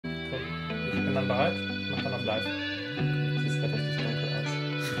bin dann bereit. Ich mach dann auf live. Sieht gerade richtig dunkel aus.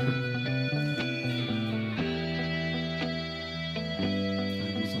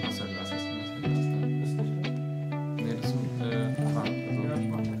 Ich muss noch Wasserglas essen. Ist nicht mehr? Nee, das ist warm. Ja, ich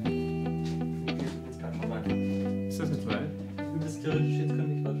mach mal. Jetzt kann ich schon weiter. Ist das jetzt live? Das theoretisch jetzt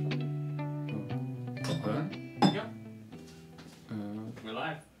könnte ich weiter. Oder? Ja. We're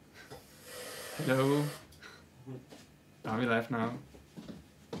live. Hello. Are we live now?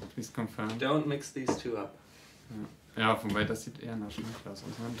 Please confirm. Don't mix these two up. Ja, wobei das sieht eher nach Schminkglas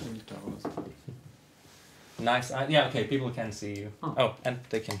aus. Man trinkt daraus. Nice. Yeah, okay, people can see you. Oh. Oh, and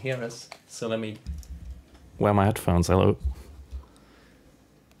they can hear us. So let me wear my headphones. Hello.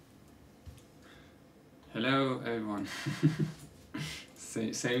 Hello, everyone.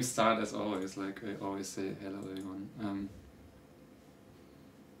 Same start as always. Like I always say, hello, everyone.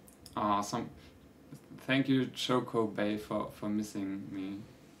 Thank you, Choco Bay, for missing me.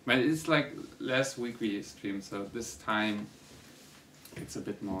 But it's like last week we streamed, so this time it's a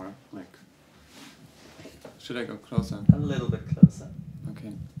bit more like. Should I go closer? A little bit closer.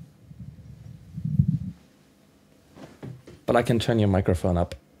 Okay. But I can turn your microphone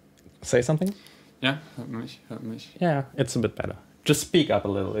up. Say something? Yeah, hört mich. Yeah, it's a bit better. Just speak up a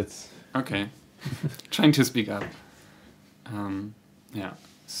little. It's Okay. Trying to speak up. Yeah.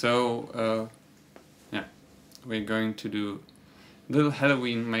 So, yeah, we're going to do a little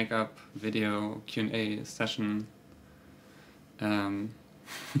Halloween makeup video Q&A session.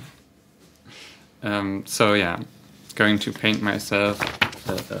 So yeah, going to paint myself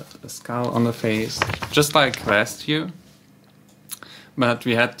a skull on the face, just like last year. But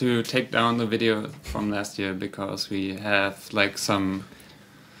we had to take down the video from last year because we have like some...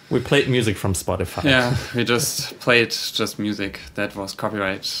 we played music from Spotify. Yeah, we just played just music that was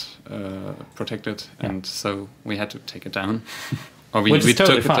copyright protected, and so we had to take it down. Or we Which is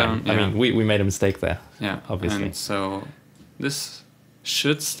totally took fine. it down. I Yeah. mean, we made a mistake there. Yeah, obviously. And so this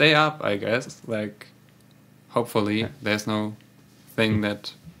should stay up, I guess. Like, hopefully, there's no thing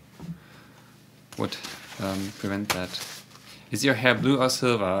that would prevent that. Is your hair blue or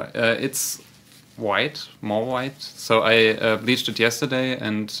silver? It's white, more white. So I bleached it yesterday,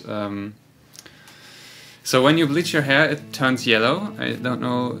 and so when you bleach your hair, it turns yellow. I don't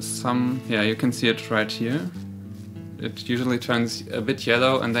know, yeah, you can see it right here. It usually turns a bit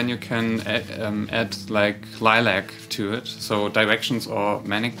yellow, and then you can add like lilac to it. So Directions or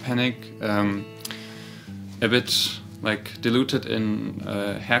Manic Panic, a bit like diluted in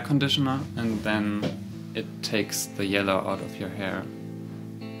hair conditioner, and then it takes the yellow out of your hair.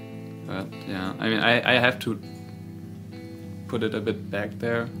 But yeah, I mean, I have to put it a bit back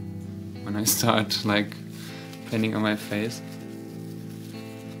there when I start like painting on my face.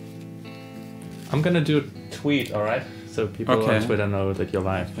 I'm gonna do a tweet, alright? So people on Twitter know that you're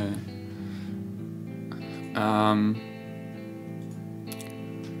live. Okay.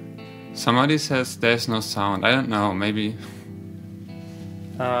 Somebody says there's no sound. I don't know, maybe.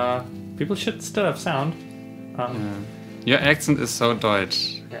 People should still have sound. Yeah. Your accent is so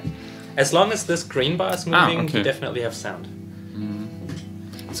Deutsch. Yeah. As long as this green bar is moving, okay. you definitely have sound.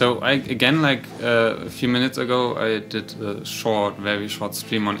 So again, like a few minutes ago, I did a very short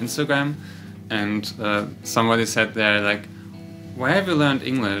stream on Instagram, and somebody said there like, "Where have you learned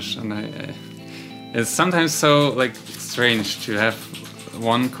English?" And it's sometimes so like strange to have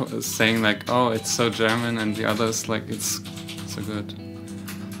one saying like, "Oh, it's so German," and the others like, "It's so good."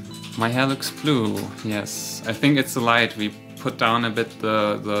 My hair looks blue. Yes, I think it's the light. We put down a bit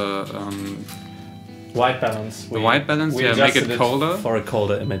the White balance. The white balance, we yeah, make adjusted it colder. For a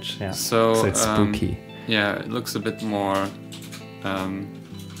colder image, yeah. So it's spooky. Yeah, it looks a bit more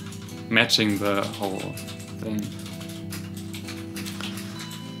matching the whole thing.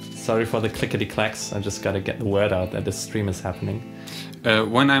 Sorry for the clickety clacks. I just gotta get the word out that this stream is happening.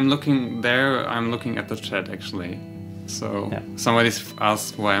 When I'm looking there, I'm looking at the chat actually. So somebody's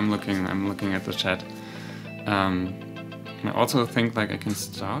asked why I'm looking at the chat. I also think like I can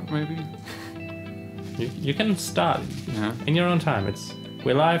start maybe. You can start in your own time.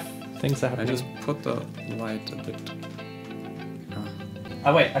 We're live. Things are happening. I just put the light a bit.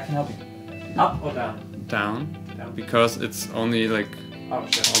 Oh wait, I can help you. Up or down? Down. Because it's only like. Oh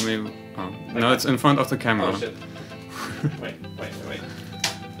shit. Only. No, it's in front of the camera. Oh shit. wait.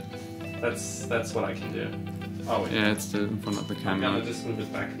 That's what I can do. Oh wait. Yeah, it's still in front of the camera. I'm gonna just move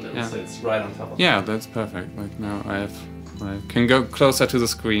it back a little so it's right on top of Yeah, that's perfect. Like now I can go closer to the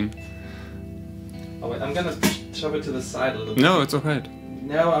screen. Oh wait, I'm gonna shove it to the side a little bit. No, it's alright.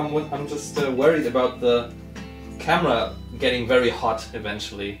 No, I'm just worried about the camera getting very hot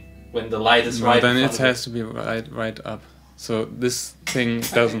eventually when the light is right. Then it has to be right up. So this thing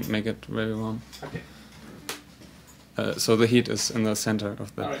doesn't make it very warm. Okay. So the heat is in the center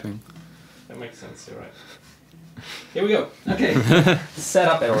of that Alright. thing. That makes sense, you're right. Here we go. Okay. Set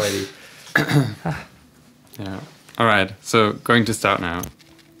up already. Yeah. All right. So going to start now.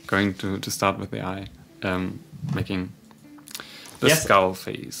 Going to start with the eye. Making the skull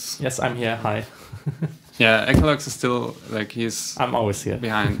face. Yes, I'm here. Hi. Yeah, Ecolox is still like I'm always here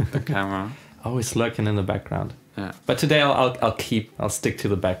behind the camera. Always lurking in the background. Yeah. But today I'll stick to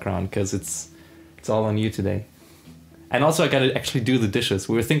the background because it's all on you today. And also I gotta actually do the dishes.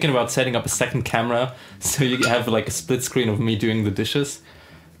 We were thinking about setting up a second camera so you have like a split screen of me doing the dishes.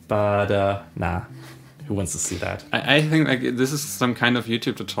 But nah, who wants to see that? I think like this is some kind of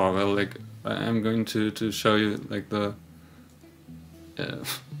YouTube tutorial. Like I'm going to show you like the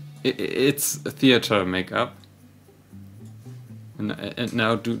it's a theater makeup. And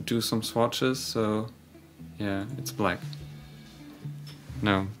now do some swatches. So yeah, it's black.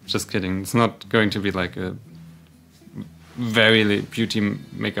 No, just kidding. It's not going to be like a very beauty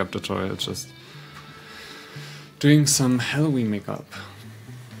makeup tutorial. It's just doing some Halloween makeup.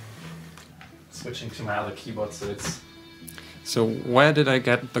 Switching to my other keyboard so it's... So where did I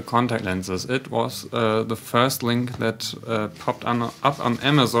get the contact lenses? It was the first link that popped up on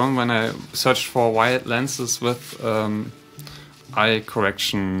Amazon when I searched for wide lenses with eye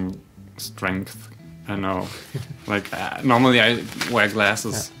correction strength. I know, like normally I wear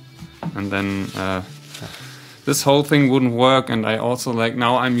glasses, and then this whole thing wouldn't work. And I also like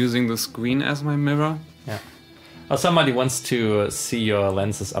now I'm using the screen as my mirror. Yeah. Well, somebody wants to see your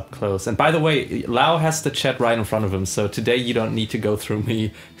lenses up close. And by the way, Lao has the chat right in front of him, so today you don't need to go through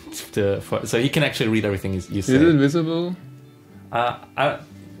me, so he can actually read everything you say. Is it visible? I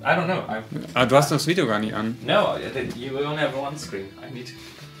don't know. Du hast das Video gar nicht an. No, you only have one screen. I need to...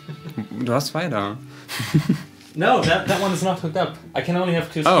 Du hast zwei da. No, that one is not hooked up. I can only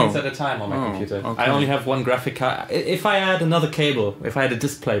have two screens at a time on my computer. Okay. I only have one graphic card. If I had another cable, if I had a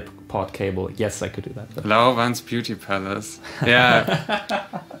display port cable, yes, I could do that. But... LAOWEEN's Beauty Palace. Yeah,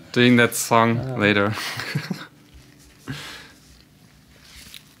 doing that song later.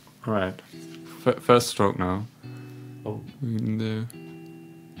 All right, first stroke now. Oh.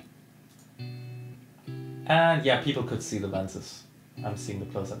 And yeah, people could see the lenses. I'm seeing the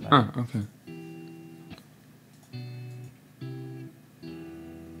close-up now. Ah, okay.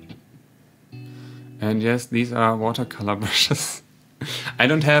 And yes, these are watercolor brushes. I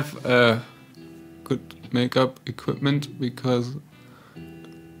don't have good makeup equipment because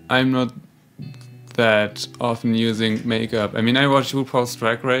I'm not that often using makeup. I mean, I watch RuPaul's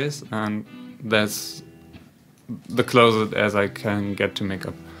Drag Race, and that's the closest as I can get to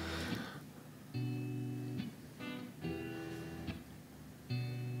makeup.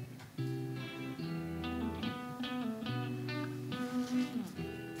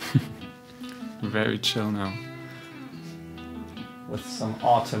 Very chill now. With some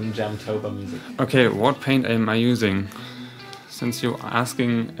autumn Jamtober music. Okay, what paint am I using? Since you're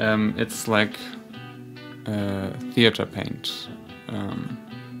asking, it's like theater paint.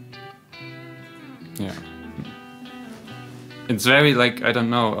 Yeah. It's very like, I don't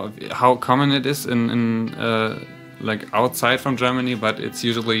know how common it is in like outside from Germany, but it's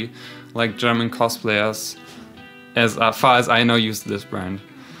usually like German cosplayers, as far as I know, use this brand.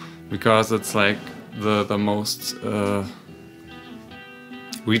 Because it's like the most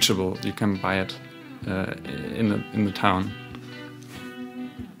reachable. You can buy it in the town.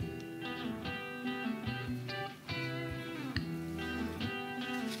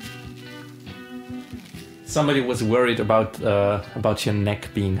 Somebody was worried about your neck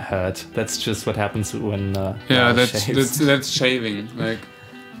being hurt. That's just what happens when yeah, that's shaving. Like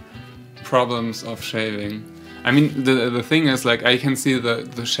problems of shaving. I mean, the thing is, like, I can see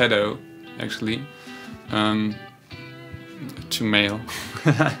the shadow, actually. Too male.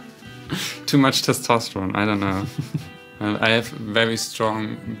 Too much testosterone, I don't know. I have very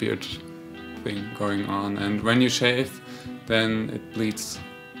strong beard thing going on, and when you shave, then it bleeds.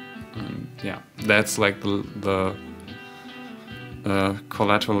 Yeah, that's like the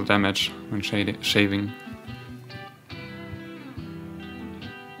collateral damage when shaving.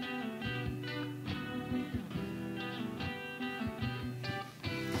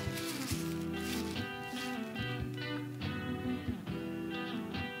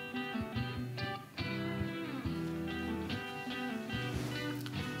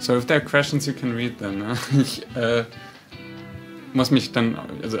 So if there are questions, you can read them. Ich muss mich dann,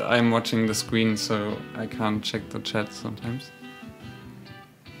 also I'm watching the screen, so I can't check the chat sometimes.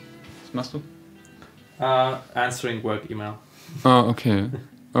 Was machst du? Answering work email. Oh, okay.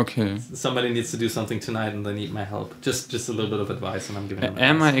 Okay. Somebody needs to do something tonight and they need my help. Just a little bit of advice and I'm giving them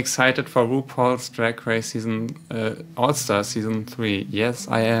Am I advice. excited for RuPaul's Drag Race season All-Star season 3? Yes,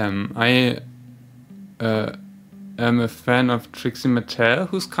 I am. I am a fan of Trixie Mattel,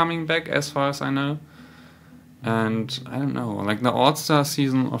 who's coming back as far as I know. And I don't know, like the All-Star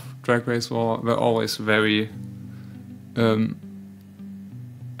season of Drag Race were always very, I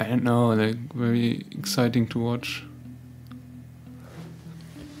don't know, like very exciting to watch.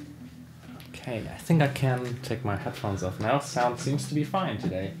 Okay, I think I can take my headphones off now. Sound seems to be fine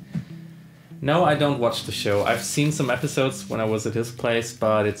today. No, I don't watch the show. I've seen some episodes when I was at his place,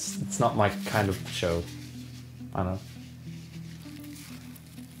 but it's not my kind of show. I don't know.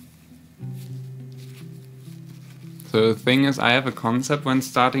 So the thing is, I have a concept when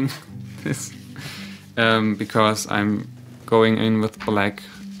starting this, because I'm going in with black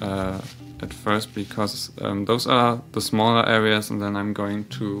at first, because those are the smaller areas, and then I'm going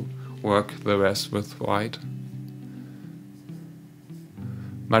to work the rest with white.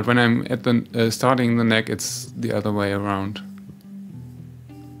 But when I'm at the starting the neck, it's the other way around.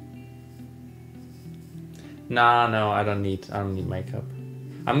 Nah, no, I don't need makeup.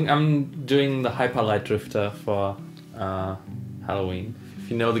 I'm doing the Hyperlight Drifter for Halloween. If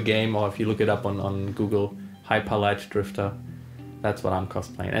you know the game or if you look it up on Google, Hyperlight Drifter, that's what I'm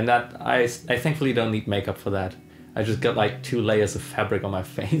cosplaying. And that I thankfully don't need makeup for that. I just got like 2 layers of fabric on my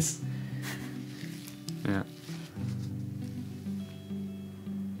face. Yeah.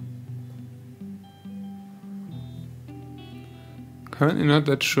 Currently not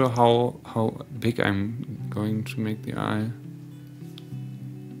that sure how big I'm going to make the eye.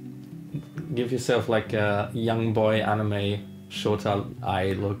 Give yourself like a young boy anime Shota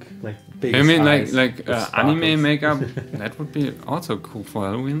eye look, like big. I mean, eyes like with anime sparkles. makeup. That would be also cool for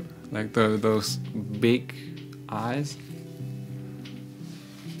Halloween. Like those big eyes.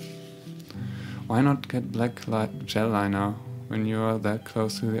 Why not get black gel liner when you are that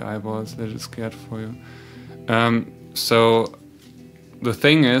close to the eyeballs? They're just scared for you. So the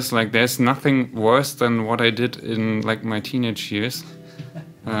thing is, like, there's nothing worse than what I did in like my teenage years.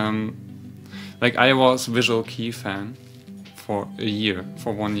 Like I was Visual Kei fan for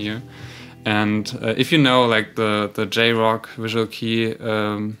 1 year, and if you know like the J-Rock Visual Kei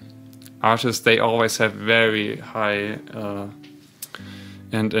artists, they always have very high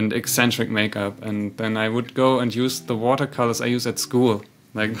and eccentric makeup, and then I would go and use the watercolors I use at school,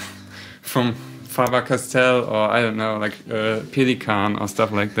 like from Faber-Castell or I don't know, like Pelikan or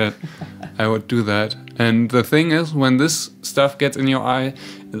stuff like that. I would do that. And the thing is, when this stuff gets in your eye,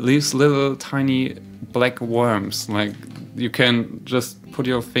 it leaves little tiny black worms. Like you can just put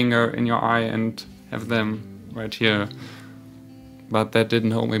your finger in your eye and have them right here. But that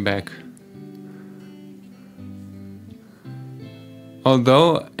didn't hold me back.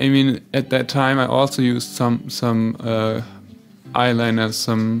 Although, I mean, at that time I also used some eyeliner,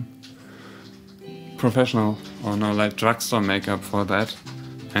 some professional or no, like drugstore makeup for that,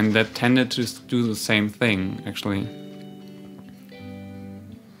 and that tended to do the same thing actually.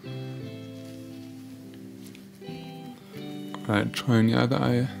 Right, trying the other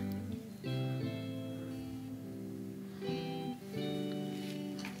eye.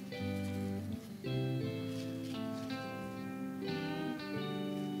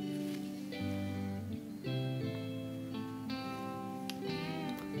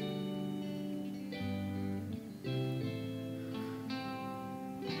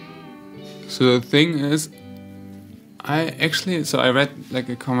 So the thing is, I read like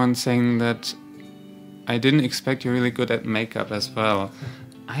a comment saying that I didn't expect you really good at makeup as well.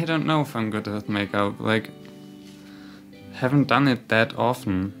 I don't know if I'm good at makeup, like haven't done it that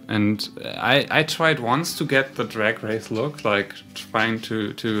often. And I tried once to get the Drag Race look, like trying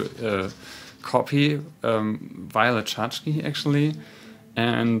to copy Violet Chachki actually,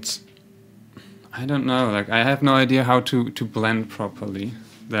 and I don't know, like I have no idea how to blend properly.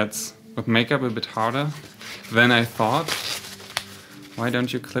 That's with makeup a bit harder than I thought. Why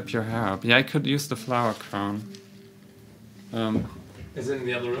don't you clip your hair up? Yeah, I could use the flower crown. Is it in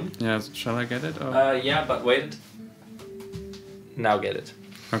the other room? Yeah, shall I get it? Or? Yeah, but wait. Now get it.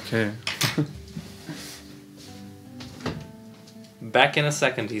 Okay. Back in a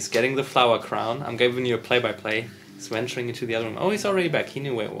second. He's getting the flower crown. I'm giving you a play-by-play. He's venturing into the other room. Oh, he's already back. He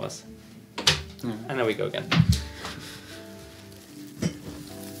knew where it was. Yeah. And there we go again.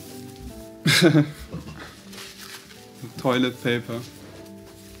 Toilet paper.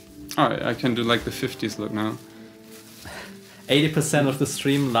 Alright, I can do like the 50s look now. 80% of the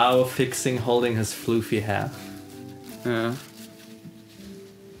stream, Lao fixing, holding his floofy hair. Yeah.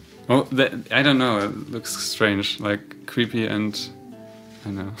 Oh, I don't know, it looks strange, like creepy and I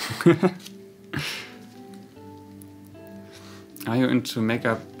know. Are you into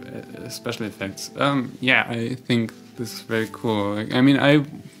makeup special effects? Yeah, I think this is very cool. Like, I mean, I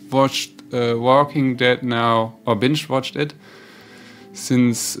watched Walking Dead now, or binge watched it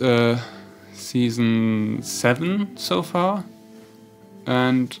since season 7 so far,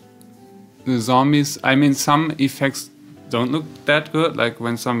 and the zombies. I mean, some effects don't look that good. Like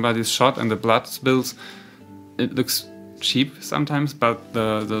when somebody's shot and the blood spills, it looks cheap sometimes. But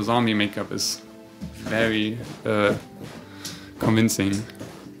the zombie makeup is very convincing.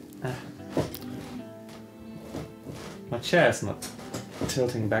 My chair is not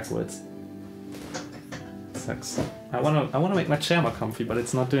tilting backwards. Sucks. I wanna make my chair more comfy, but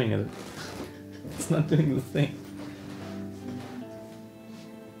it's not doing it. It's not doing the thing.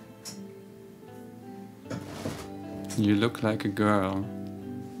 You look like a girl.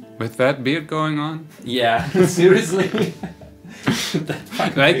 With that beard going on? Yeah, seriously.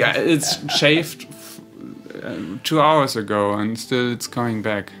 Like it's shaved 2 hours ago and still it's coming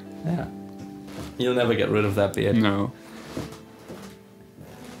back. Yeah. You'll never get rid of that beard. No.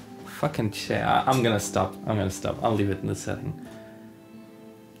 Fucking chair. I'm gonna stop. I'll leave it in the setting.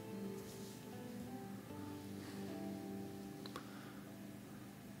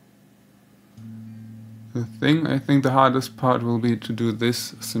 I think the hardest part will be to do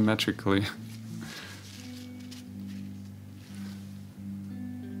this symmetrically.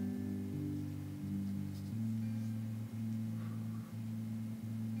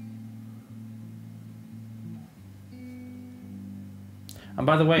 And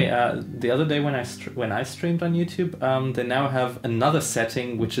by the way, the other day when I streamed on YouTube, they now have another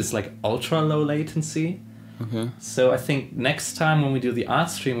setting which is like ultra low latency. Okay. So I think next time when we do the art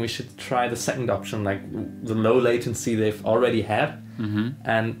stream, we should try the second option, like the low latency they've already had,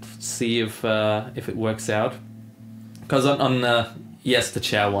 and see if it works out. Because on yes, the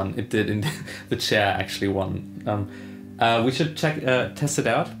chair won. It did. The chair actually won. We should test it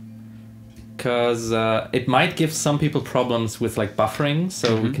out. Because it might give some people problems with like buffering,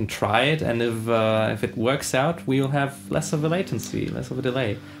 so we can try it, and if it works out, we'll have less of a latency, less of a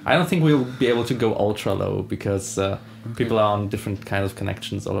delay. I don't think we'll be able to go ultra low because people are on different kinds of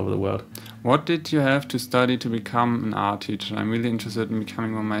connections all over the world. What did you have to study to become an art teacher? I'm really interested in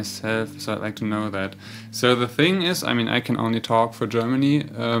becoming one myself, so I'd like to know that. So the thing is, I mean, I can only talk for Germany,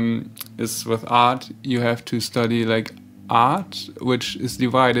 is with art, you have to study like art, which is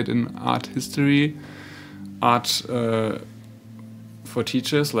divided in art history, art for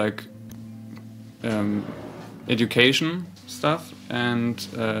teachers, like education stuff, and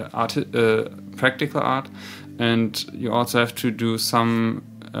practical art, and you also have to do some,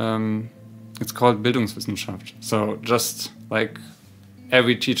 it's called Bildungswissenschaft, so just like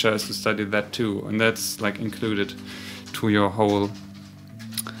every teacher has to study that too, and that's like included to your whole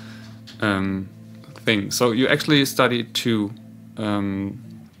thing. So you actually study two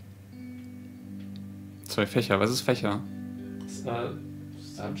Fächer. Was ist Fächer?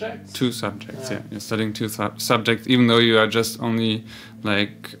 Subjects? 2 subjects, yeah. You're studying 2 subjects, even though you are just only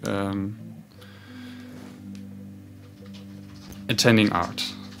like attending art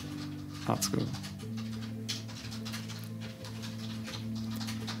school.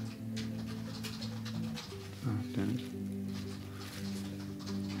 Oh, damn it.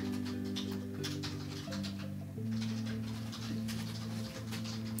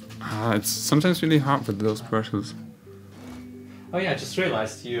 It's sometimes really hard with those brushes. Oh yeah, I just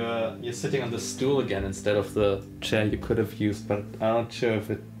realized you're sitting on the stool again instead of the chair you could have used, but I'm not sure if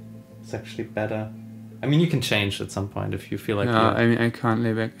it's actually better. I mean, you can change at some point if you feel like. Yeah, I mean, I can't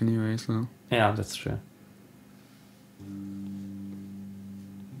lay back anyway, so. Yeah, that's true.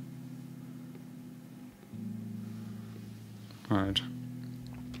 Alright.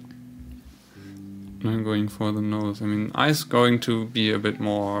 I'm going for the nose. I mean, eyes going to be a bit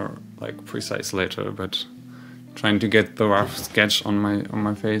more like precise later, but trying to get the rough sketch on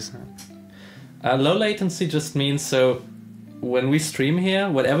my face. Low latency just means so when we stream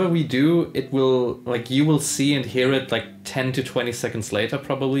here, whatever we do, it will like you will see and hear it like 10 to 20 seconds later,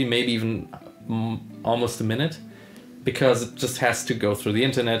 probably, maybe even almost a minute, because it just has to go through the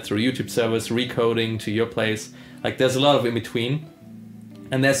internet, through YouTube servers, recoding to your place. Like there's a lot of in between.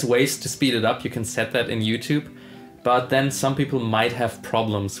 And there's ways to speed it up. You can set that in YouTube. But then some people might have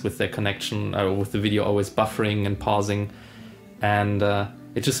problems with their connection, with the video always buffering and pausing. And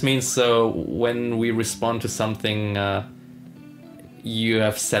it just means so when we respond to something, you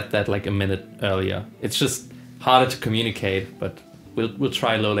have set that like a minute earlier. It's just harder to communicate, but we'll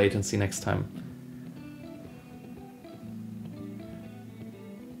try low latency next time.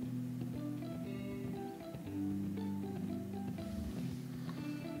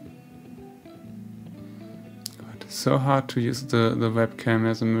 so hard to use the webcam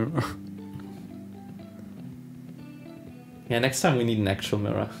as a mirror. Yeah, next time we need an actual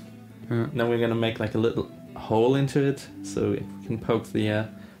mirror. Yeah. Then we're gonna make like a little hole into it so we can poke the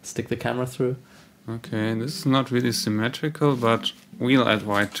stick the camera through. Okay, this is not really symmetrical, but we'll add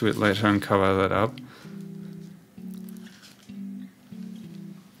white to it later and cover that up.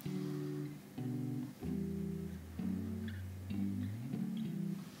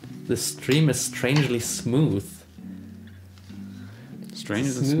 The stream is strangely smooth.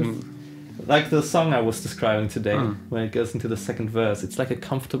 Strangely smooth. Like the song I was describing today, when it goes into the second verse, it's like a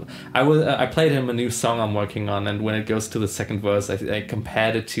comfortable. I played him a new song I'm working on, and when it goes to the second verse, I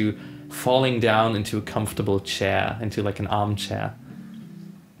compared it to falling down into a comfortable chair, into like an armchair.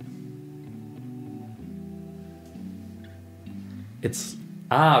 It's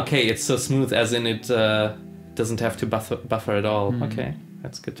okay. It's so smooth, as in it doesn't have to buffer at all. Okay,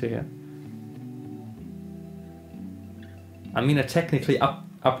 that's good to hear. I mean, I technically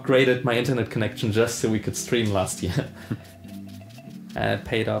upgraded my internet connection just so we could stream last year. And it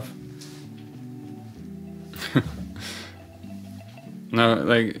paid off. No,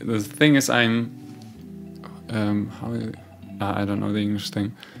 like the thing is, I don't know the English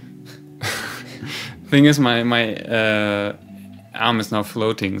thing. Thing is, my arm is now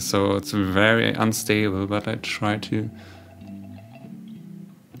floating, so it's very unstable. But I try to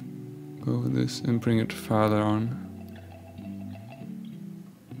go with this and bring it farther on.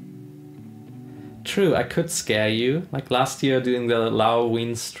 True, I could scare you. Like last year doing the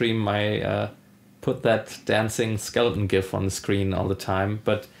LAOWEEN stream, I put that dancing skeleton gif on the screen all the time.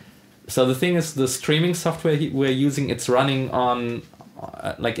 But so the thing is, the streaming software we're using, it's running on,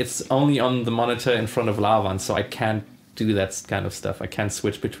 like it's only on the monitor in front of LAOWEEN, so I can't do that kind of stuff. I can't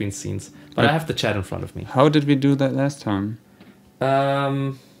switch between scenes. But I have the chat in front of me. How did we do that last time?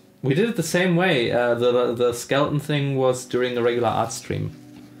 We did it the same way. The skeleton thing was during a regular art stream.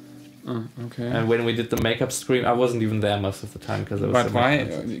 Oh, okay. And when we did the makeup stream, I wasn't even there most of the time because I was. But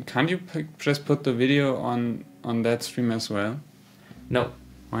why can't you just put the video on that stream as well? No.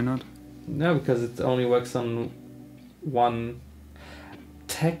 Why not? No, because it only works on one.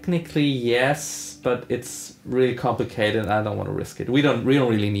 Technically, yes, but it's really complicated. I don't want to risk it. We don't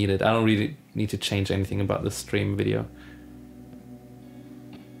really need it. I don't really need to change anything about the stream video.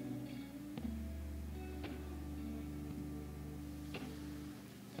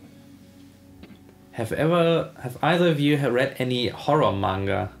 Have either of you read any horror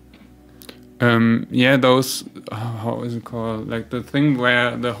manga? Yeah, those. How is it called? Like the thing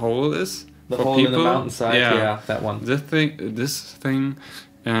where the hole is. The for hole people? in the mountainside. Yeah, that one. This thing,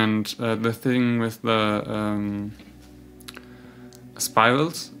 and the thing with the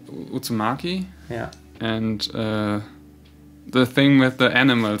spirals, Uzumaki. Yeah. And the thing with the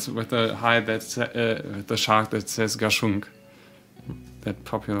animals, with the hide that's with the shark that says Gashunk. That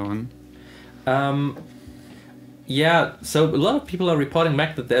popular one. Yeah, so a lot of people are reporting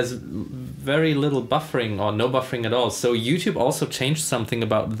back that there's very little buffering or no buffering at all. So YouTube also changed something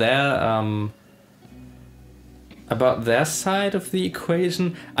about their side of the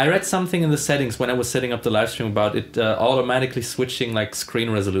equation. I read something in the settings when I was setting up the live stream about it automatically switching like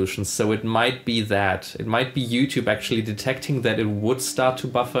screen resolutions. So it might be that. It might be YouTube actually detecting that it would start to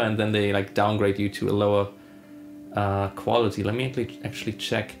buffer and then they like downgrade you to a lower quality. Let me actually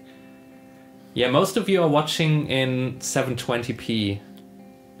check. Yeah, most of you are watching in 720p,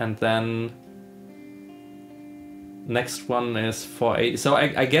 and then next one is 480. So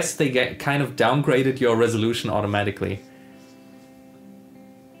I guess they kind of downgraded your resolution automatically.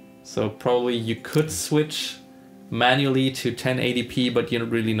 So probably you could switch manually to 1080p, but you're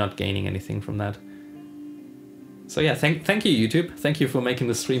really not gaining anything from that. So yeah, thank you YouTube. Thank you for making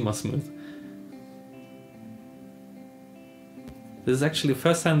the stream more smooth. This is actually the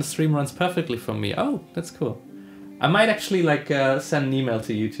first time the stream runs perfectly for me. Oh, that's cool. I might actually like send an email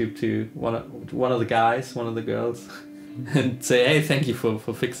to YouTube to one of the guys, one of the girls, and say, hey, thank you for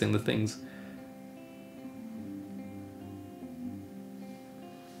fixing the things.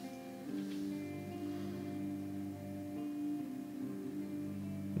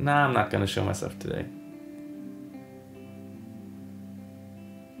 Nah, I'm not gonna show myself today.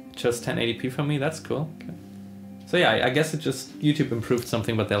 Just 1080p for me, that's cool. Okay. So yeah, I guess it just YouTube improved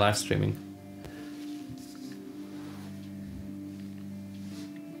something about their live streaming.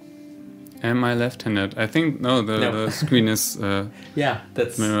 Am I left-handed? I think no. The screen is yeah,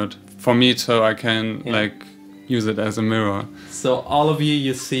 that's mirrored for me, so I can like use it as a mirror. So all of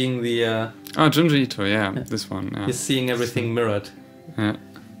you're seeing the. Oh, Junji Ito, yeah, this one. Yeah. You're seeing everything mirrored. Yeah.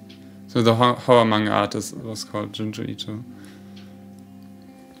 So the horror manga artist was called Junji Ito.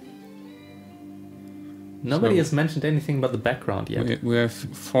 Nobody So has mentioned anything about the background yet. we have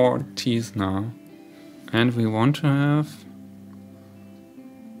 4 teeth now. And we want to have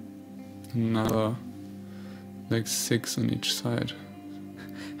another like 6 on each side.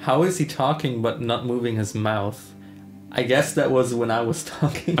 How is he talking but not moving his mouth? I guess that was when I was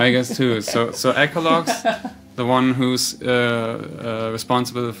talking. I guess too. So Ecologs, the one who's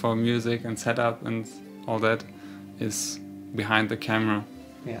responsible for music and setup and all that, is behind the camera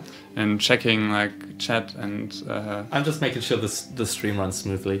Yeah. and checking like chat and I'm just making sure the stream runs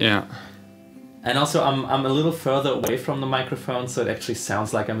smoothly. yeah. And also I'm a little further away from the microphone, so it actually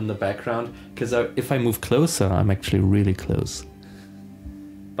sounds like I'm in the background. Because if I move closer, I'm actually really close.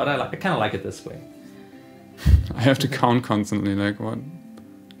 But I kind of like it this way. I have to count constantly, like what?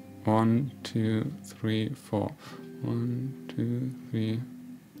 1, 2, 3, 4. 1, 2, 3.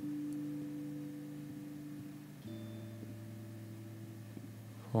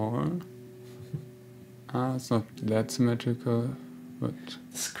 4. It's not that symmetrical, but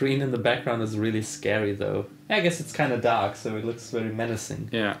The screen in the background is really scary, though. I guess it's kind of dark, so it looks very menacing.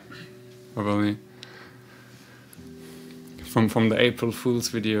 yeah, probably. From the April Fool's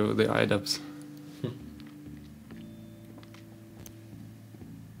video, the iDubbbz.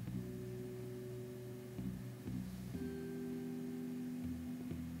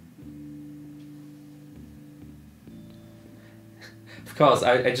 Of course,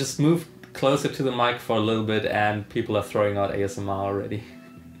 I just moved closer to the mic for a little bit, and people are throwing out ASMR already.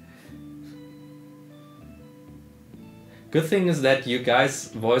 Good thing is that you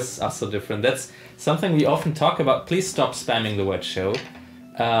guys' voices are so different. That's something we often talk about. Please stop spamming the word show.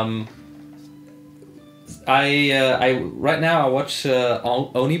 Right now I watch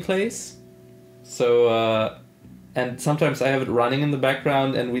Oni Plays, so and sometimes I have it running in the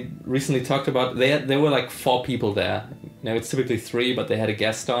background. And we recently talked about there were like 4 people there. Now it's typically 3, but they had a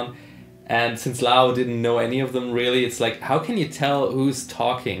guest on. And since Lao didn't know any of them really, it's like, how can you tell who's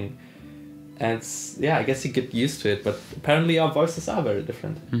talking? And it's, yeah, I guess you get used to it, but apparently our voices are very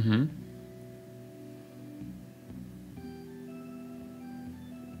different. Mm-hmm.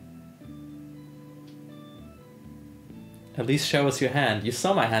 At least show us your hand. You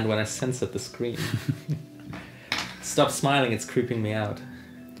saw my hand when I censored the screen. Stop smiling, it's creeping me out.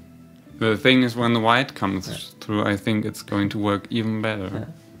 The thing is, when the white comes through, I think it's going to work even better. Yeah.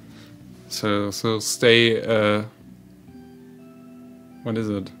 So stay. What is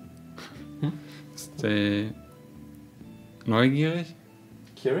it? Stay neugierig?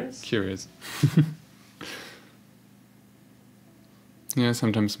 Curious? Curious. Yeah,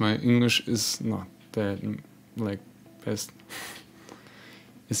 sometimes my English is not that like best.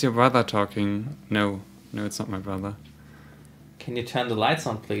 Is your brother talking? No, it's not my brother. Can you turn the lights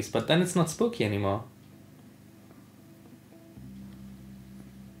on, please? But then it's not spooky anymore.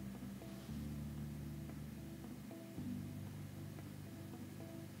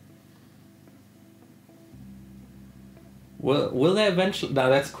 Will there eventually... Now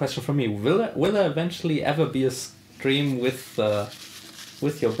that's a question for me. Will there eventually ever be a stream with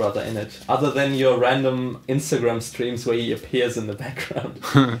your brother in it? Other than your random Instagram streams where he appears in the background.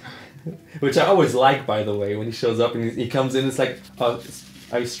 Which I always like, by the way, when he shows up and he comes in, it's like, oh,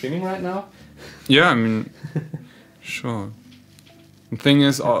 are you streaming right now? Yeah, I mean, sure. The thing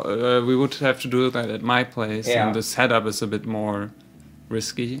is, we would have to do that at my place, and the setup is a bit more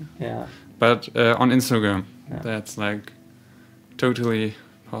risky. Yeah. But on Instagram, that's like totally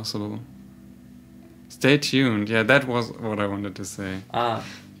possible. Stay tuned. Yeah, that was what I wanted to say.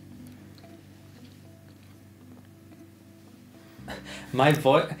 My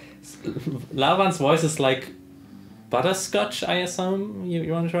voice... Lavan's voice is like butterscotch, I assume.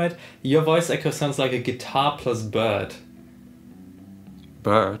 You want to try it? Your voice echo sounds like a guitar plus bird.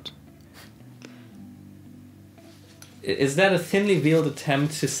 Bird? Is that a thinly veiled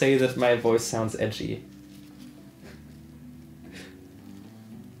attempt to say that my voice sounds edgy?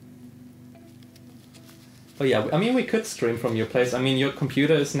 Oh yeah, I mean, we could stream from your place. I mean, your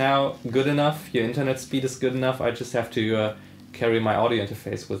computer is now good enough, your internet speed is good enough. I just have to carry my audio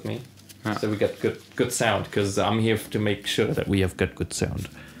interface with me. So we get good sound, because I'm here to make sure that we have good sound.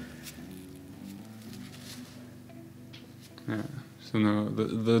 Yeah, so now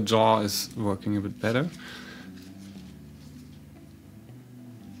the jaw is working a bit better.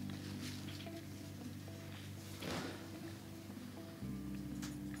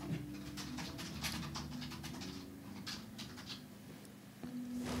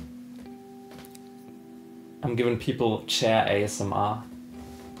 I'm giving people chair ASMR.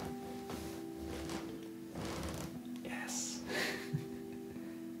 Yes.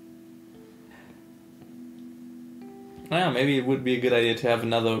 Yeah, maybe it would be a good idea to have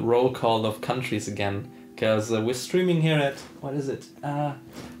another roll call of countries again. because we're streaming here at, what is it,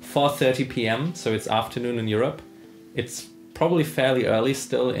 4:30 p.m. So it's afternoon in Europe. It's probably fairly early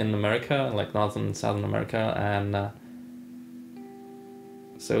still in America, like Northern and Southern America. And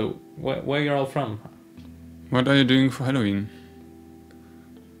so where you're all from? What are you doing for Halloween?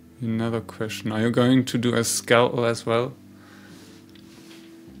 Another question. Are you going to do a Skeltal as well?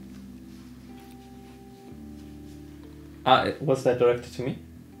 Was that directed to me?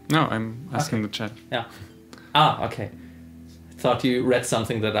 No, I'm asking the chat. Yeah. Okay. I thought you read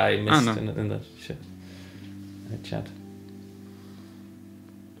something that I missed in the chat.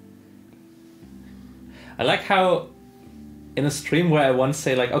 I like how in a stream where I once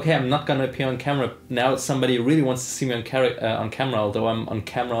say like, okay, I'm not gonna appear on camera, now somebody really wants to see me on camera, although I'm on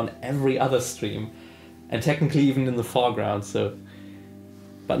camera on every other stream, and technically even in the foreground. So,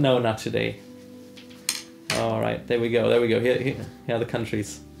 but no, not today. All right, there we go. Here are the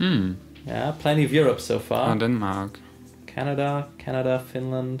countries. Yeah, plenty of Europe so far. Denmark, Canada,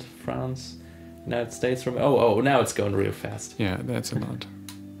 Finland, France, United States. Now it's going real fast. Yeah, that's a lot.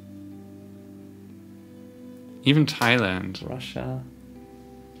 Even Thailand. Russia,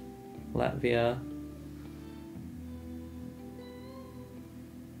 Latvia.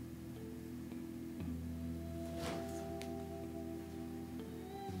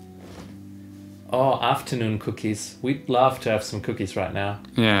 Oh, afternoon cookies. We'd love to have some cookies right now.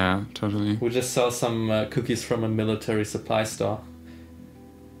 Yeah, totally. We just saw some cookies from a military supply store.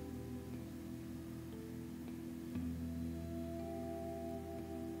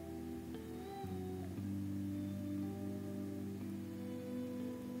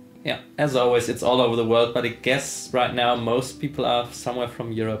 Yeah, as always, it's all over the world, but I guess right now most people are somewhere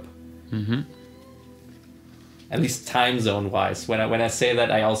from Europe. Mm-hmm. At least time zone wise. When I say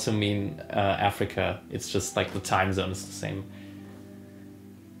that, I also mean Africa. It's just like the time zone is the same.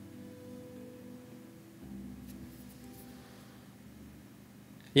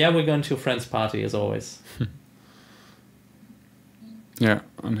 Yeah, we're going to a friend's party as always. Yeah,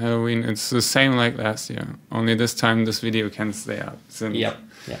 on Halloween it's the same like last year. Only this time this video can stay up. Since Yep.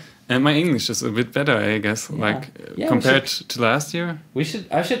 Yeah. And my English is a bit better, I guess, compared to last year.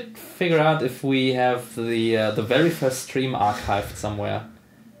 I should figure out if we have the very first stream archived somewhere,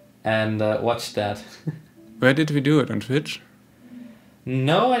 and watch that. Where did we do it? On Twitch?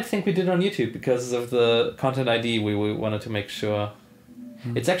 No, I think we did it on YouTube because of the content ID. We wanted to make sure.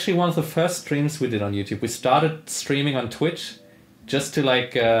 It's actually one of the first streams we did on YouTube. We started streaming on Twitch just to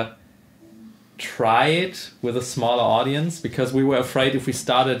like try it with a smaller audience, because we were afraid if we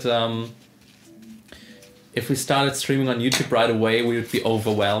started streaming on YouTube right away, we would be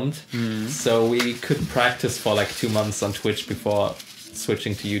overwhelmed. So we could practice for like 2 months on Twitch before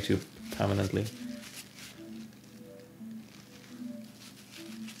switching to YouTube permanently.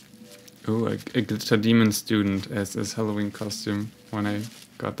 Oh, a glitter demon student as his Halloween costume, when I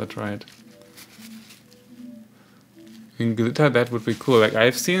got that right. In glitter, that would be cool. Like,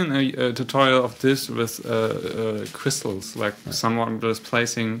 I've seen a tutorial of this with crystals, like someone was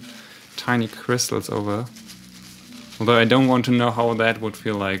placing tiny crystals over. Although I don't want to know how that would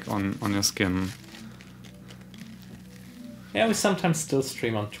feel like on your skin. Yeah, we sometimes still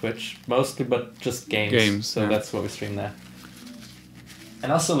stream on Twitch, mostly, but just games. So that's what we stream there.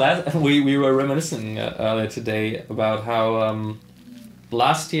 And also, we were reminiscing earlier today about how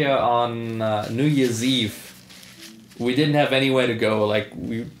last year on New Year's Eve, we didn't have anywhere to go. Like,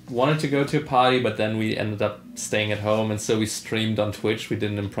 we wanted to go to a party, but then we ended up staying at home, and so we streamed on Twitch. We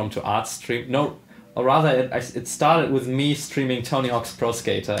did an impromptu art stream. No, or rather, it started with me streaming Tony Hawk's Pro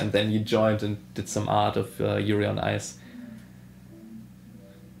Skater, and then you joined and did some art of Yuri on Ice.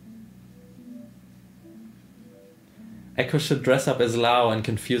 Echo should dress up as Lao and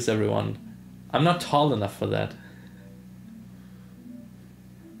confuse everyone. I'm not tall enough for that.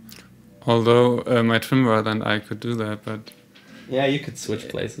 Although my twin brother and I could do that, but... Yeah, you could switch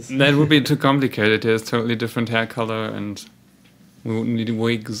places. That would be too complicated. He has totally different hair color and we wouldn't need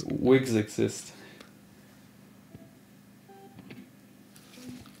wigs. Wigs exist.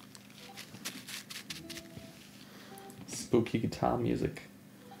 Spooky guitar music.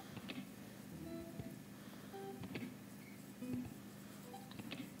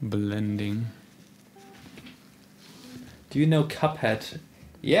 Blending. Do you know Cuphead?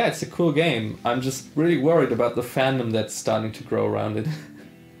 Yeah, it's a cool game. I'm just really worried about the fandom that's starting to grow around it.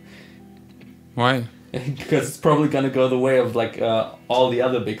 Why? Because it's probably gonna go the way of like all the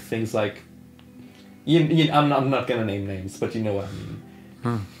other big things. Like, I'm not gonna name names, but you know what I mean.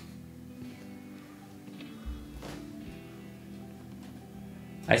 Huh.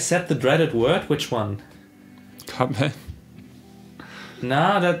 I said the dreaded word. Which one? Cuphead.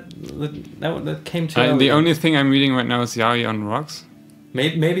 Nah, that came too early. The only thing I'm reading right now is Yari on Rocks.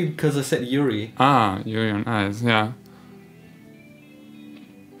 Maybe because I said Yuri. Ah, Yuri on Ice, yeah.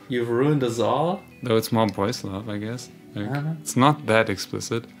 You've ruined us all? Though it's more boys' love, I guess. Like, Uh-huh. it's not that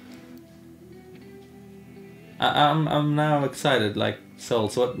explicit. I'm now excited, like,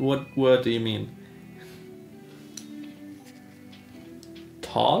 Souls. What word do you mean?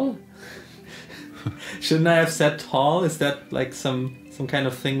 Tall? Shouldn't I have said tall? Is that like some kind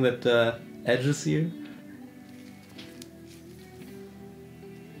of thing that edges you?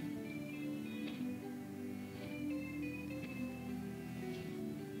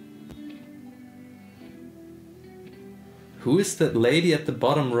 Who is that lady at the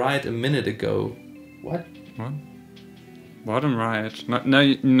bottom right a minute ago? What? What? Bottom right. No,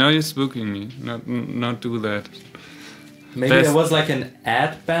 you're spooking me. Not do that. Maybe there was like an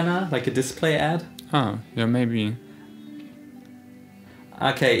ad banner, like a display ad. Oh, yeah, maybe.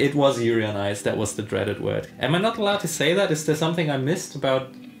 Okay, it was Yuri on Ice. That was the dreaded word. Am I not allowed to say that? Is there something I missed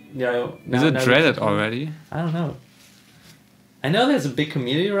about? Is it dreaded already? I don't know. I know there's a big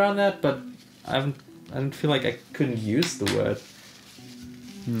community around that, but I don't feel like I couldn't use the word.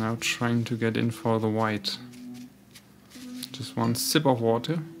 Now trying to get in for the white. Just one sip of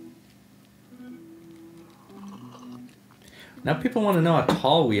water. Now people want to know how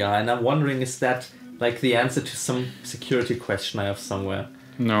tall we are, and I'm wondering, is that like the answer to some security question I have somewhere?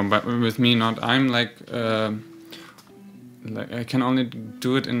 No, but with me not. I'm like I can only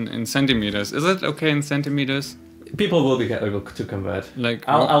do it in centimeters. Is it okay in centimeters? People will be able to convert. Like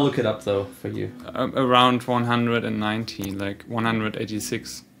I'll look it up though for you. Around 190, like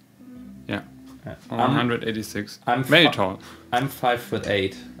 186. Yeah, 186. I'm very tall. I'm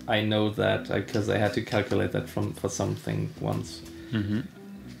 5'8". I know that because I had to calculate that for something once. Mm-hmm.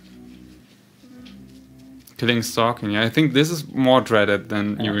 Killing stalking. Yeah, I think this is more dreaded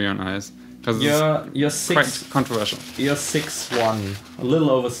than Yuri on Ice because you're it's quite controversial. You're 6'1", a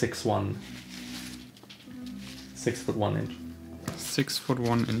little over 6'1". 6'1" inch.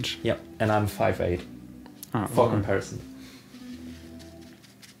 6'1" Yep, and I'm 5'8". For comparison.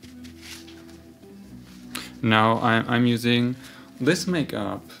 Now I'm using this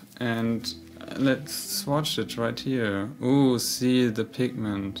makeup and let's swatch it right here. Ooh, see the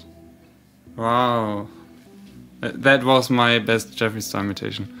pigment. Wow. That was my best Jeffree Star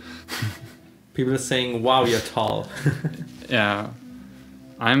imitation. People are saying, wow, you're tall. Yeah.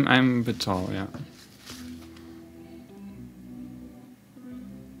 I'm a bit tall, yeah.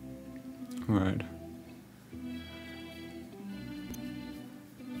 Right.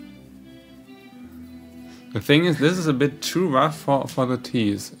 The thing is, this is a bit too rough for the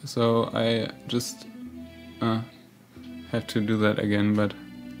teas, so I just have to do that again, but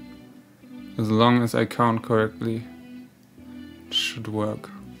as long as I count correctly, it should work.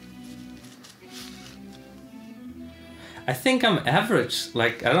 I think I'm average.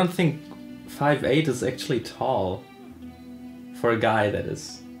 Like, I don't think 5'8" is actually tall. For a guy, that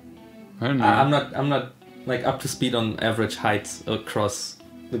is. I don't know. I'm not like up to speed on average heights across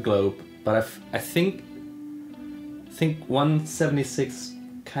the globe, but I think 176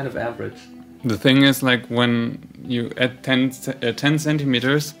 kind of average. The thing is, like, when you add 10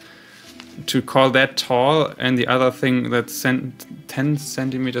 centimeters to call that tall, and the other thing that's 10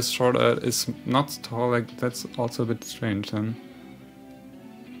 centimeters shorter is not tall, like, that's also a bit strange then.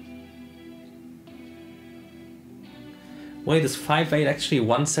 Wait, is 5'8" actually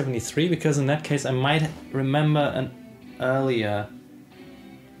 173? Because in that case I might remember an earlier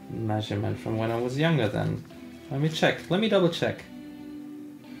measurement from when I was younger then. Let me check. Let me double check.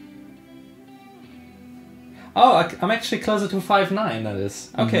 Oh, I'm actually closer to 5'9", that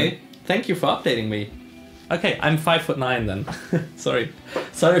is. Okay, Thank you for updating me. Okay, I'm 5'9" then. Sorry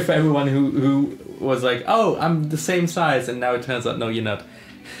for everyone who was like, oh, I'm the same size, and now it turns out, no, you're not.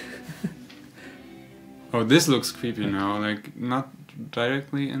 Oh, this looks creepy now, like, not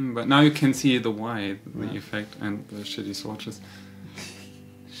directly in, but now you can see the white, the effect, and the shitty swatches.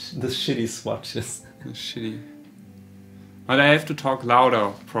 The shitty swatches. The shitty... But I have to talk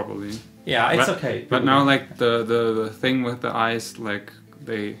louder, probably. Yeah, it's okay. But now, like, the thing with the eyes, like,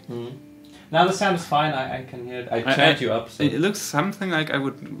 they... Now the sound is fine, I can hear it. I turned you up. So. It looks something like I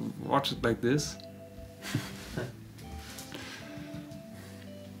would watch it like this.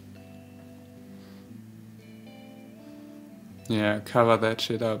 Yeah, cover that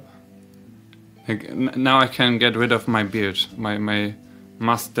shit up. Like, now I can get rid of my beard, my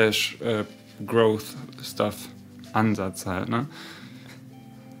mustache growth stuff. Ansatz halt, ne?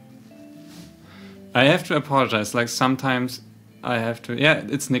 I have to apologize, like sometimes I have to... Yeah,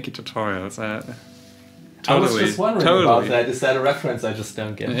 it's Nikki Tutorials. I was just wondering about that. Is that a reference I just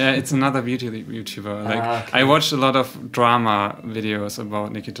don't get? Yeah, it's another beauty YouTuber. Like okay. I watched a lot of drama videos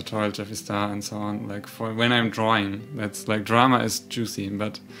about Nikki Tutorial, Jeffree Star, and so on. Like for when I'm drawing, that's like drama is juicy,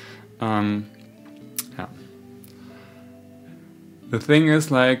 but yeah. The thing is,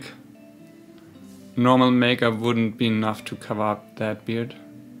 like, normal makeup wouldn't be enough to cover up that beard,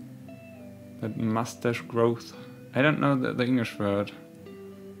 that mustache growth. I don't know the English word.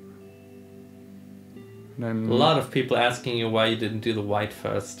 A lot of people asking you why you didn't do the white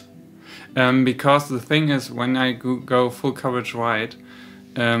first. Because the thing is, when I go full coverage white,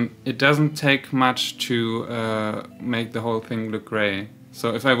 it doesn't take much to make the whole thing look gray.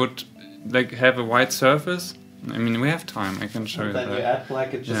 So if I would like have a white surface, I mean, we have time, I can show you that. Then you add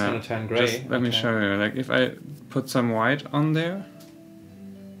black, it's just gonna turn gray. Just let me show you. Like if I put some white on there,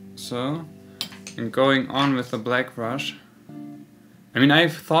 so, and going on with the black brush. I mean,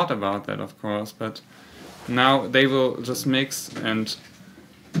 I've thought about that, of course, but now they will just mix and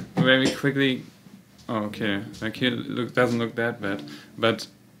very quickly. Oh, okay, like here doesn't look that bad, but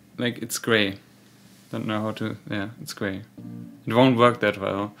like it's gray. Don't know how to. Yeah, it's gray. It won't work that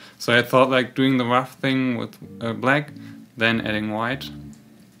well. So I thought like doing the rough thing with black, then adding white.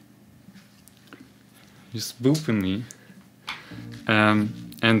 You're spoofing me, and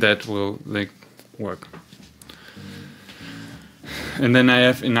that will like work. And then I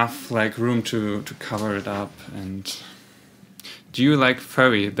have enough like room to cover it up. And do you like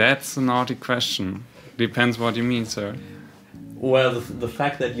furry? That's a naughty question. Depends what you mean, sir. Well, the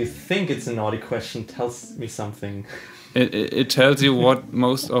fact that you think it's a naughty question tells me something. It tells you what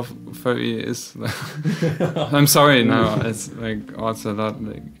most of furry is. I'm sorry, no, it's like also not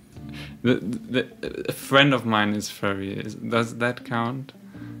like a friend of mine is furry. Does that count?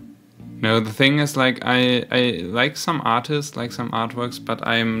 No, the thing is, like, I like some artists, like some artworks, but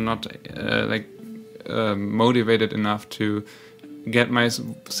I'm not motivated enough to get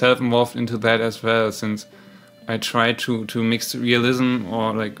myself involved into that as well, since I try to mix realism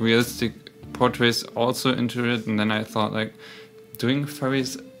or like realistic portraits also into it, and then I thought like doing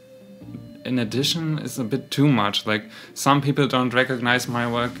furries in addition is a bit too much. Like some people don't recognize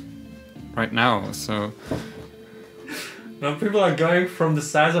my work right now, so. No, people are going from the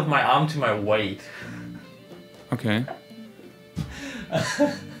size of my arm to my weight. Okay.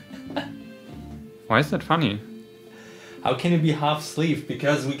 Why is that funny? How can it be half sleeved?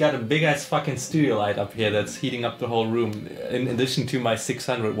 Because we got a big ass fucking studio light up here that's heating up the whole room, in addition to my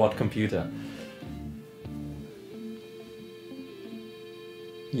 600 watt computer.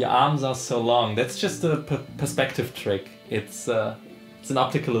 Your arms are so long. That's just a perspective trick. It's an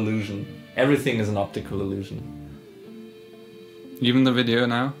optical illusion. Everything is an optical illusion. Even the video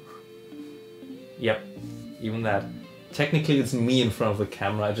now? Yep, even that. Technically it's me in front of the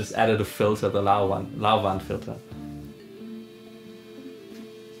camera, I just added a filter, the LAOWEEN filter.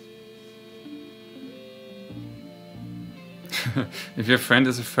 If your friend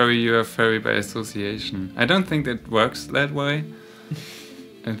is a furry, you're a furry by association. I don't think that works that way.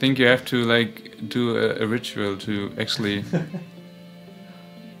 I think you have to like do a ritual to actually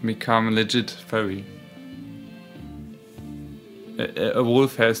become a legit furry. A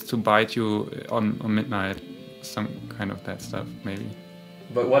wolf has to bite you on midnight, some kind of that stuff, maybe.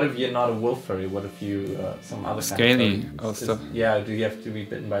 But what if you're not a wolf furry? What if you some other scaly kind of or stuff? Yeah, do you have to be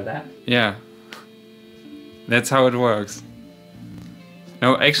bitten by that? Yeah, that's how it works.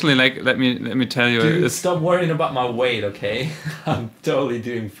 No, actually, like let me tell you. Dude, stop worrying about my weight, okay? I'm totally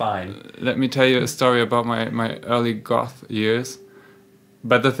doing fine. Let me tell you a story about my early goth years.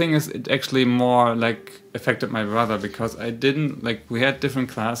 But the thing is, it actually more like affected my brother, because I didn't like, we had different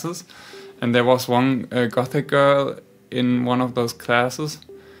classes, and there was one gothic girl in one of those classes,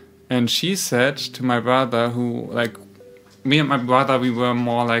 and she said to my brother, who like, me and my brother, we were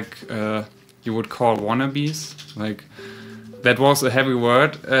more like you would call wannabes, like that was a heavy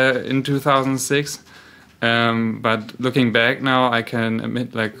word in 2006, but looking back now, I can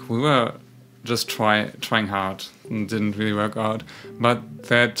admit like we were just trying hard and didn't really work out. But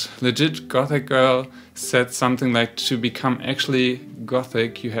that legit gothic girl said something like, to become actually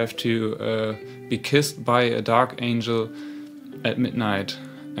gothic, you have to be kissed by a dark angel at midnight,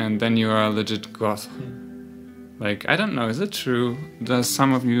 and then you are a legit goth. Like, I don't know, is it true? Do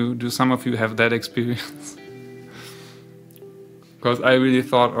some of you have that experience? Because I really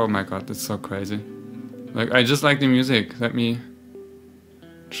thought, oh my god, that's so crazy. Like, I just like the music, let me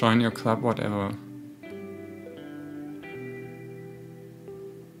join your club, whatever.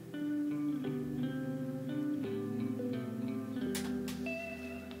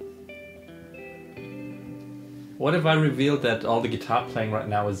 What if I revealed that all the guitar playing right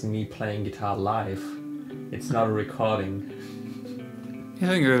now is me playing guitar live? It's not a recording. I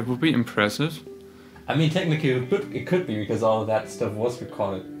think it would be impressive. I mean, technically it could be, because all of that stuff was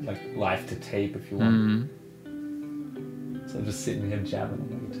recorded, like live to tape if you want. So I'm just sitting here jamming on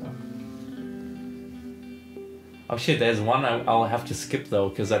the guitar. Oh shit, there's one I'll have to skip though,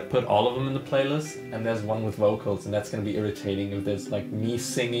 because I put all of them in the playlist, and there's one with vocals, and that's gonna be irritating if there's like me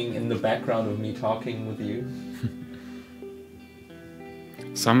singing in the background of me talking with you.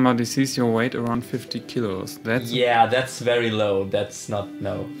 Somebody sees your weight around 50 kilos. That's Yeah, that's very low. That's not,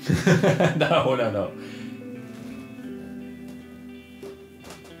 no. No.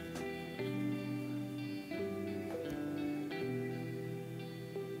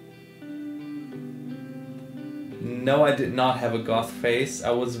 No, I did not have a goth phase.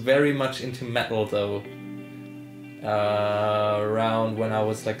 I was very much into metal though. Around when I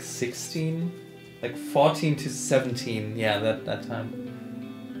was like 16, like 14 to 17, yeah, that time.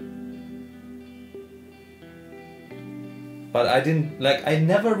 But I didn't, like, I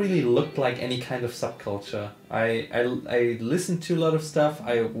never really looked like any kind of subculture. I listened to a lot of stuff,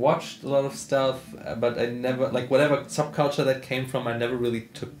 I watched a lot of stuff, but I never, like, whatever subculture that came from, I never really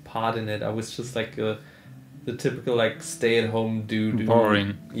took part in it. I was just like the typical, like, stay-at-home dude.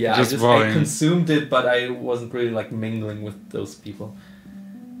 boring. Yeah, Just I boring. consumed it, but I wasn't really, like, mingling with those people.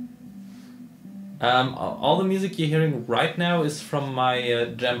 All the music you're hearing right now is from my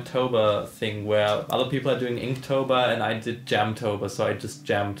Jamtober thing, where other people are doing Inktober and I did Jamtober, so I just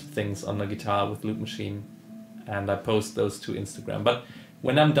jammed things on the guitar with Loop Machine, and I post those to Instagram. But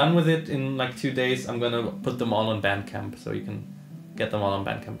when I'm done with it in like 2 days, I'm gonna put them all on Bandcamp, so you can get them all on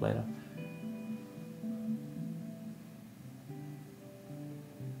Bandcamp later.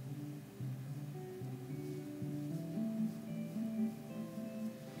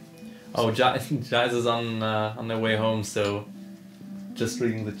 Oh, Jais is on their way home, so just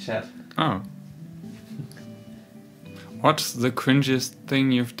reading the chat. Oh. What's the cringiest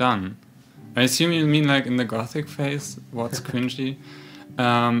thing you've done? I assume you mean like in the gothic phase. What's cringy?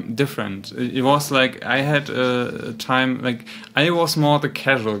 Different. It was like I had a time, like I was more the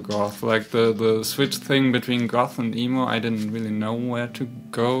casual goth, like the switch thing between goth and emo. I didn't really know where to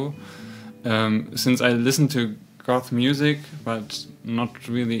go, since I listened to goth music, but not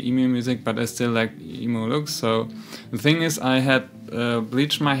really emo music, but I still like emo looks. So the thing is, I had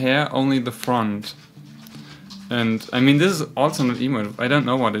bleached my hair, only the front. And I mean, this is also not emo. I don't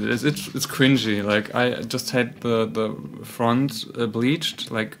know what it is. It's cringy. Like I just had the front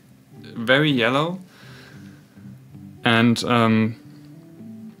bleached, like very yellow. And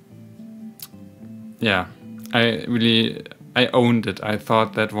yeah, I owned it. I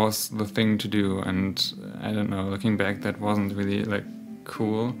thought that was the thing to do, and I don't know, looking back, that wasn't really like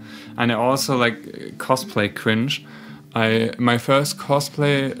cool. And I also like cosplay cringe. My first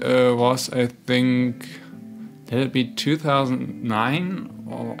cosplay was, I think, did it be 2009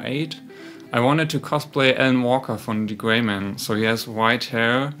 or 8? I wanted to cosplay Alan Walker from The Grey Man. So he has white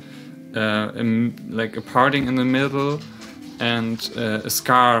hair, like a parting in the middle, and a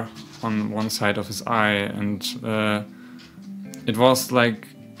scar on one side of his eye, and it was like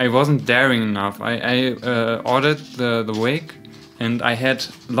I wasn't daring enough. I ordered the wig, and I had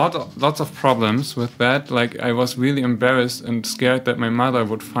lots of problems with that. Like I was really embarrassed and scared that my mother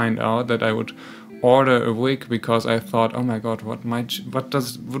would find out that I would order a wig, because I thought, oh my god, what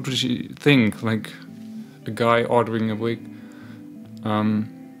would she think? Like a guy ordering a wig.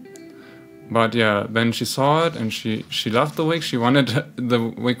 But yeah, then she saw it and she loved the wig. She wanted the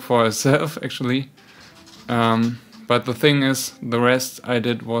wig for herself, actually. But the thing is, the rest I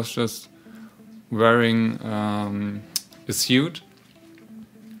did was just wearing a suit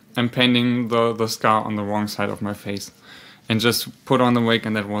and painting the scar on the wrong side of my face, and just put on the wig,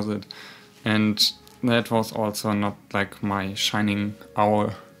 and that was it. And that was also not like my shining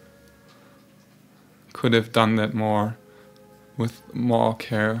hour. Could have done that more, with more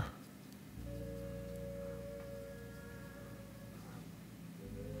care.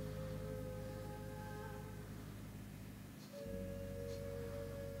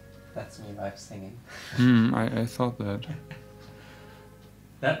 That's me live singing. I thought that.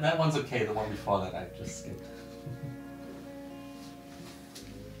 That one's okay, the one before that I just skipped.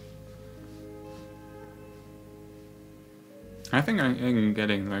 I think I'm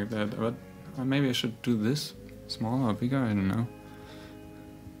getting like that, but maybe I should do this smaller or bigger, I don't know.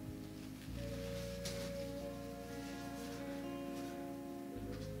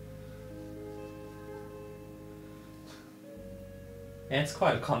 Yeah, it's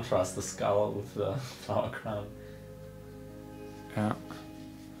quite a contrast, the skull with the flower crown. Yeah.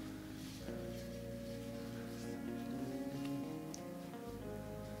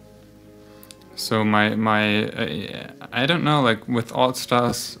 So I don't know, like with All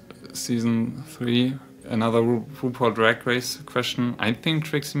Stars season 3, another RuPaul Drag Race question. I think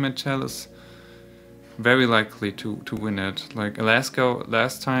Trixie Mattel is very likely to win it. Like Alaska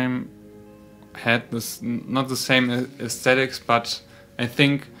last time had this not the same aesthetics, but I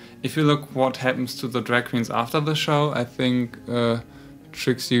think if you look what happens to the drag queens after the show, I think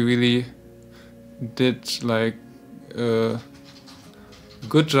Trixie really did like a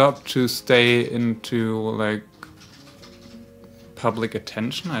good job to stay into like public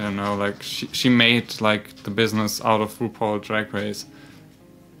attention. I don't know, like she made like the business out of RuPaul Drag Race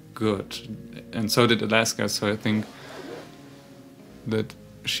good, and so did Alaska. So I think that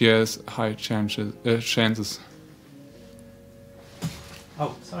she has high chances.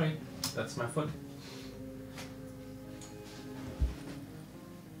 Oh, sorry, that's my foot.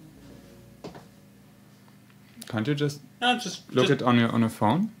 Can't you just No, look it on your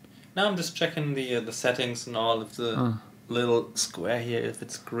phone? No, I'm just checking the settings and all of the little square here. If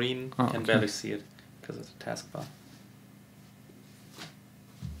it's green, I can barely see it because it's a taskbar.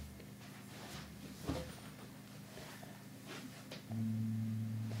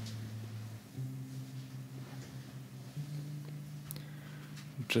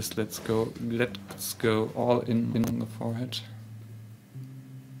 Just let's go all in on the forehead.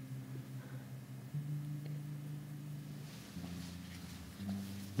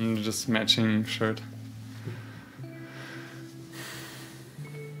 And just matching shirt.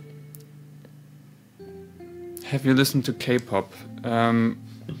 Have you listened to K-pop?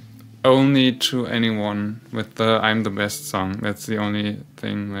 Only to anyone with the "I'm the Best" song. That's the only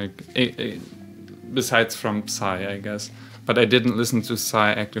thing. Like besides from Psy, I guess. But I didn't listen to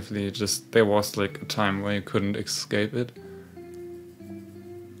Psy actively, just there was like a time where you couldn't escape it.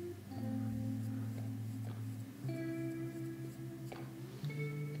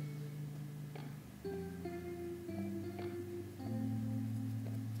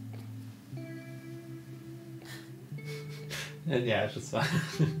 Yeah, it's just fine.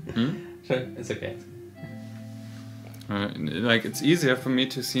 Sure, it's okay. Like it's easier for me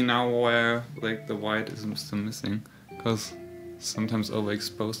to see now where like the white is still missing, because sometimes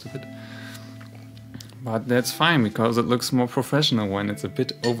overexposed a bit. But that's fine because it looks more professional when it's a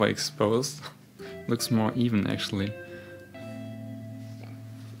bit overexposed. Looks more even actually.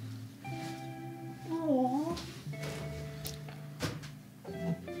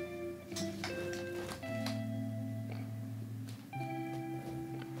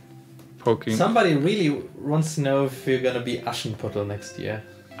 Poking. Somebody really wants to know if you're gonna be Aschenputtel next year.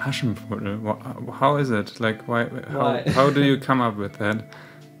 Aschenputtel? How is it? Like, why? Why? How do you come up with that?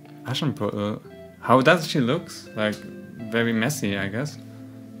 Aschenputtel? How does she look? Like, very messy, I guess.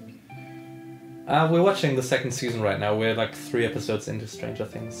 We're watching the second season right now. We're like 3 episodes into Stranger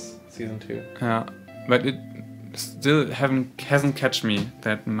Things season 2. Yeah, but it still hasn't catch me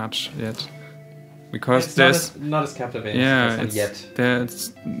that much yet. Because it's there's not as captivating as yet.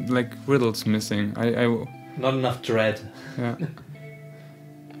 There's like riddles missing. Not enough dread. Yeah.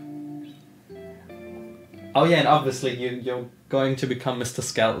 Oh yeah, and obviously you're going to become Mr.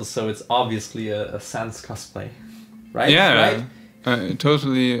 Skeltal, so it's obviously a Sans cosplay, right? Yeah, right?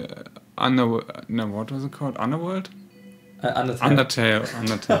 Totally. What was it called? Underworld? Undertale.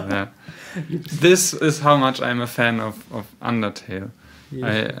 Undertale. Yeah. This is how much I'm a fan of Undertale.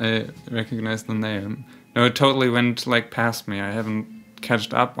 Yeah. I recognize the name. No, it totally went like past me. I haven't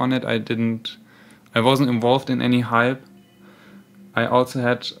catched up on it. I wasn't involved in any hype. I also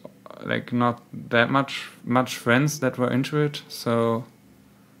had like not that much friends that were into it, so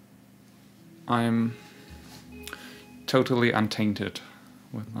I'm totally untainted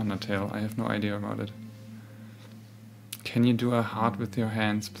with Undertale. I have no idea about it. Can you do a heart with your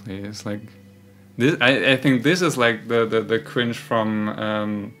hands, please? Like this, I think this is like the cringe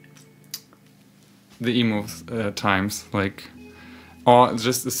from the emo times, like, or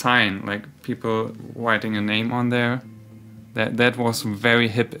just a sign, like people writing a name on there. That was very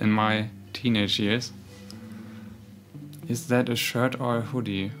hip in my teenage years. Is that a shirt or a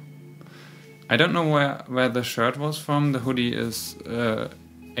hoodie? I don't know where the shirt was from. The hoodie is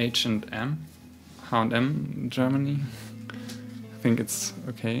H&M, H&M, Germany. I think it's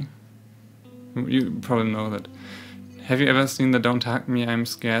okay. You probably know that. Have you ever seen the "Don't Hug Me, I'm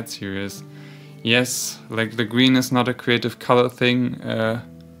Scared" series? Yes, like the green is not a creative color thing.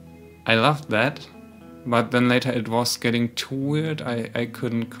 I loved that, but then later it was getting too weird. I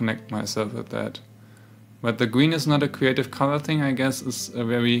couldn't connect myself with that. But the green is not a creative color thing, I guess, is a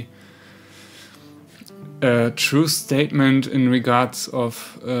very true statement in regards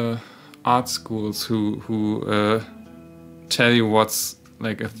of art schools who tell you what's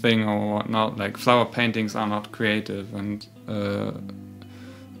like a thing or whatnot. Like flower paintings are not creative, and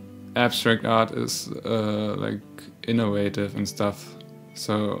abstract art is like innovative and stuff.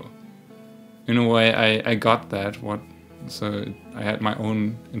 So in a way, I got that. So I had my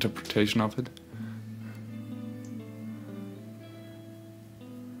own interpretation of it.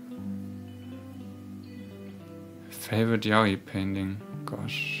 Favorite yaoi painting?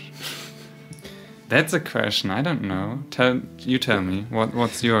 Gosh, that's a question. I don't know. Tell me.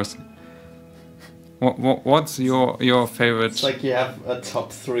 What's yours? What's your favorite? It's like you have a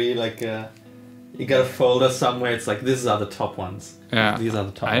top 3, like you got a folder somewhere. It's like these are the top ones. Yeah, these are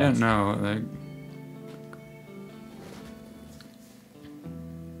the top. I ones. don't know. Like,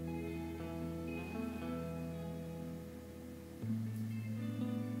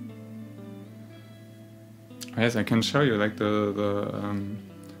 yes, I can show you like the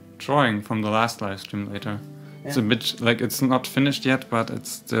drawing from the last live stream later. Yeah. It's a bit like it's not finished yet, but it's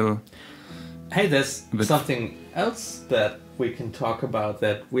still. Hey, there's something else that we can talk about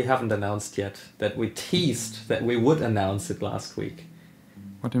that we haven't announced yet. That we teased that we would announce it last week.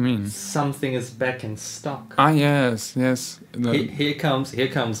 What do you mean? Something is back in stock. Ah, yes. Here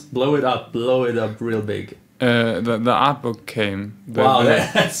comes. Blow it up real big. The art book came. Wow.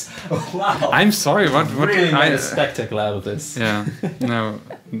 I'm sorry. What really made a spectacle out of this. Yeah. No.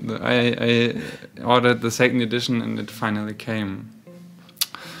 I ordered the second edition and it finally came.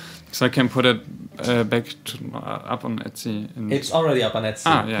 So I can put it back up on Etsy. It's already up on Etsy.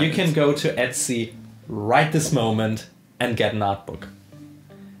 Ah, yeah, you can go to Etsy right this moment and get an art book.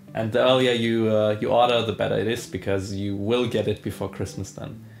 And the earlier you order, the better it is, because you will get it before Christmas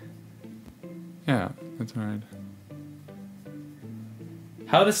then. Yeah, that's right.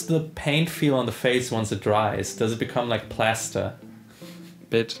 How does the paint feel on the face once it dries? Does it become like plaster?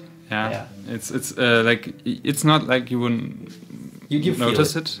 Bit, yeah. It's like it's not like you wouldn't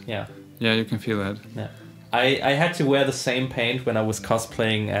notice it. Yeah. Yeah, you can feel that. Yeah. I had to wear the same paint when I was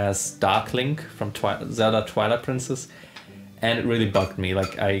cosplaying as Dark Link from Zelda Twilight Princess, and it really bugged me.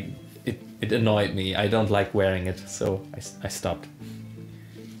 Like it annoyed me. I don't like wearing it, so I stopped.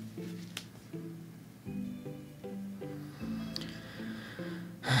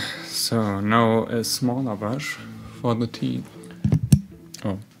 So now a smaller brush for the teeth.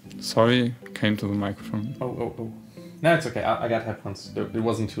 Oh, sorry, came to the microphone. Oh. No, it's okay. I got headphones. It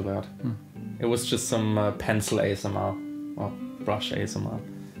wasn't too loud. It was just some pencil ASMR or brush ASMR.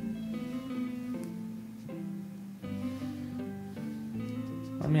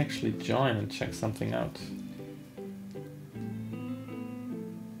 Let me actually join and check something out.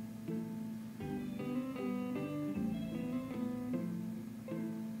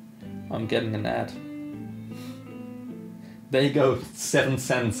 I'm getting an ad. There you go, 7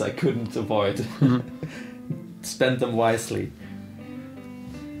 cents I couldn't avoid. Spend them wisely.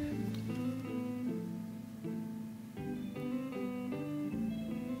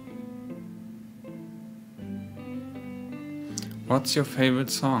 What's your favorite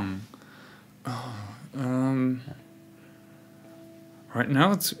song? Right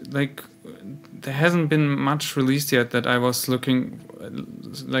now it's like there hasn't been much released yet that I was looking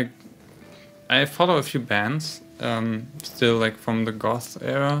like. I follow a few bands, still like from the goth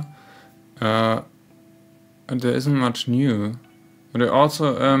era, and there isn't much new. But I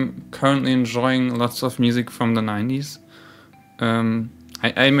also currently enjoying lots of music from the 90s.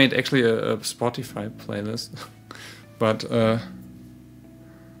 I made actually a Spotify playlist, but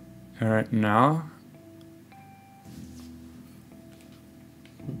right now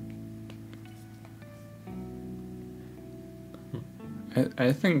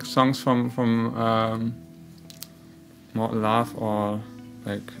I think songs from more Love or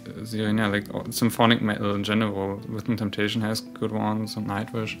like Sirena, like symphonic metal in general. Rhythm Temptation has good ones, and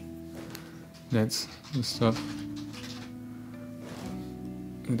Nightwish. That's the stuff.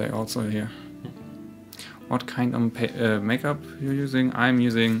 They also here. What kind of makeup you're using? I'm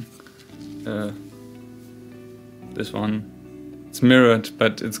using this one. It's mirrored,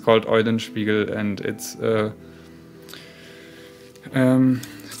 but it's called Eulenspiegel, and it's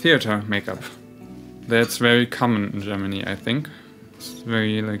theater makeup. That's very common in Germany, I think. It's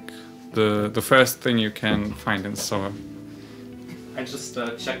very like the first thing you can find in store. I just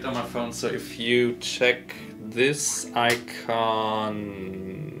checked on my phone, so if you check this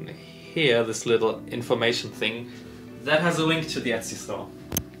icon here, this little information thing, that has a link to the Etsy store.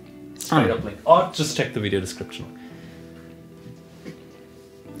 Straight up link. Or just check the video description.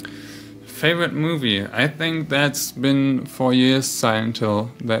 Favorite movie? I think that's been for years Silent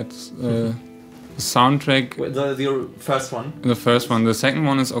Hill. That's the soundtrack. The first one? The first one. The second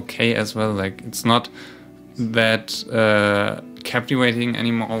one is okay as well. Like it's not that captivating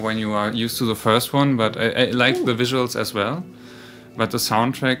anymore when you are used to the first one, but I like the visuals as well. But the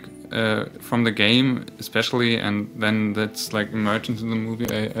soundtrack from the game especially, and then that's like emerged into the movie,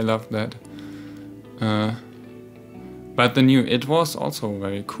 I love that. But the new It was also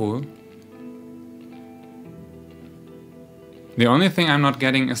very cool. The only thing I'm not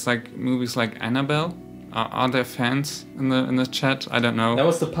getting is like movies like Annabelle. Are there fans in the chat? I don't know. That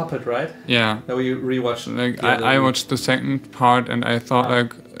was the puppet, right? Yeah. That we rewatched. Like I watched the second part and I thought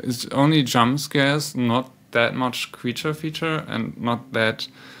like it's only jump scares, not that much creature feature and not that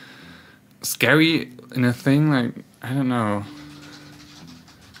scary in a thing. Like I don't know.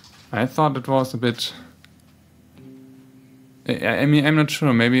 I thought it was a bit. I mean, I'm not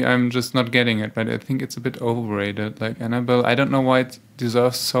sure. Maybe I'm just not getting it, but I think it's a bit overrated. Like Annabelle, I don't know why it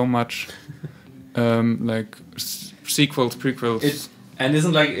deserves so much, like sequels, prequels. And is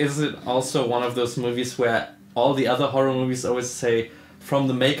it also one of those movies where all the other horror movies always say from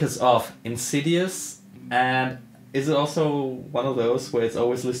the makers of Insidious, and is it also one of those where it's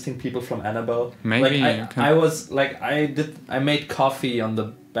always listing people from Annabelle? Maybe I made coffee on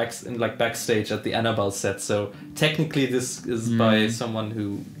the backstage at the Annabelle set, so technically this is by someone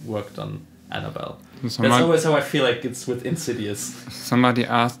who worked on Annabelle. That's always how I feel like it's with Insidious. Somebody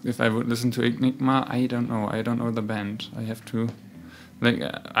asked if I would listen to Enigma. I don't know the band. I have to. Like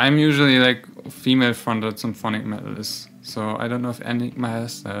I'm usually like female-fronted symphonic metalist, so I don't know if Enigma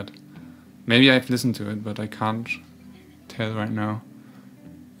has that. Maybe I've listened to it, but I can't tell right now.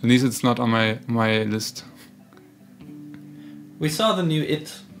 At least it's not on my list. We saw the new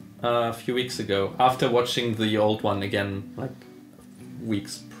It a few weeks ago, after watching the old one again, like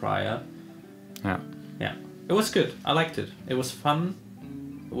weeks prior. Yeah. Yeah. It was good. I liked it. It was fun.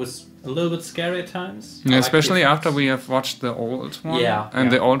 It was a little bit scary at times. Yeah, especially after we have watched the old one. Yeah.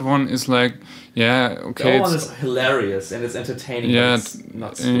 And the old one is like, yeah, okay. The old one is hilarious and it's entertaining. Yeah, but it's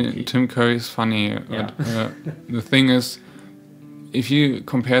not spooky. Tim Curry is funny. Yeah. But, the thing is, if you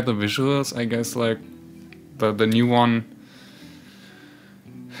compare the visuals, I guess like the new one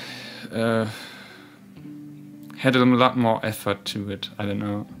had a lot more effort to it. I don't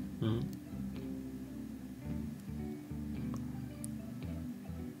know. Mm.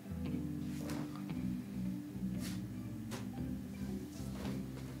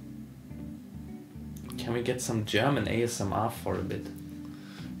 Can we get some German ASMR for a bit?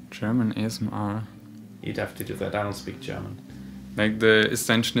 German ASMR? You'd have to do that. I don't speak German. Like the ist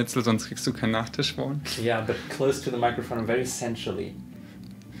dein Schnitzel, sonst kriegst du keinen Nachtisch one? Yeah, but close to the microphone, very sensually.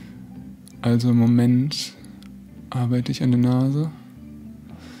 Also im Moment arbeite ich an der Nase.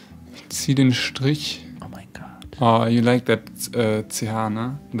 Ich ziehe den Strich. Oh my god. Oh, you like that CH,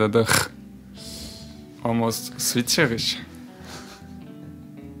 ne? The almost switcherisch.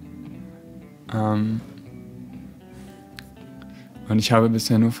 Und ich habe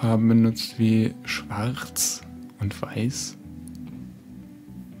bisher nur Farben benutzt wie schwarz und weiß.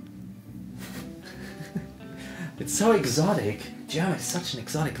 It's so exotic. German is such an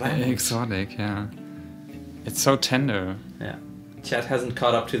exotic language. Exotic, yeah. It's so tender. Yeah. Chat hasn't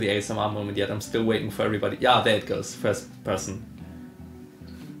caught up to the ASMR moment yet. I'm still waiting for everybody. Yeah, there it goes. First person.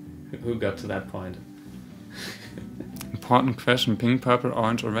 Who got to that point? Important question. Pink, purple,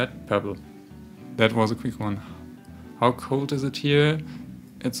 orange or red? Purple. That was a quick one. How cold is it here?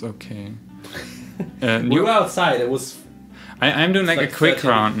 It's okay. We were outside. It was... I'm doing like a quick 13.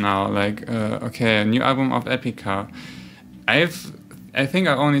 round now. Like, okay, a new album of Epica. I think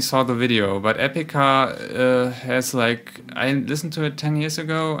I only saw the video, but Epica has like... I listened to it 10 years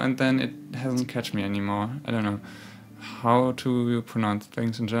ago and then it hasn't catch me anymore. I don't know. How to pronounce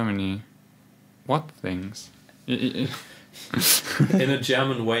things in Germany? What things? In a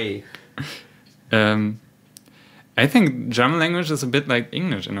German way. I think German language is a bit like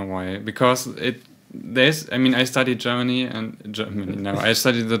English in a way, because I studied Germany now. I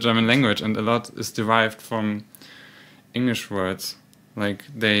studied the German language and a lot is derived from English words. Like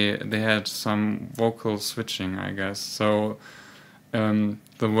they had some vocal switching, I guess. So the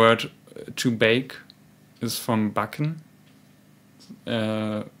word to bake is from backen.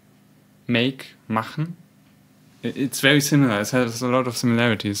 Make, machen. It's very similar. It has a lot of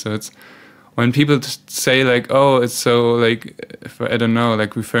similarities. So it's when people say like, "Oh, it's so like," I don't know,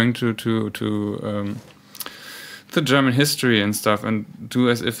 like referring to the German history and stuff, and do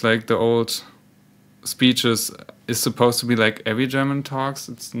as if like the old speeches is supposed to be like every German talks.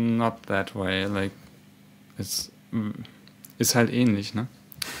 It's not that way. Like ist halt ähnlich, ne?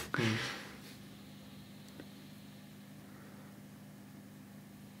 Mm.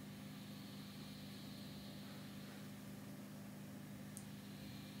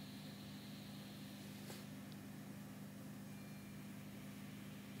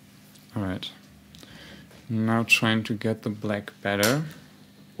 Alright. Now trying to get the black better.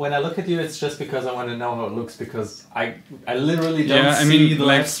 When I look at you, it's just because I want to know how it looks, because I literally don't see the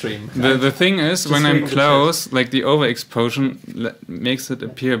live stream. The thing is, when I'm close, like the overexposure makes it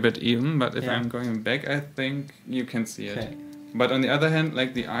appear a bit even, but if I'm going back, I think you can see it. But on the other hand,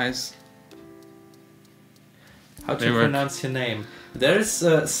 like the eyes... How to pronounce your name. There's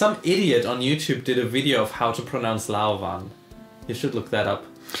some idiot on YouTube did a video of how to pronounce LAOWEEN. You should look that up.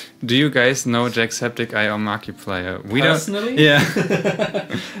 Do you guys know Jacksepticeye or Markiplier? We Personally? don't.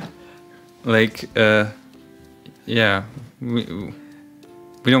 Yeah. Like, yeah, we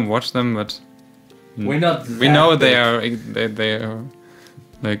don't watch them, but we're not. We know they are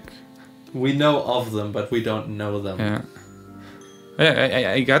like. We know of them, but we don't know them. Yeah.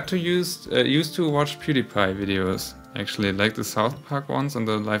 I got to used to watch PewDiePie videos actually, like the South Park ones and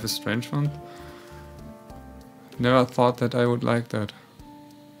the Life is Strange one. Never thought that I would like that.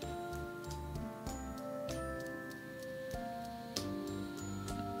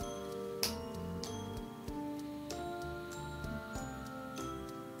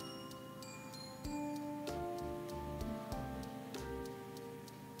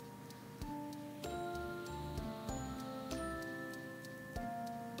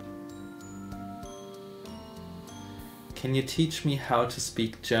 Can you teach me how to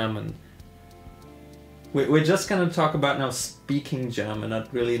speak German? We're just going to talk about now speaking German,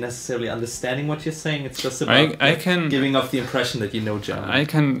 not really necessarily understanding what you're saying. It's just about giving off the impression that you know German. I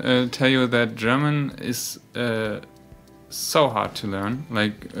can tell you that German is so hard to learn.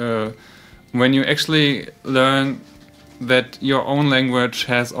 Like when you actually learn that your own language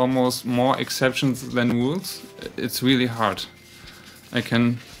has almost more exceptions than rules, it's really hard. I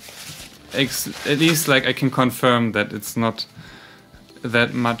can... at least like I can confirm that it's not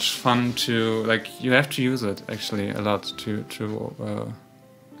that much fun to like. You have to use it actually a lot to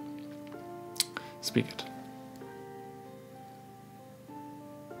speak it.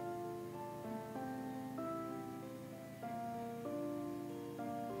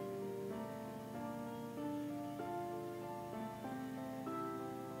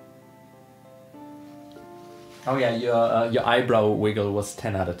 Oh yeah, your eyebrow wiggle was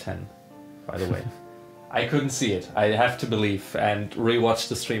 10 out of 10. By the way, I couldn't see it. I have to believe and rewatch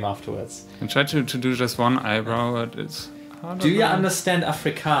the stream afterwards. I tried to do just one eyebrow, but it's hard. Do you understand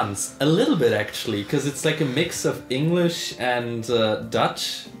Afrikaans? A little bit actually, because it's like a mix of English and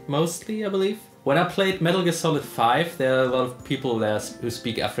Dutch mostly, I believe. When I played Metal Gear Solid 5, there are a lot of people there who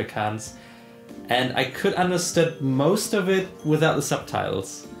speak Afrikaans, and I could understand most of it without the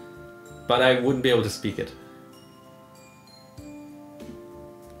subtitles, but I wouldn't be able to speak it.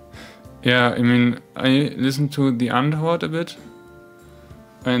 Yeah, I mean, I listen to the Antwort a bit,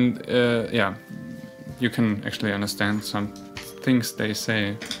 and yeah, you can actually understand some things they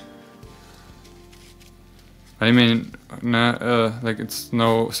say. I mean, like it's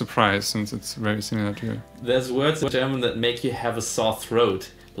no surprise since it's very similar to... There's words in German that make you have a sore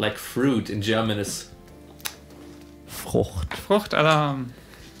throat, like fruit in German is Frucht. Fruchtalarm.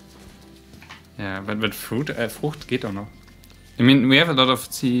 Yeah, but fruit, Frucht geht auch noch. I mean, we have a lot of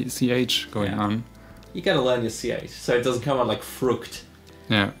CH going on. You gotta learn your CH, so it doesn't come out like Frucht.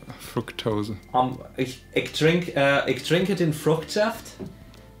 Yeah, Fructose. Ik drink het in Fruchtsaft.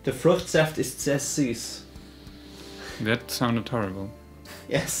 De Fruchtsaft is sehr süß. That sounded horrible.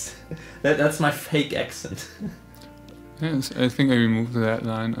 Yes, that's my fake accent. Yes, I think I removed that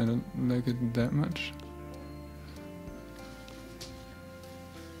line. I don't like it that much.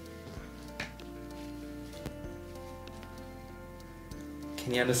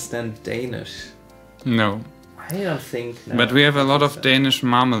 Can you understand Danish? No. I don't think. No. But we have a lot of Danish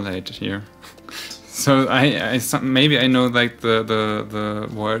marmalade here, so maybe I know like the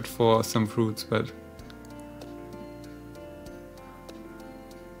word for some fruits, but.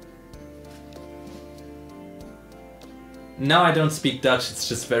 No, I don't speak Dutch. It's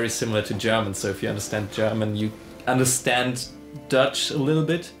just very similar to German. So if you understand German, you understand Dutch a little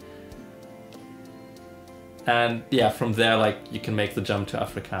bit. And yeah, from there, like, you can make the jump to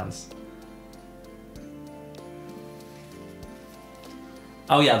Afrikaans.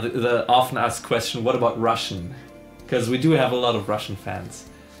 Oh yeah, the often asked question, what about Russian? Because we do have a lot of Russian fans.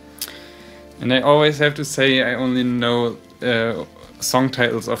 And I always have to say I only know song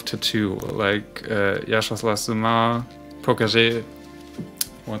titles of Tattoo, like Ja szła Suma, Pokaże,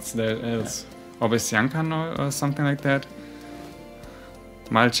 what's that else? Obesjankano or something like that.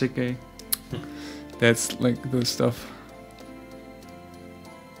 Malchike. That's like the stuff.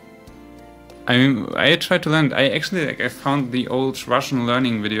 I mean, I tried to learn. I found the old Russian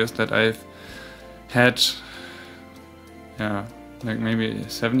learning videos that I've had, yeah, like maybe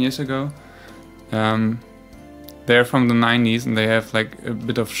 7 years ago. They're from the 90s and they have like a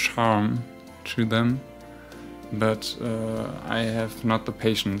bit of charm to them, but I have not the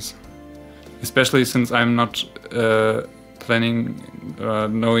patience, especially since I'm not planning,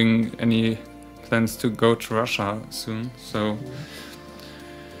 knowing any plans to go to Russia soon. So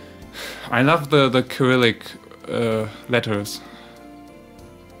I love the Cyrillic letters,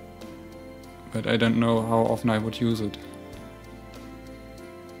 but I don't know how often I would use it.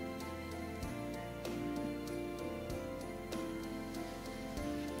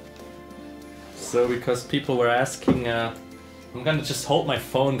 So because people were asking, I'm gonna just hold my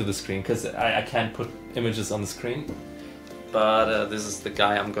phone to the screen because I can't put images on the screen. But this is the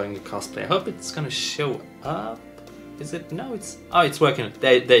guy I'm going to cosplay. I hope it's gonna show up. Is it? No, it's... Oh, it's working.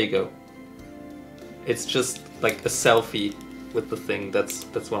 There you go. It's just like a selfie with the thing. That's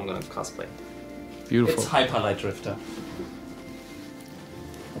what I'm gonna cosplay. Beautiful. It's Hyperlight Drifter.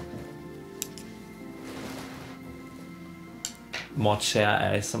 Mod share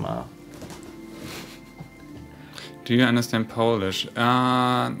ASMR. Do you understand Polish?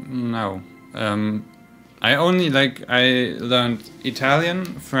 No. I only I learned Italian,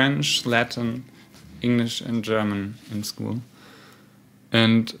 French, Latin, English and German in school.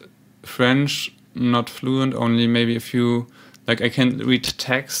 And French, not fluent, only maybe a few, I can read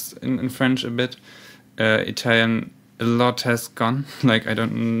text in French a bit. Italian, a lot has gone. I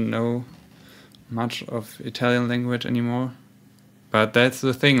don't know much of Italian language anymore. But that's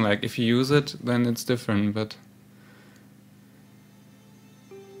the thing, if you use it, then it's different, but...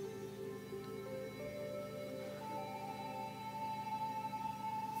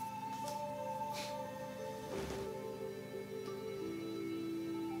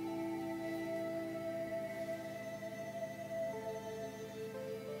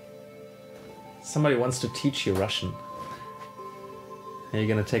 Somebody wants to teach you Russian. Are you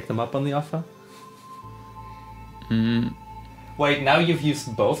gonna take them up on the offer? Wait, now you've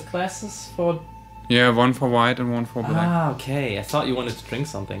used both classes for... Yeah, one for white and one for black. Ah, okay. I thought you wanted to drink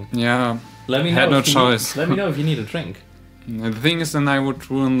something. Yeah, let me know. Had no choice. Let me know if you need a drink. The thing is, then I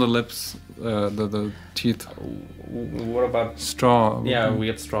would ruin the lips, the teeth. What about... Straw? Yeah, we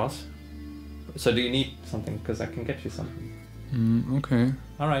get straws. So do you need something? Because I can get you something. Okay.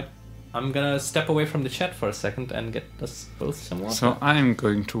 Alright. I'm gonna step away from the chat for a second and get us both some water. So I'm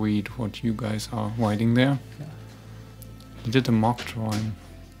going to read what you guys are writing there. Yeah. You did a mock drawing.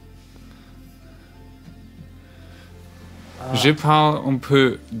 Je parle un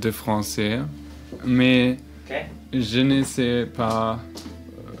peu de français, mais je ne sais pas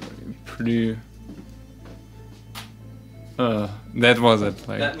plus. That was it.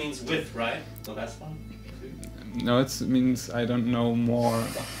 That means with, right? The last one? No, it means I don't know more.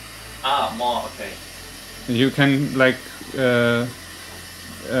 Ah, more, okay. You can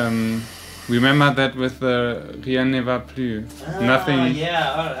remember that with the rien ne va plus. Nothing.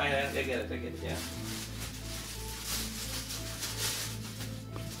 Yeah, I get it, yeah.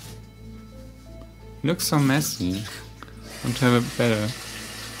 Looks so messy. Want to have it better.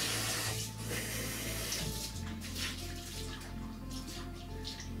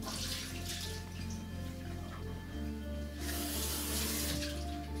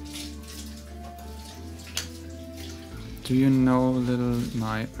 Do you know Little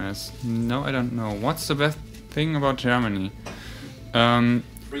Nightmares? No, I don't know. What's the best thing about Germany?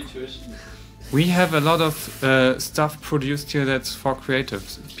 Free tuition. We have a lot of stuff produced here that's for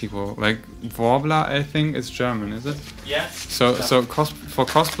creative people. Warbler, I think, is German, is it? Yeah. So for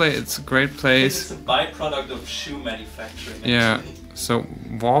cosplay, it's a great place. It's a byproduct of shoe manufacturing. Actually. Yeah. So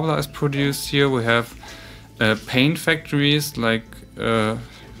Warbler is produced here. We have paint factories like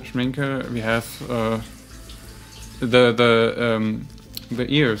Schminke. We have the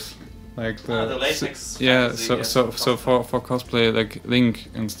ears, the latex. Yeah, so for cosplay, Link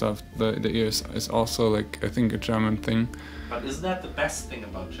and stuff, the ears is also I think a German thing. But isn't that the best thing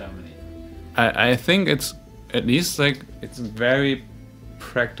about Germany? I think it's at least it's very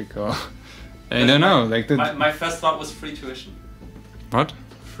practical. I don't know, my first thought was free tuition. What?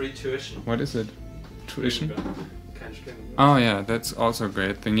 Free tuition. What is it? Tuition? Oh yeah, that's also a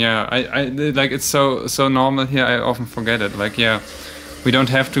great thing. Yeah, I it's so normal here. I often forget it. We don't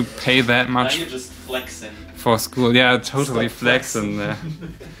have to pay that much. Now you're just flexing. For school. Yeah, totally flexing there.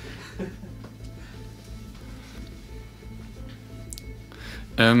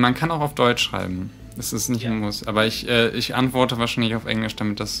 Man kann auch auf Deutsch schreiben. Das ist nicht ein Muss. Aber ich antworte wahrscheinlich auf Englisch,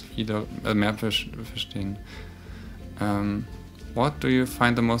 damit das viele mehr verstehen. What do you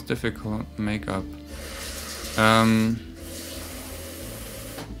find the most difficult makeup?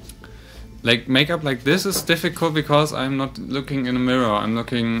 like makeup like this is difficult because I'm not looking in a mirror. I'm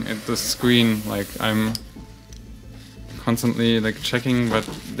looking at the screen. Like I'm constantly like checking, but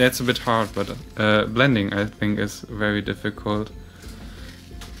that's a bit hard. But blending, I think, is very difficult.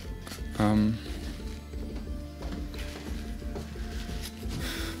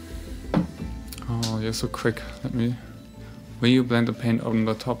 Oh, you're so quick. Let me. Will you blend the paint on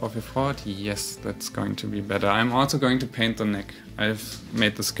the top of your forehead? Yes, that's going to be better. I'm also going to paint the neck. I've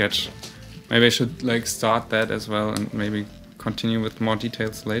made the sketch. Maybe I should like start that as well and maybe continue with more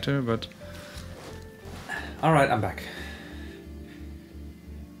details later, but... Alright, I'm back.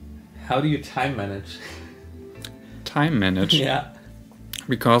 How do you time manage? Time manage? Yeah.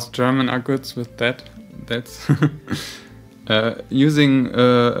 Because German are good with that. That's... using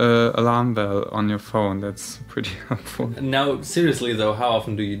alarm bell on your phone, that's pretty helpful. Now, seriously though, how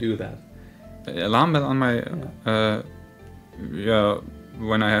often do you do that? Alarm bell on my... yeah,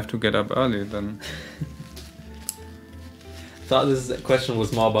 when I have to get up early, then... Thought this question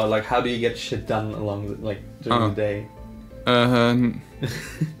was more about like how do you get shit done along the, like during the day?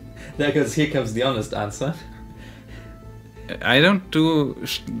 Because here comes the honest answer. I don't do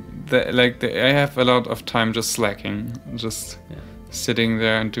I have a lot of time just slacking, just sitting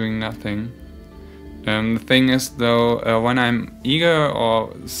there and doing nothing. The thing is though, when I'm eager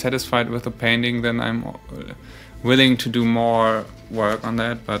or satisfied with the painting, then I'm willing to do more work on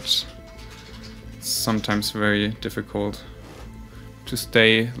that, but it's sometimes very difficult to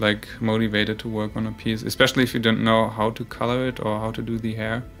stay like motivated to work on a piece, especially if you don't know how to color it or how to do the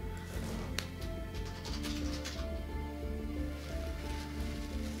hair.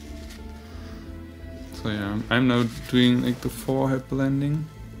 So yeah, I'm now doing like the forehead blending.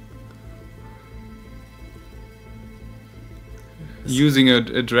 Using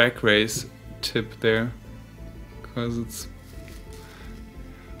a drag race tip there, because it's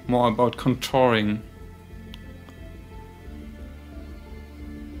more about contouring.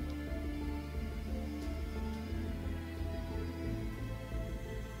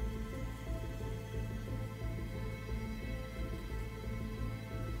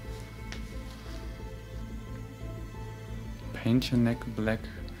 Paint your neck black.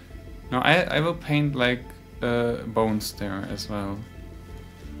 No, I will paint like bones there as well.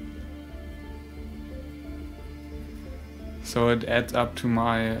 So it adds up to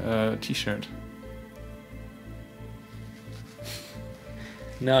my t-shirt.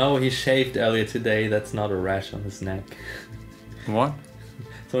 No, he shaved earlier today. That's not a rash on his neck. What?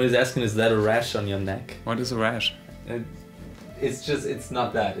 Someone's asking, is that a rash on your neck? What is a rash? It's just, it's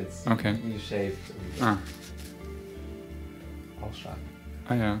not that. It's okay. You shaved. Ah. Ausschlag.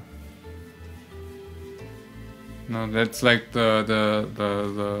 Oh yeah. No, that's like the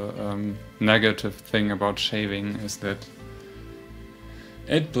negative thing about shaving is that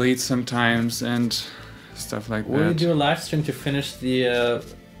it bleeds sometimes and stuff like that. Will you do a live stream to finish the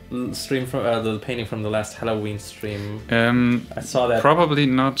stream from the painting from the last Halloween stream? I saw that. Probably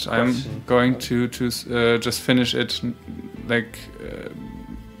not. Question. I'm going to just finish it like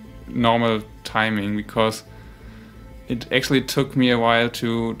normal timing, because it actually took me a while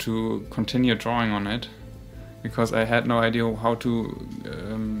to continue drawing on it, because I had no idea how to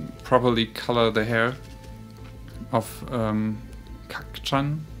properly color the hair of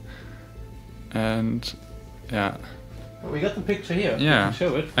Kak-chan. And yeah. We got the picture here. Yeah, you can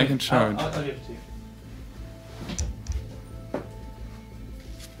show it. I can show it. I'll give it to you.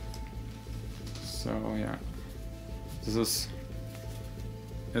 So yeah, this is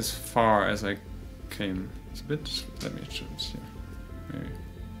as far as I came. It's a bit. Let me show it here. Maybe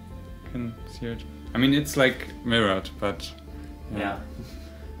you can see it. I mean, it's like mirrored, but yeah.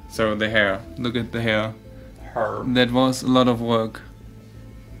 So the hair. Look at the hair. Her. That was a lot of work.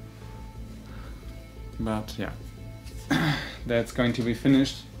 But yeah, that's going to be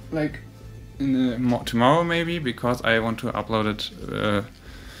finished like in tomorrow maybe, because I want to upload it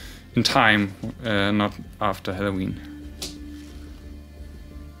in time, not after Halloween.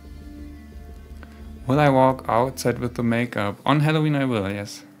 Will I walk outside with the makeup? On Halloween I will,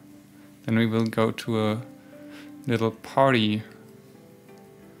 yes. Then we will go to a little party.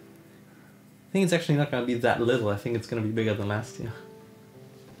 I think it's actually not going to be that little. I think it's going to be bigger than last year.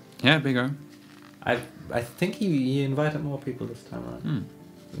 Yeah, bigger. I think he invited more people this time around.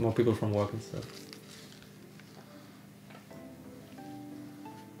 More people from work and stuff.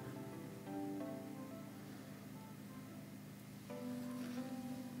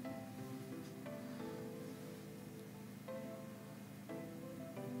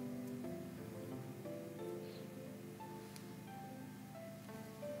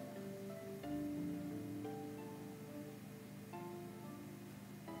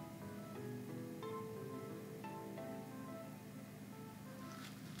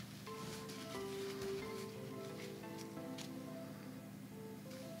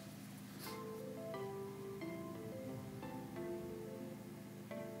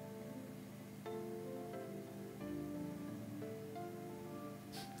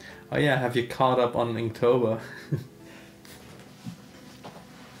 Oh yeah, have you caught up on Inktober?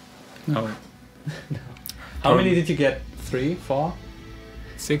 No. How many did you get? 3, 4?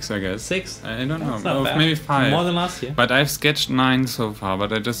 6, I guess. 6? I don't That's know. not bad. Maybe 5. More than last year. But I've sketched 9 so far,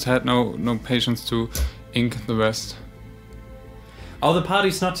 but I just had no patience to ink the rest. Oh, the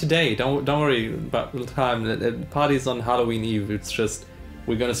party's not today. Don't worry about the time. The party's on Halloween Eve. It's just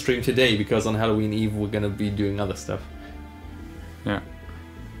we're gonna stream today because on Halloween Eve we're gonna be doing other stuff. Yeah.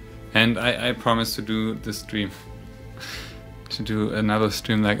 And I promised to do the stream. To do another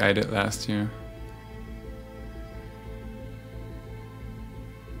stream like I did last year.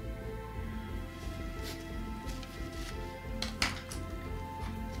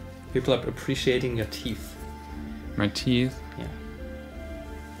 People are appreciating your teeth. My teeth? Yeah.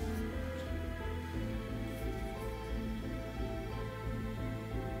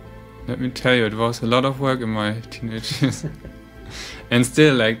 Let me tell you, it was a lot of work in my teenage years. And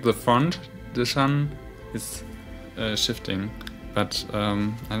still, like, the front, the sun is shifting. But, I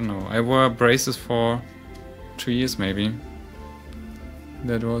don't know, I wore braces for 2 years maybe.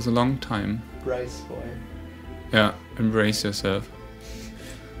 That was a long time. Brace boy. Yeah, embrace yourself.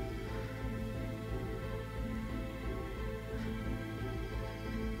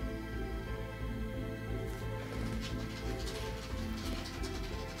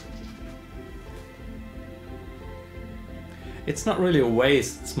 It's not really a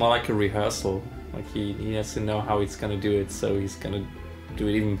waste, it's more like a rehearsal. Like he has to know how he's gonna do it, so he's gonna do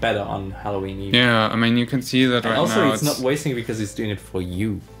it even better on Halloween Eve. Yeah, I mean, you can see that and right also now. it's not wasting because he's doing it for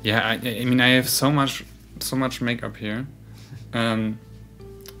you. Yeah, I mean, I have so much makeup here.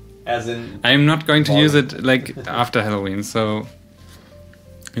 As in... I'm not going to use it, like, after Halloween, so...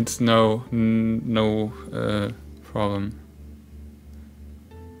 It's no problem.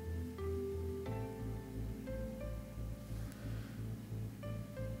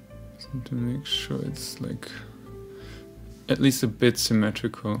 To make sure it's like at least a bit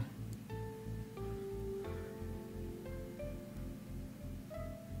symmetrical.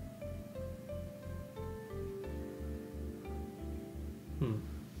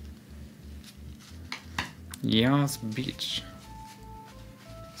 Yes, beach.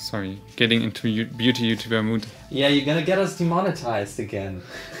 Sorry, getting into beauty YouTuber mood. Yeah, you're gonna get us demonetized again.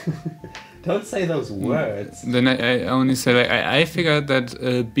 Don't say those words. Then I only say, like, I figured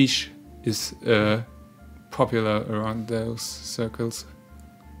that beach is popular around those circles.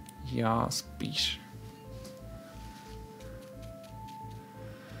 Yes, beach.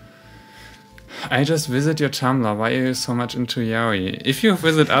 I just visit your Tumblr. Why are you so much into yaoi? If you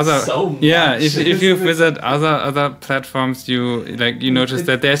visit other, if you visit other platforms, you notice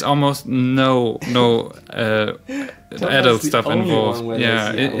that there's almost no adult stuff involved.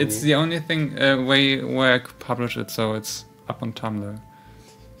 Yeah, it's the only thing way where I could publish it, so it's up on Tumblr.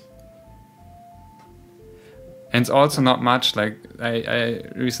 And it's also not much. Like I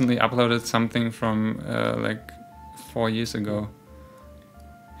recently uploaded something from like 4 years ago.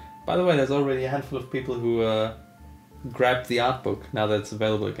 By the way, there's already a handful of people who grabbed the art book now that it's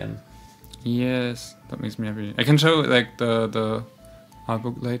available again. Yes, that makes me happy. I can show like the art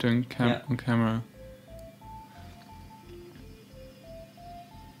book later on camera.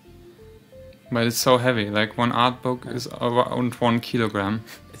 But it's so heavy. Like one art book is around 1 kilogram.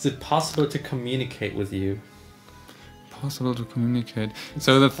 Is it possible to communicate with you? Possible to communicate.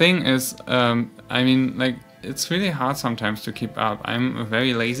 So the thing is, I mean, like, it's really hard sometimes to keep up. I'm a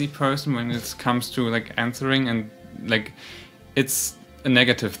very lazy person when it comes to like answering, and like it's a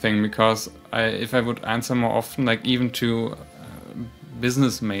negative thing because if I would answer more often, like even to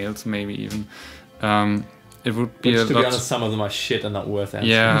business mails, maybe even, it would be a lot. To be honest, some of them are shit and not worth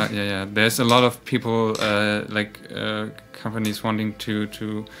answering. Yeah. There's a lot of people companies wanting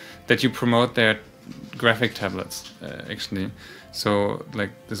to that you promote their graphic tablets actually. So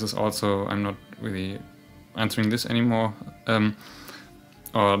like this is also, I'm not really answering this anymore,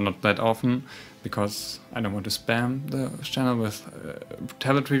 or not that often, because I don't want to spam the channel with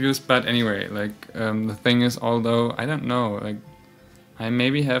tablet reviews. But anyway, like the thing is, although I don't know, like I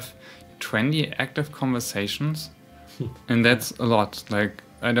maybe have 20 active conversations, and that's a lot. Like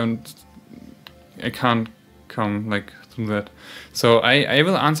I can't come like through that. So I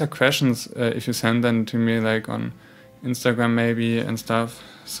will answer questions if you send them to me, like on Instagram maybe and stuff.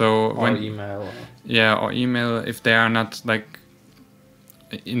 So or email. Or email if they are not like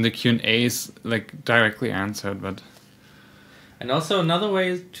in the Q&As like directly answered. But and also another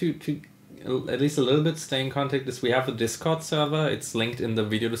way to at least a little bit stay in contact is we have a Discord server. It's linked in the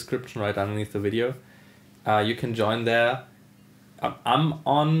video description right underneath the video. You can join there. I'm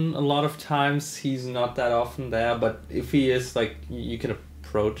on a lot of times. He's not that often there, but if he is, like, you can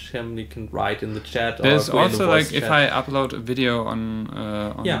approach him, you can write in the chat. There's or also like chat. if I upload a video on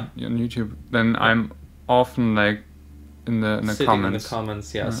Yeah. on YouTube, then I'm often like in the Sitting comments. in the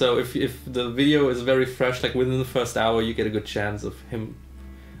comments, yeah. So if the video is very fresh, like within the first hour, you get a good chance of him.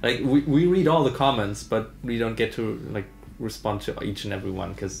 Like we read all the comments, but we don't get to like respond to each and every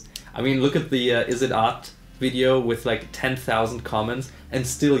one, because I mean, look at the Is It Art video with like 10,000 comments, and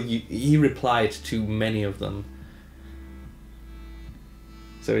still he replied to many of them.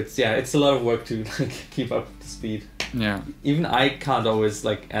 So it's a lot of work to like keep up to speed. Yeah. Even I can't always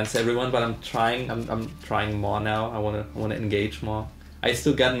like answer everyone, but I'm trying. I'm trying more now. I wanna engage more. I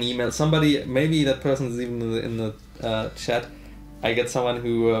still got an email. Somebody, maybe that person is even in the chat. I get someone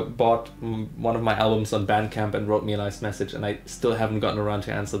who bought one of my albums on Bandcamp and wrote me a nice message, and I still haven't gotten around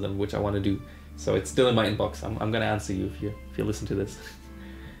to answer them, which I want to do. So it's still in my inbox. I'm gonna answer you if you listen to this.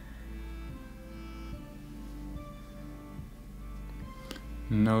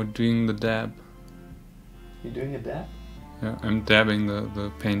 No, doing the dab. You doing a dab? Yeah, I'm dabbing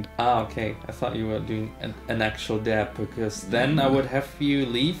the paint. Ah, okay. I thought you were doing an actual dab, because then I would have you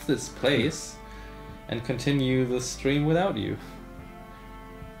leave this place and continue the stream without you.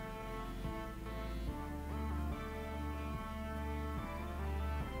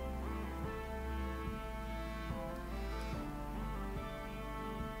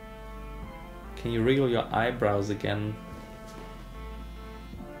 Can you wriggle your eyebrows again?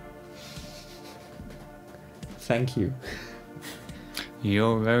 Thank you.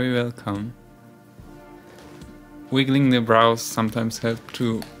 You're very welcome. Wiggling the brows sometimes help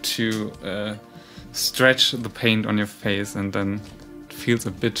to stretch the paint on your face, and then it feels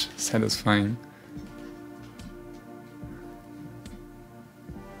a bit satisfying.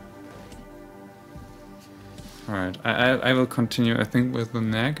 Alright, I will continue, I think, with the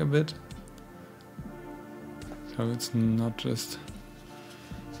neck a bit. So it's not just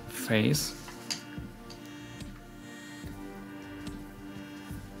face.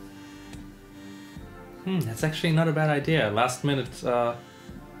 That's actually not a bad idea. Last minute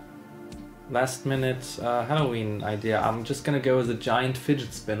Halloween idea. I'm just gonna go with a giant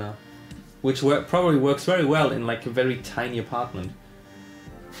fidget spinner, which probably works very well in like a very tiny apartment.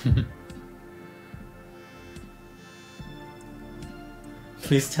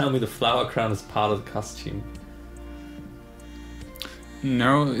 Please tell me the flower crown is part of the costume.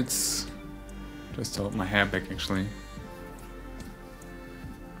 No, it's just to hold my hair back, actually.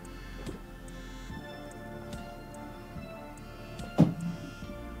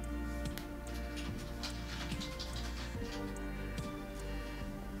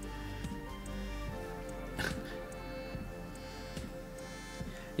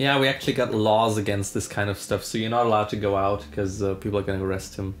 Yeah, we actually got laws against this kind of stuff, so you're not allowed to go out because people are going to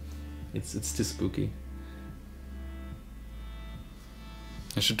arrest him. It's too spooky.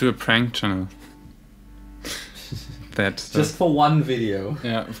 I should do a prank channel. Just for one video.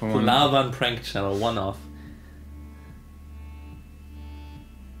 Yeah, for one. The LAOWEEN prank channel, one off.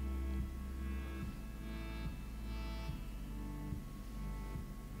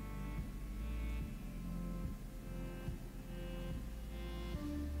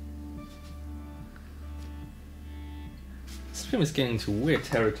 This stream is getting into weird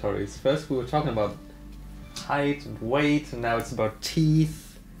territories. First we were talking about height and weight, and now it's about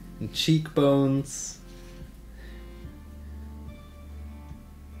teeth and cheekbones.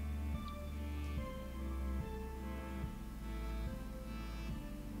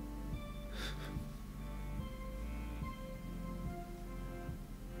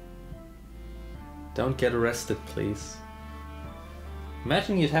 Don't get arrested, please.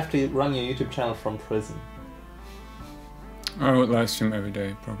 Imagine you'd have to run your YouTube channel from prison. I would live stream every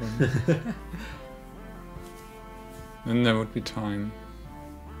day, probably. Then there would be time.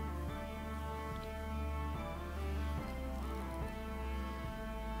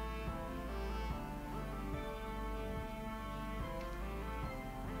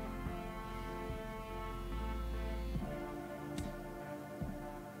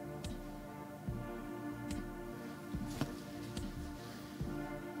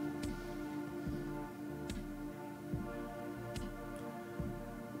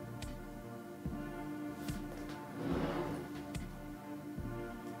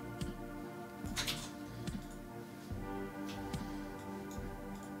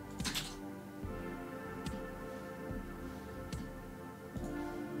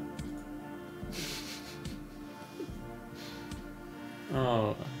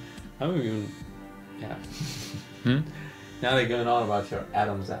 Oh, I don't even... Yeah. Now they're going on about your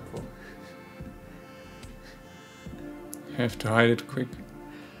Adam's apple. You have to hide it quick.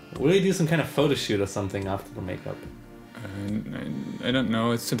 Will you do some kind of photo shoot or something after the makeup? I don't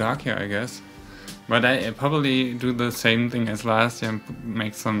know. It's too dark here, I guess. But I probably do the same thing as last year and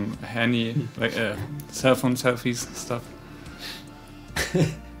make some handy like cell phone selfies and stuff.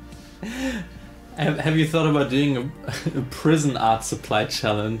 Have you thought about doing a prison art supply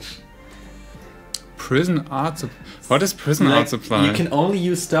challenge? Prison art supply? What is prison art supply? You can only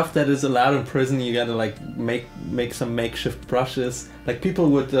use stuff that is allowed in prison. You gotta like make some makeshift brushes. Like people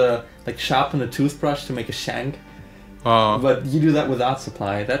would like sharpen a toothbrush to make a shank. Oh. But you do that with art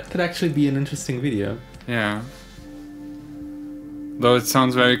supply. That could actually be an interesting video. Yeah. Though it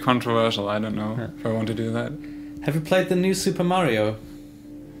sounds very controversial. I don't know if I want to do that. Have you played the new Super Mario?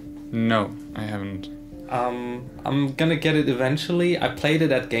 No, I haven't. I'm gonna get it eventually. I played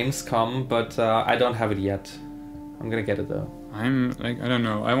it at Gamescom, but I don't have it yet. I'm gonna get it though. I'm like, I don't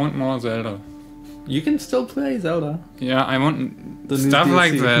know. I want more Zelda. You can still play Zelda. Yeah, I want The new stuff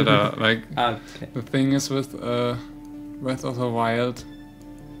like DLC. Zelda. Like Okay. the thing is with Breath of the Wild,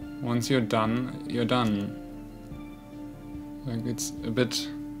 once you're done, you're done. Like it's a bit.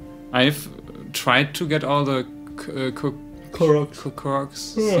 I've tried to get all the Koroks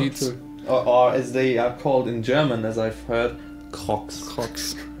seeds. Or as they are called in German, as I've heard, Crocs.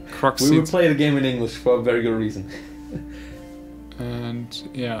 Croc We will seeds. play the game in English for a very good reason. And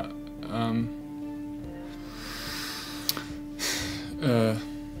yeah,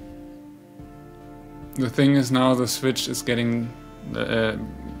 the thing is now the Switch is getting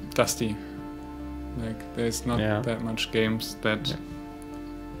dusty. Like there's not that much games that. Yeah.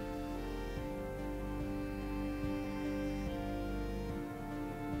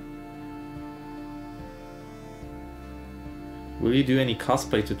 Will you do any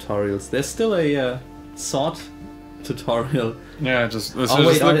cosplay tutorials? There's still a sword tutorial. Yeah, just. Oh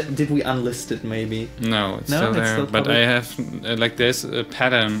wait, did we unlist it maybe? No, it's No, still it's there. still But public. I have like there's a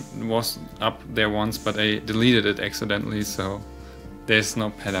pattern was up there once, but I deleted it accidentally, so there's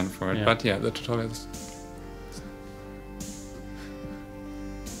no pattern for it. Yeah. But yeah, the tutorials.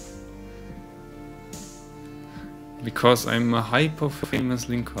 Because I'm a hyper famous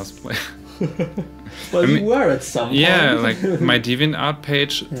Link cosplayer. Well, I mean, you were at some point. Yeah, like my DeviantArt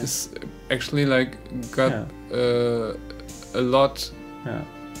page is actually like got a lot. Yeah.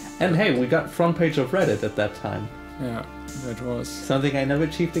 And hey, we got front page of Reddit at that time. Yeah, that was Something I never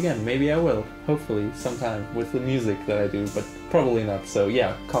achieved again. Maybe I will. Hopefully, sometime with the music that I do, but probably not. So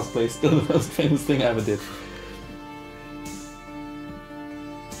yeah, cosplay is still the most famous thing I ever did.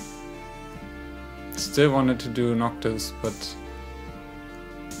 still wanted to do Noctis, but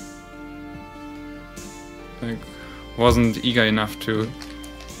like wasn't eager enough to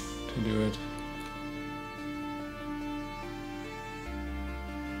do it.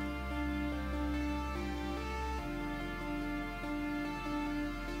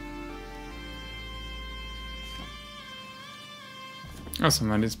 Oh,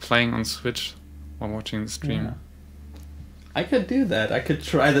 somebody's playing on Switch while watching the stream. Yeah. I could do that. I could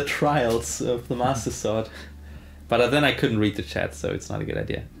try the trials of the Master Sword. But then I couldn't read the chat, so it's not a good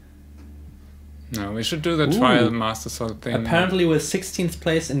idea. No, we should do the Ooh. trial Master Sword thing. Apparently we're 16th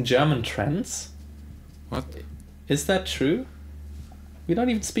place in German trends. What? Is that true? We don't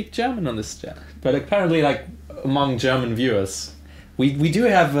even speak German on this chat. But apparently, like, among German viewers. We do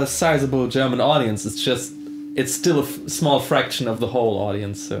have a sizable German audience, it's just... It's still a small fraction of the whole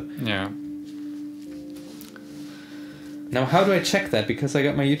audience, so... Yeah. Now, how do I check that? Because I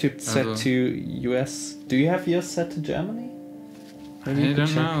got my YouTube set Also- to US. Do you have yours set to Germany? Maybe you I could don't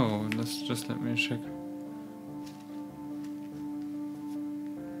check. know. Let me check.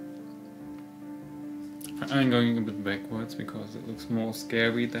 I'm going a bit backwards because it looks more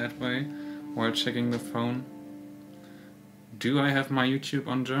scary that way while checking the phone. Do I have my YouTube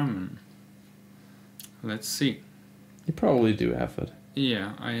on German? Let's see. You probably do have it.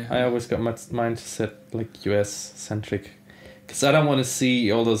 Yeah, I have. I always got mine to set like US-centric. Because I don't want to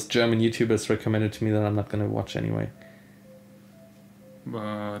see all those German YouTubers recommended to me that I'm not going to watch anyway.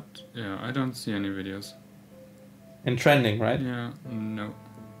 But yeah, I don't see any videos. And trending, right? Yeah, no.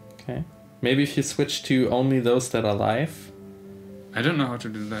 Okay. Maybe if you switch to only those that are live. I don't know how to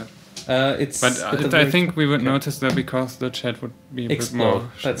do that. It's. But at the I very think we would okay. notice that because the chat would be a Explode. bit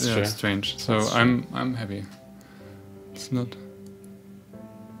more That's true. strange. So That's I'm happy. It's not.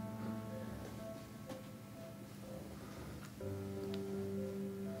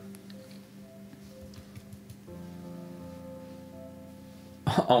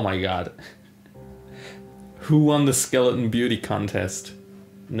 Oh my god. Who won the skeleton beauty contest?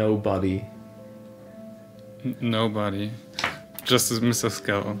 Nobody. Nobody. Just as Mr.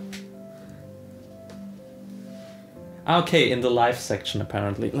 Skull. Okay, in the live section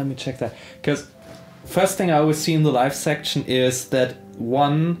apparently. Let me check that. Because First thing I always see in the live section is that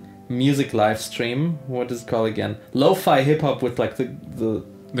one music live stream. What is it called again? Lo-fi hip hop with like the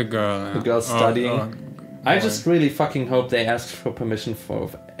girl. The girl studying. I just really fucking hope they ask for permission for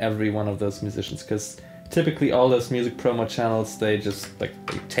every one of those musicians, because typically all those music promo channels, they just like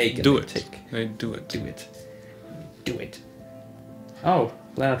they take it. They do it. Do it. Oh,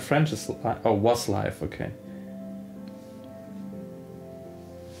 Leonard French is was live. Okay.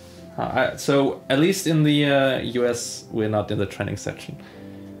 So at least in the US, we're not in the trending section.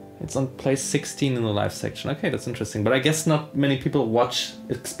 It's on place 16 in the live section. Okay, that's interesting. But I guess not many people watch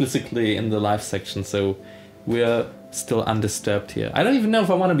explicitly in the live section, so we're still undisturbed here. I don't even know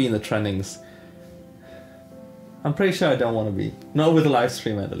if I want to be in the trendings. I'm pretty sure I don't want to be. Not with the live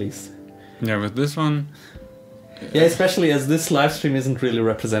stream at least. Yeah, with this one... Yeah, especially as this live stream isn't really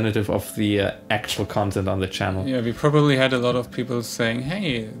representative of the actual content on the channel. Yeah, we probably had a lot of people saying,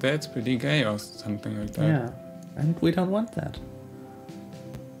 hey, that's pretty gay or something like that. Yeah, and we don't want that.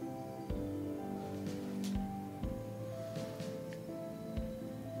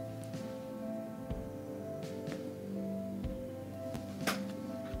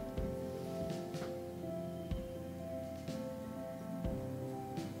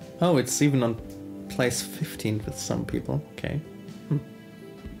 Oh, it's even on place 15 with some people. Okay.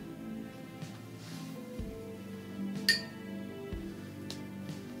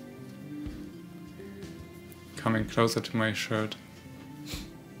 Coming closer to my shirt.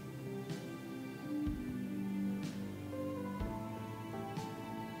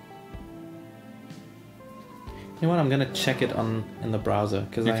 You know what? I'm gonna check it in the browser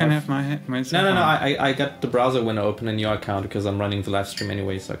because you can have my No. I got the browser window open in your account because I'm running the live stream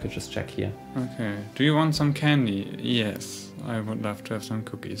anyway, so I could just check here. Okay. Do you want some candy? Yes, I would love to have some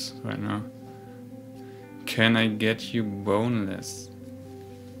cookies right now. Can I get you boneless?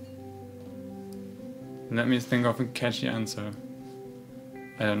 Let me think of a catchy answer.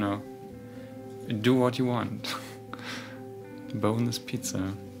 I don't know. Do what you want. Boneless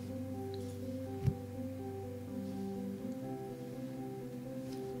pizza.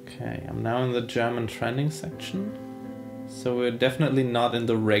 Okay, I'm now in the German trending section. So we're definitely not in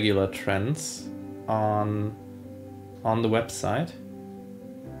the regular trends on the website.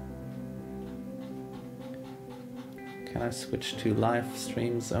 Can I switch to live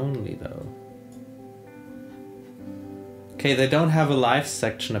streams only though? Okay, they don't have a live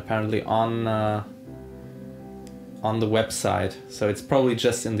section apparently on the website, so it's probably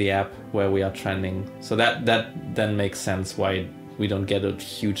just in the app where we are trending. So that then makes sense why we don't get a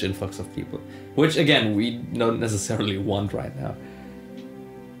huge influx of people, which again we don't necessarily want right now.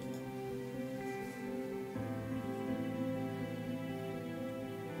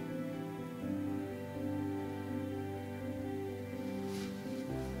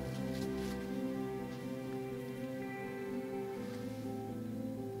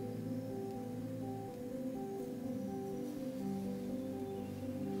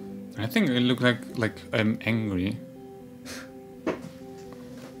 I think I look like I'm angry.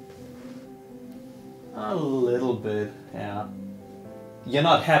 A little bit, yeah. You're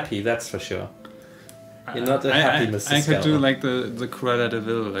not happy, that's for sure. You're not a happy Mr. I could do Skeltal. like the Cruella de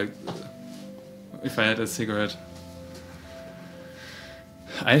Vil, like if I had a cigarette.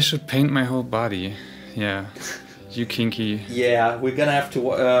 I should paint my whole body. Yeah, you kinky. Yeah, we're gonna have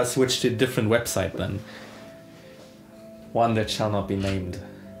to switch to a different website then. One that shall not be named.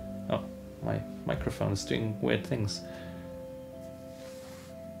 Oh, my microphone is doing weird things.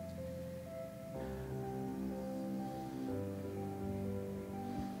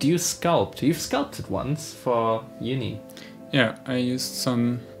 Do you sculpt? You've sculpted once for uni. Yeah, I used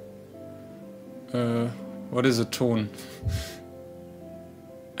some. What is a tone?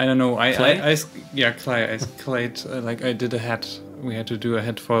 I don't know. Clay? Clay. I clayed. Like I did a hat. We had to do a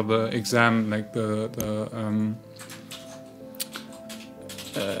hat for the exam, like the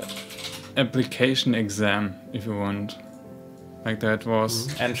application exam, if you want. Like that was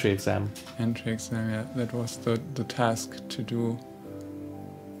Entry exam. entry exam. Yeah, that was the task to do.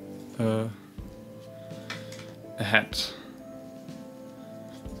 A hat,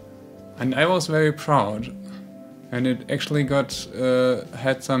 and I was very proud, and it actually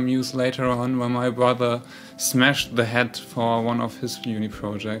had some use later on when my brother smashed the hat for one of his uni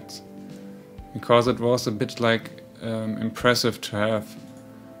projects, because it was a bit like impressive to have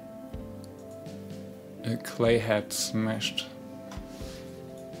a clay hat smashed.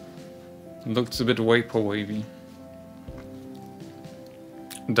 It looks a bit vaporwavy.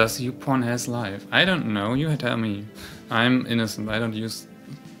 Does YouPorn has live? I don't know, you tell me. I'm innocent, I don't use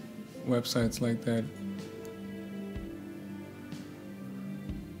websites like that.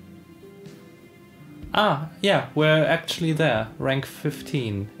 Ah, yeah, we're actually there. Rank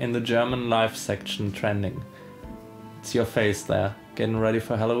 15 in the German live section trending. It's your face there, getting ready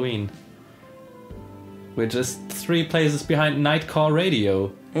for Halloween. We're just 3 places behind Nightcore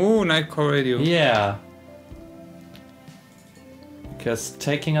Radio. Oh, Nightcore Radio. Yeah. Because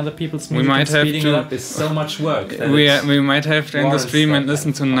taking other people's music and speeding it up is so much work. We might have to end the stream and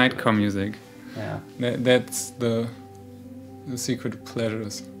listen to that. Nightcore music. Yeah. That's the secret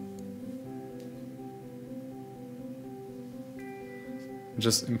pleasures.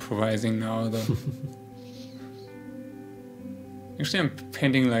 Just improvising now though. Actually, I'm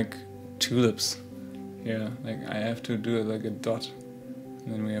painting like tulips. Yeah, like I have to do it like a dot,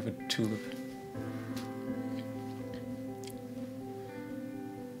 and then we have a tulip.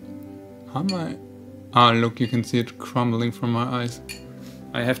 How am I? Ah, look, you can see it crumbling from my eyes.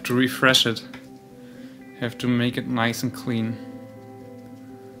 I have to refresh it. Have to make it nice and clean.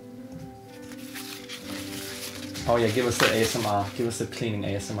 Oh yeah, give us the ASMR. Give us the cleaning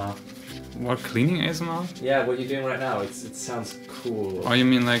ASMR. What, cleaning ASMR? Yeah, what you're doing right now. It sounds cool. Oh, you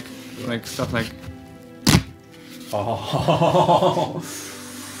mean like stuff like? Oh.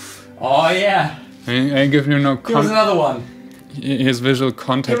 Oh yeah. I give you no. Give us another one. His visual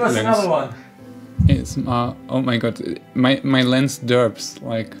contact Give us lens. another one. ASMR. Oh my god, my lens derps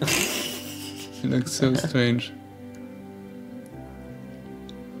like. It looks so strange.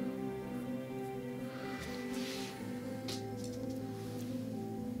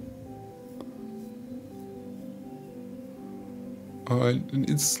 Oh,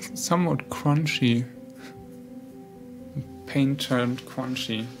 it's somewhat crunchy. Paint turned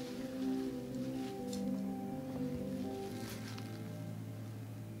crunchy.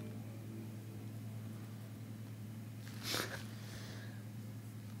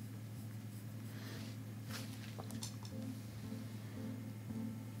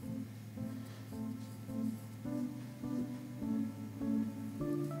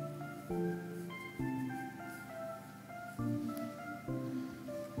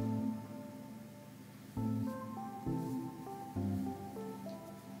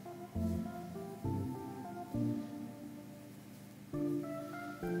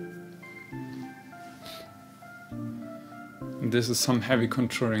 This is some heavy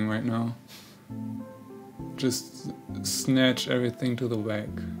contouring right now. Just snatch everything to the back.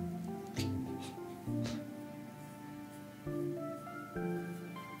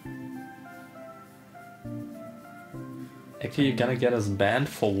 Actually, you're gonna get us banned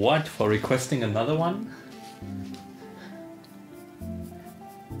for what? For requesting another one?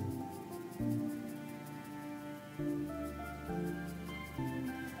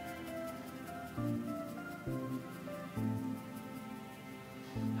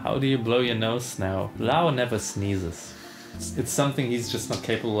 How do you blow your nose now? Lao never sneezes. It's something he's just not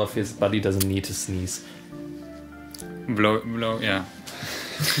capable of. His body doesn't need to sneeze. Blow, yeah.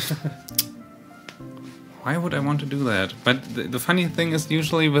 Why would I want to do that? But the funny thing is,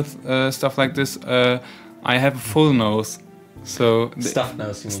 usually with stuff like this, I have a full nose. So Stuffed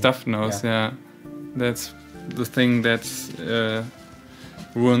nose, you mean? Stuffed nose, yeah. That's the thing that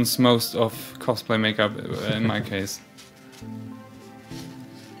ruins most of cosplay makeup in my case.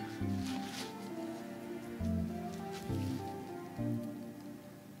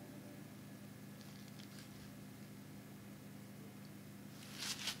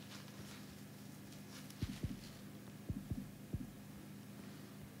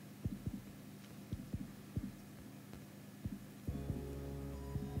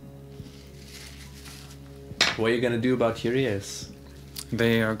 What are you gonna do about your ears?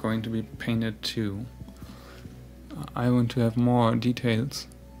 They are going to be painted too. I want to have more details.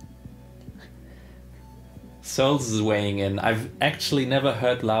 Souls is weighing in. I've actually never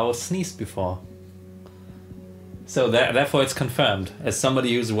heard Lao sneeze before. So therefore it's confirmed. As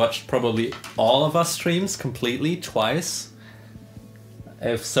somebody who's watched probably all of our streams completely twice,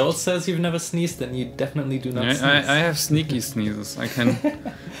 if Soul says you've never sneezed, then you definitely do not sneeze. I have sneaky sneezes. I can.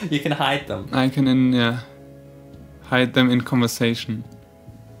 You can hide them. I can hide them in conversation.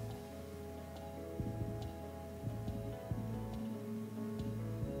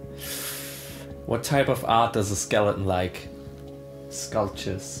 What type of art does a skeleton like?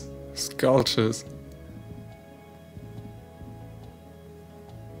 Sculptures. Sculptures.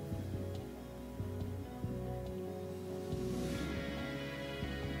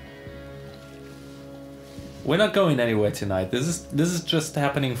 We're not going anywhere tonight. This is just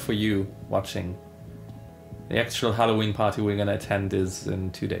happening for you watching. The actual Halloween party we're gonna attend is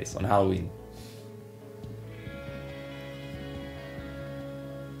in 2 days, on Halloween.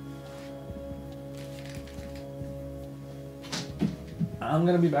 I'm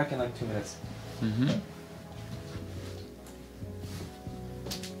gonna be back in like 2 minutes. Mm-hmm.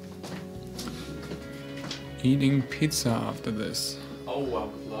 Eating pizza after this. Oh, I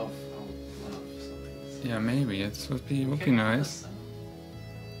would love something. Yeah, maybe it would be nice.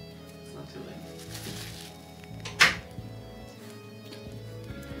 It's not too late.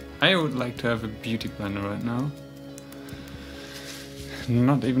 I would like to have a beauty blender right now.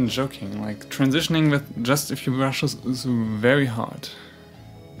 Not even joking. Like transitioning with just a few brushes is very hard.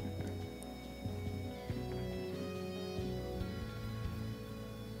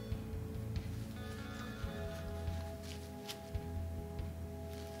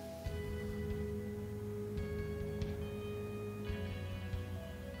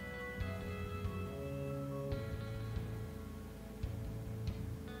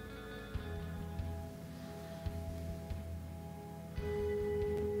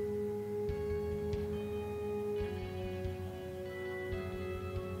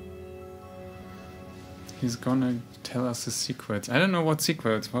 He's gonna tell us his secrets. I don't know what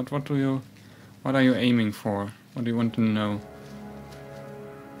secrets. What are you aiming for? What do you want to know?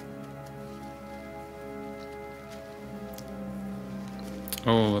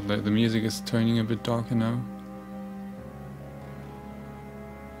 Oh, the music is turning a bit darker now.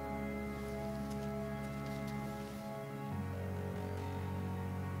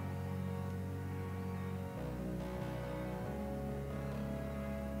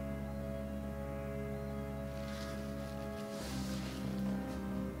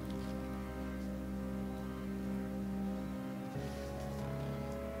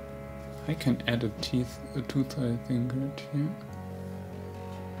 I can add a tooth, I think, right here.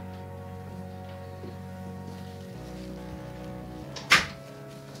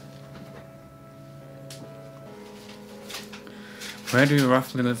 Where do you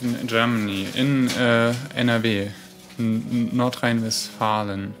roughly live in Germany? In NRW,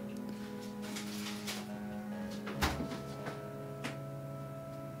 Nordrhein-Westfalen.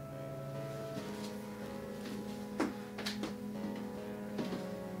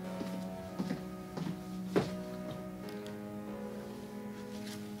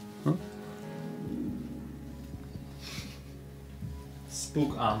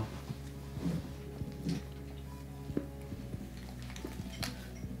 Spookarm.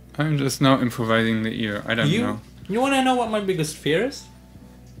 I'm just now improvising the ear. I don't know. You want to know what my biggest fear is?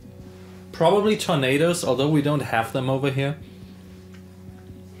 Probably tornadoes, although we don't have them over here.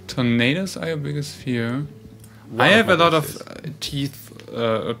 Tornadoes are your biggest fear. I have a lot of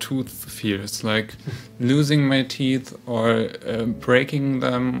tooth fears, like losing my teeth or breaking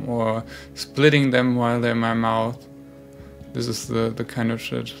them or splitting them while they're in my mouth. This is the kind of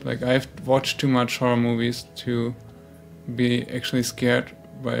shit. Like, I've watched too much horror movies to be actually scared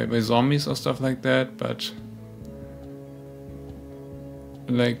by zombies or stuff like that, but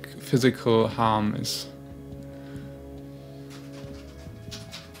like physical harm is...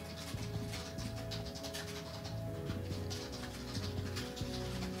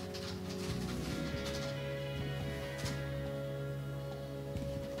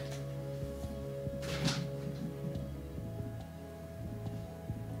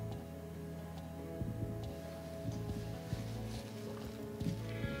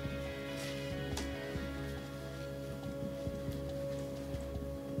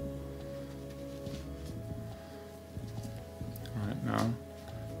 Now,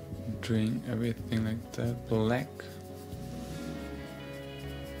 doing everything like that, black.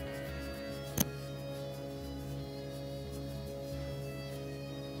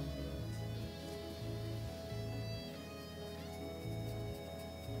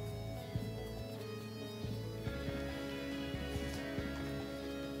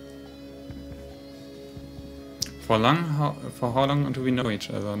 For how long do we know each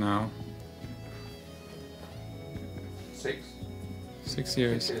other now? 6. 6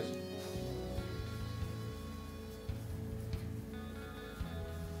 years. 6 years.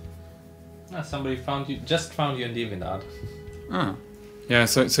 Somebody just found you in DeviantArt. Ah, yeah.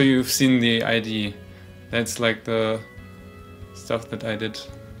 So you've seen the ID. That's like the stuff that I did.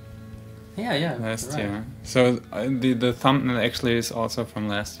 Yeah. Last right. year. So the thumbnail actually is also from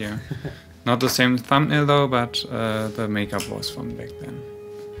last year. Not the same thumbnail though, but the makeup was from back then.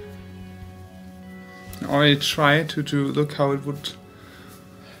 I try to look how it would.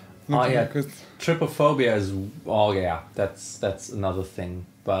 Oh yeah, trypophobia is. Oh yeah, that's another thing.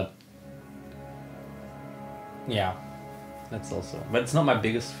 But yeah, that's also. But it's not my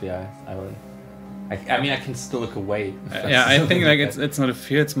biggest fear. I mean, I can still look away. Yeah, I think like it's not a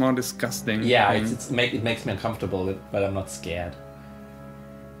fear. It's more disgusting. Yeah, it makes me uncomfortable, but I'm not scared.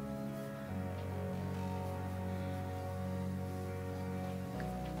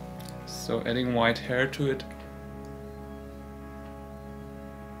 So adding white hair to it.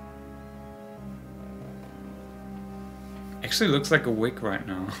 Actually looks like a wig right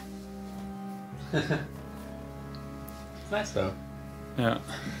now. It's nice though. Yeah.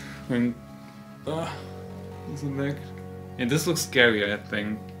 Isn't that? Yeah, this looks scary, I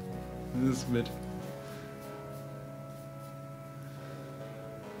think. This bit.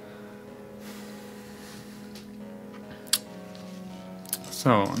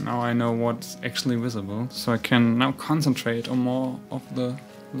 So now I know what's actually visible, so I can now concentrate on more of the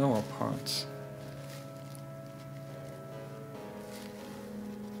lower parts.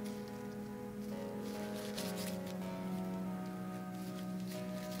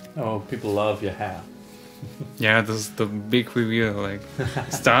 Oh, people love your hair. Yeah, this is the big reveal. Like,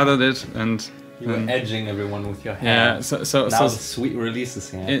 started it and You were edging everyone with your hair. yeah. So Now the sweet release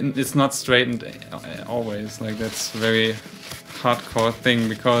is here. it's not straightened always. Like that's very hardcore thing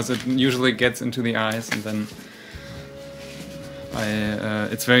because it usually gets into the eyes and then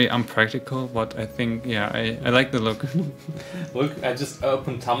it's very unpractical. But I think I like the look. Look, I just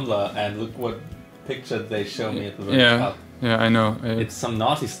opened Tumblr and look what picture they show me at the very top. Yeah, I know. It's some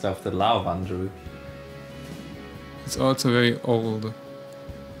naughty stuff that LAOWEEN drew. It's also very old.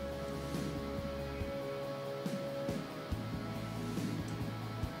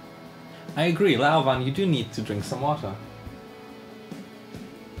 I agree, LAOWEEN, you do need to drink some water.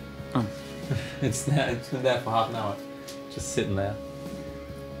 Oh. It's been there for half an hour. Just sitting there.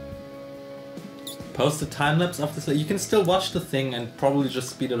 Post a time lapse of this. You can still watch the thing and probably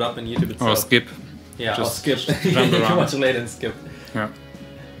just speed it up in YouTube itself. Or skip. Yeah, just or skip. jump You can around. watch it later and skip. Yeah.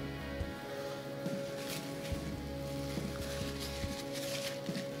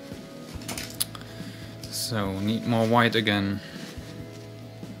 So, need more white again.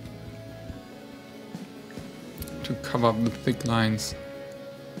 To cover up the thick lines.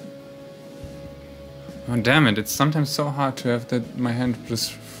 Oh damn it, it's sometimes so hard to have that my hand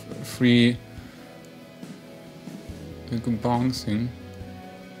just free, like bouncing.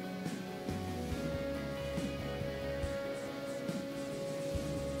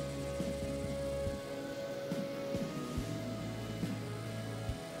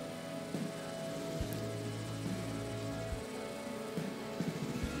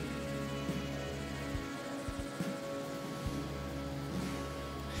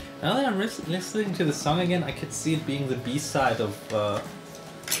 Now that I'm listening to the song again, I could see it being the B-side of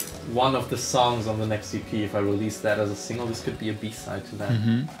one of the songs on the next EP. If I release that as a single, this could be a B-side to that.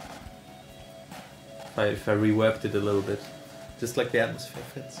 Mm-hmm. If I reworked it a little bit, just like the atmosphere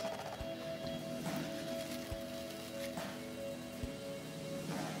fits.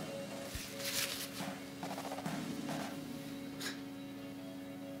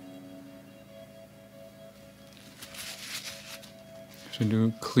 To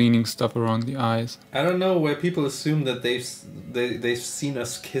do cleaning stuff around the eyes. I don't know where people assume that they've seen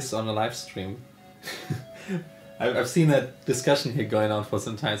us kiss on a live stream. I've seen that discussion here going on for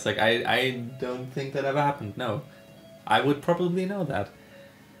some time. It's like I don't think that ever happened. No, I would probably know that.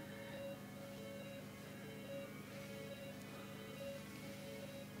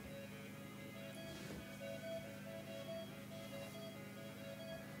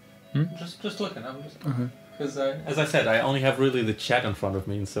 Just looking. I'm just. Okay. Because as I said, I only have really the chat in front of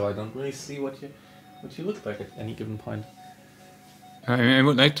me, and so I don't really see what you look like at any given point. I mean, I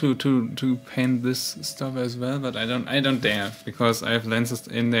would like to paint this stuff as well, but I don't dare because I have lenses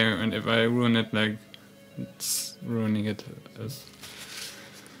in there, and if I ruin it, like it's ruining it.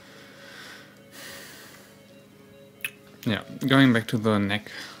 Yeah, going back to the neck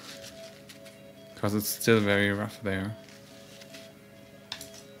because it's still very rough there.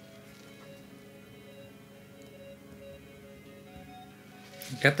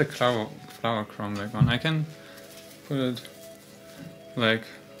 Get the flower crown back on. I can put it like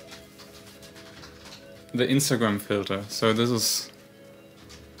the Instagram filter. So this is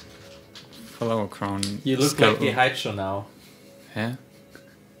flower crown. You look like the Haicho now. Yeah.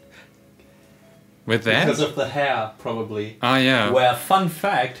 With that? Because of the hair, probably. Ah, yeah. Where, fun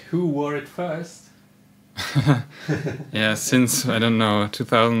fact, who wore it first? Yeah, since, I don't know,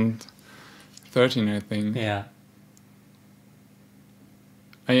 2013, I think. Yeah.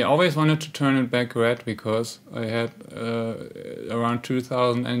 I always wanted to turn it back red because I had, around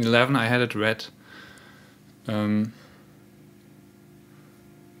 2011, I had it red. But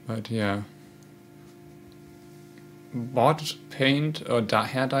yeah. Bought paint or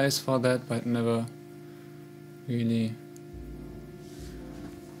hair dyes for that, but never really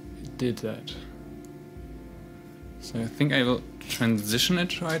did that. So I think I will transition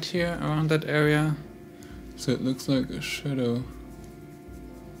it right here around that area, so it looks like a shadow.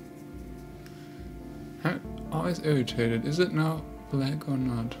 I'm always irritated. Is it now black or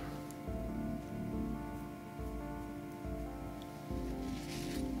not?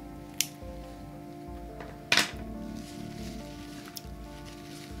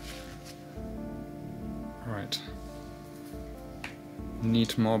 Right.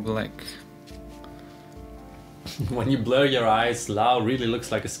 Need more black. When you blur your eyes, Lao really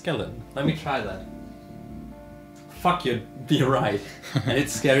looks like a skeleton. Let me try that. Fuck, you're right. And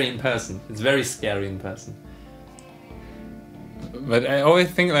it's scary in person. It's very scary in person. But I always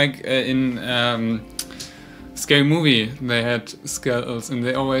think like in Scary Movie they had skeletons, and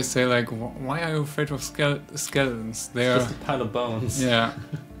they always say like, why are you afraid of skeletons? They are just a pile of bones. Yeah.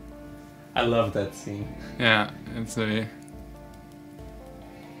 I love that scene. Yeah, it's a...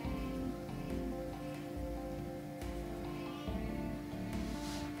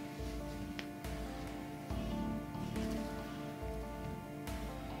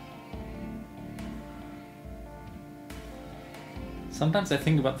 Sometimes I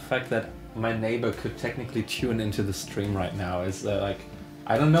think about the fact that my neighbor could technically tune into the stream right now. Is like,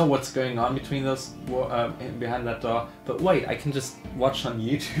 I don't know what's going on between those behind that door, but wait, I can just watch on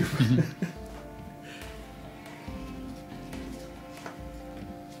YouTube.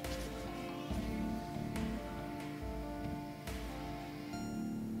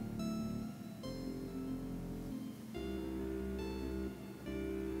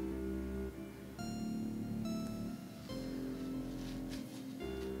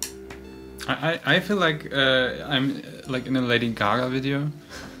 I feel like I'm like in a Lady Gaga video.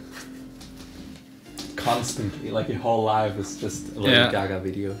 Constantly, like your whole life is just a Lady Gaga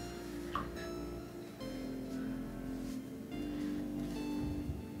video.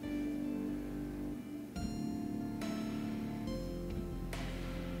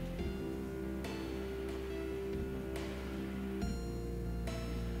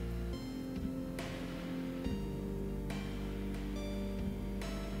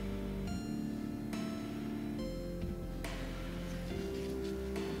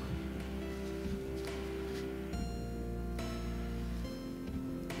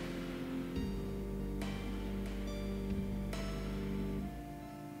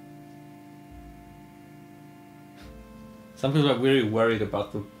 Some people are really worried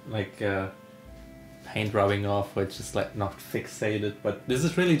about the paint rubbing off, or it's just like not fixated. But this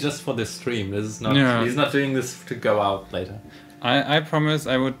is really just for this stream. This is not. Yeah. He's not doing this to go out later. I promise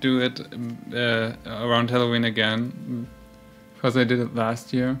I would do it around Halloween again, because I did it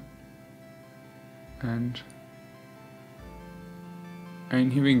last year. And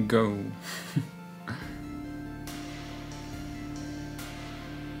here we go.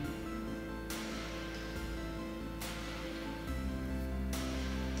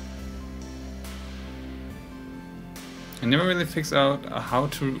 I never really figured out how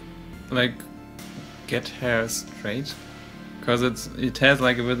to like get hair straight, because it has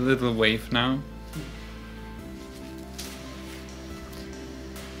like a little wave now.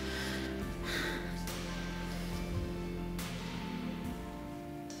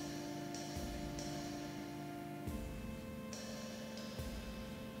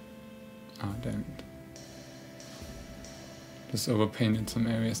 Oh damn it. Just overpainted some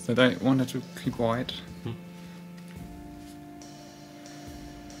areas that I wanted to keep white.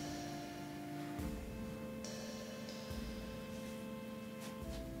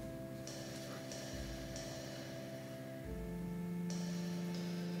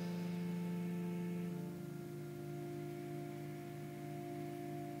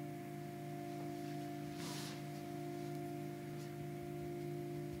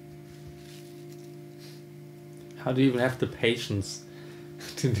 How do you even have the patience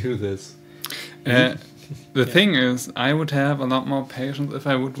to do this? The thing is, I would have a lot more patience if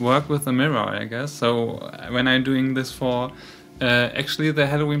I would work with a mirror, I guess. So when I'm doing this for actually the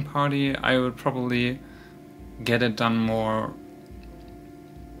Halloween party, I would probably get it done more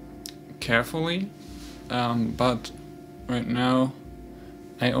carefully. But right now,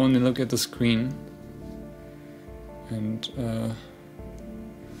 I only look at the screen and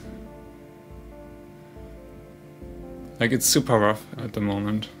like it's super rough at the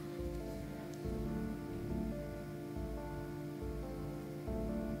moment.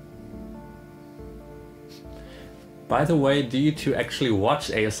 By the way, do you two actually watch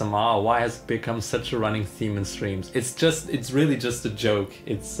ASMR? Or why has it become such a running theme in streams? It's really just a joke.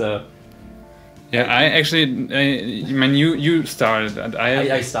 It's yeah, I actually, I mean, you started it.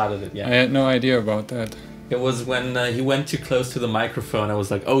 I started it, yeah. I had no idea about that. It was when he went too close to the microphone. I was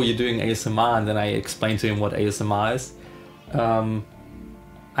like, oh, you're doing ASMR, and then I explained to him what ASMR is.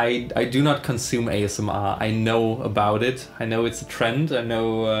 I do not consume ASMR. I know about it. I know it's a trend. I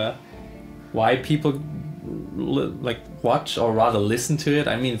know why people like watch or rather listen to it.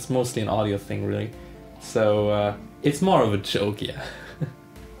 I mean, it's mostly an audio thing, really. So it's more of a joke, yeah.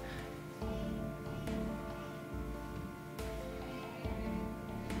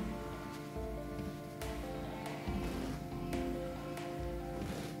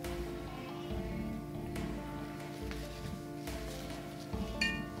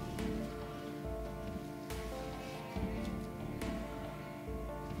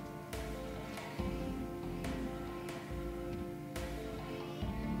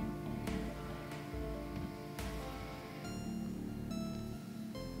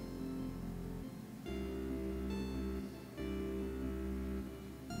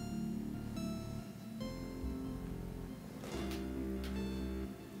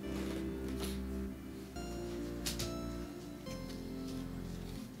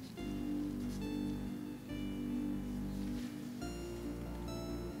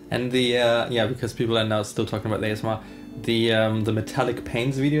 And the yeah, because people are now still talking about the ASMR, the metallic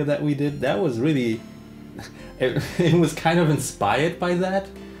paints video that we did, that was really it was kind of inspired by that.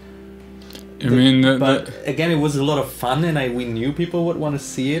 But again, it was a lot of fun, and we knew people would want to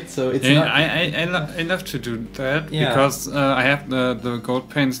see it, so it's not. I love to do that because I have the gold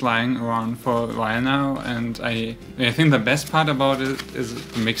paints lying around for a while now, and I think the best part about it is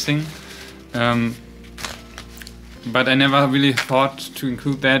the mixing. But I never really thought to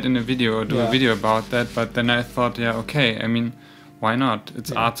include that in a video or do a video about that. But then I thought, yeah, okay, I mean, why not?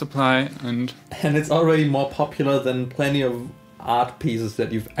 It's art supply, and it's already more popular than plenty of art pieces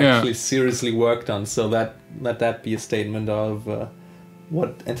that you've actually seriously worked on. So let that be a statement of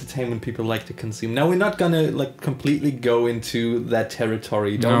what entertainment people like to consume. Now, we're not gonna like completely go into that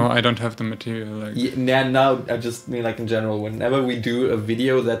territory. No, I don't have the material. Like. Yeah, no, I just mean like in general. Whenever we do a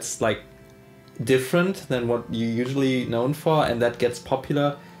video that's like different than what you're usually known for, and that gets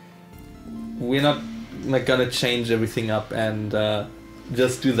popular, we're not like gonna change everything up and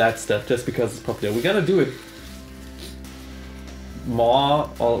just do that stuff just because it's popular. We're gonna do it more,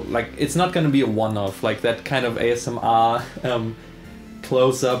 or like it's not gonna be a one-off, like that kind of ASMR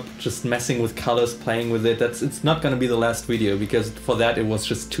close-up, just messing with colors, playing with it. It's not gonna be the last video, because for that it was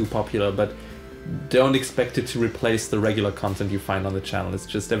just too popular. But don't expect it to replace the regular content you find on the channel. It's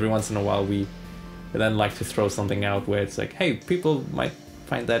just every once in a while we then like to throw something out where it's like, hey, people might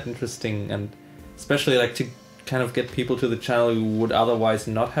find that interesting, and especially like to kind of get people to the channel who would otherwise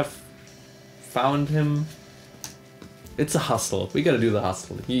not have found him. It's a hustle. We gotta do the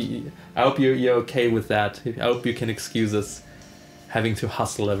hustle. I hope you're okay with that. I hope you can excuse us having to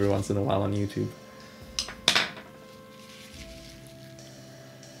hustle every once in a while on YouTube.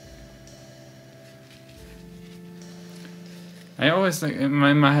 I always like in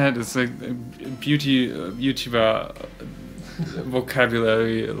my head it's like YouTuber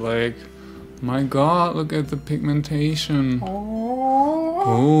vocabulary, like, my God, look at the pigmentation.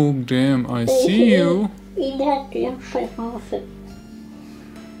 Oh damn, I see you.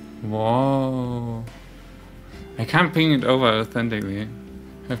 Wow. I can't ping it over authentically. I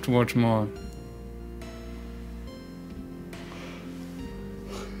have to watch more.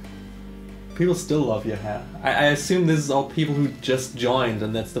 People still love your hair. I assume this is all people who just joined,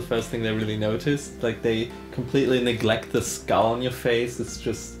 and that's the first thing they really noticed. Like, they completely neglect the skull on your face. It's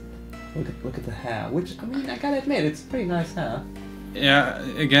just look at the hair, which, I mean, I gotta admit, it's pretty nice hair. Yeah,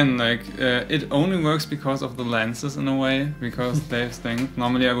 again, like, it only works because of the lenses in a way, because Dave's thing.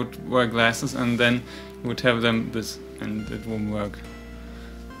 Normally I would wear glasses and then you would have them this, and it won't work.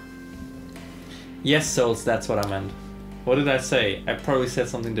 Yes, Souls, that's what I meant. What did I say? I probably said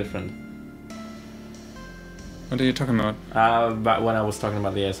something different. What are you talking about? But when I was talking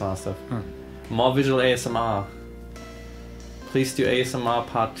about the ASMR stuff. Huh. More visual ASMR. Please do ASMR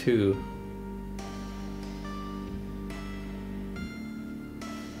part 2.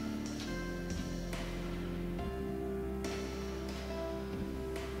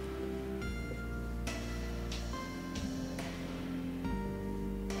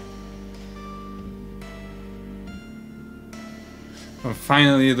 Well,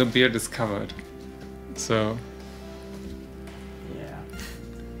 finally the beard is covered. So...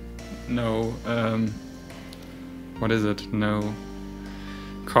 no, what is it? No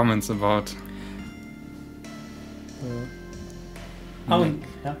comments about...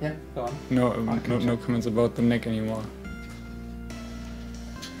 yeah, go on. No comments about the neck anymore.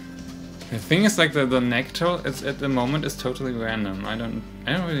 The thing is, like, the neck toe is at the moment is totally random. I don't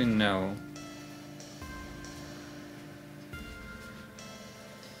really know.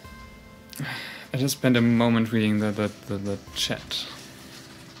 I just spent a moment reading the chat.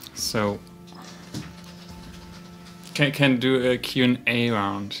 So can do a Q&A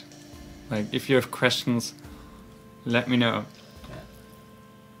round Like, if you have questions, let me know.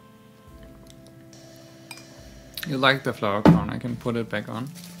 You like the flower crown? I can put it back on.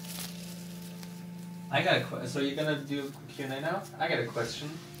 I got a question. So you're gonna do Q&A now? I got a question.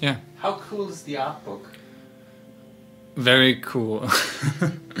 Yeah. How cool is the art book? Very cool.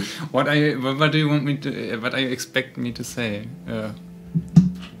 What do you want me to? What do you expect me to say?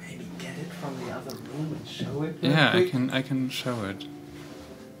 Maybe get it from the other room and show it. Yeah, quick. I can show it.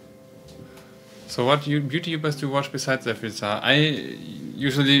 So what beauty YouTubers do you watch besides Jeffree Star? I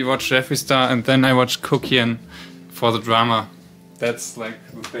usually watch Jeffree Star and then I watch Cookian for the drama. That's like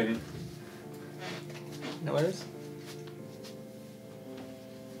the thing. No worries.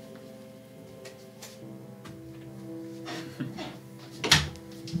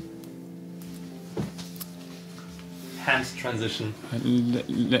 Hand transition.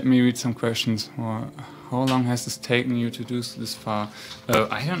 Let me read some questions. How long has this taken you to do this far?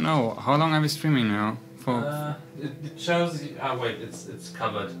 I don't know. How long are we streaming now? For It shows. Oh wait, it's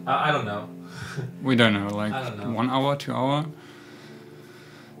covered. I don't know. we don't know. Like I don't know. 1 hour, 2 hour.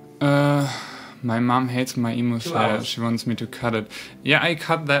 My mom hates my emo 2 hair. hours. She wants me to cut it. Yeah, I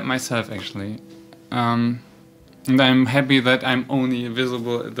cut that myself actually. And I'm happy that I'm only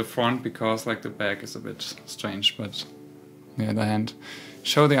visible at the front because like the back is a bit strange, but on the other hand,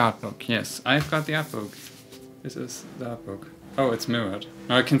 show the art book. Yes, I've got the art book. This is the art book. Oh, it's mirrored.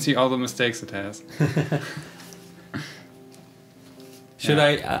 Now I can see all the mistakes it has. Should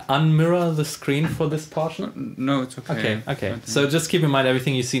I unmirror the screen for this portion? No, it's okay. Okay. So just keep in mind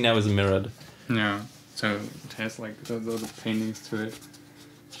everything you see now is mirrored. Yeah, so it has like the paintings to it.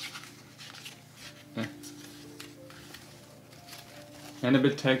 Yeah. And a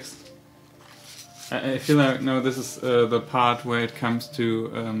bit text. I feel like, no, this is the part where it comes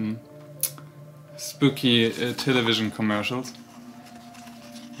to spooky television commercials.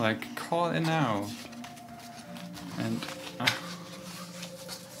 Like, call in now. And,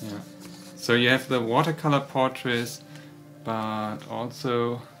 yeah. So you have the watercolor portraits, but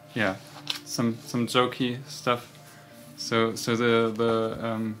also, yeah, some jokey stuff. So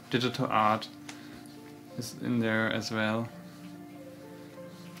the digital art is in there as well.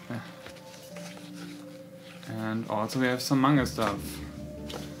 And also we have some manga stuff.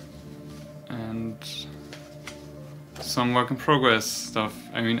 And some work in progress stuff.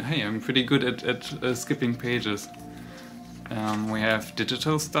 I mean, hey, I'm pretty good at skipping pages. We have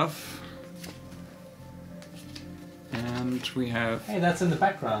digital stuff. And we have... Hey, that's in the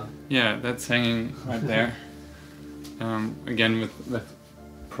background. Yeah, that's hanging right there. Again with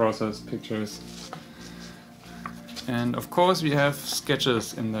process pictures. And of course we have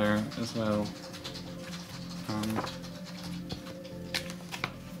sketches in there as well.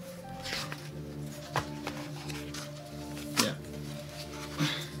 Yeah.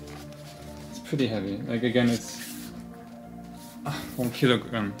 It's pretty heavy. Like again, it's 1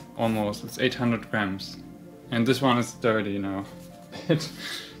 kilogram almost. It's 800 grams. And this one is dirty now.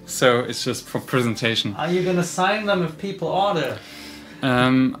 So it's just for presentation. Are you gonna sign them if people order?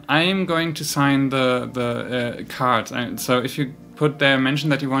 I'm going to sign the cards. So if you put there, mention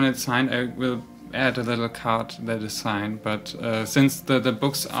that you want it signed, I will add a little card that is signed. But since the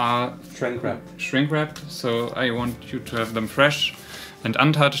books are shrink wrapped, so I want you to have them fresh and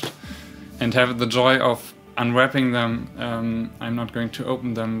untouched, and have the joy of unwrapping them. I'm not going to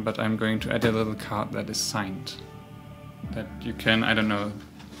open them, but I'm going to add a little card that is signed, that you can, I don't know,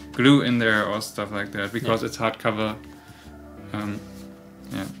 glue in there or stuff like that, because it's hardcover.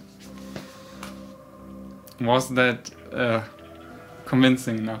 Yeah. Was that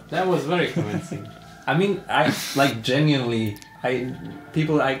convincing enough? That was very convincing. I mean, I like genuinely.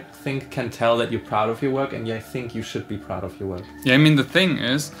 People I think can tell that you're proud of your work, and I think you should be proud of your work. Yeah, I mean the thing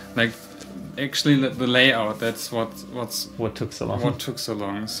is, like, actually the layout. That's what took so long. What took so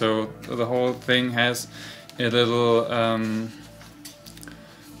long. So the whole thing has a little.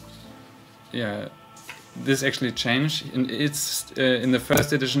 Yeah. This actually changed. It's in the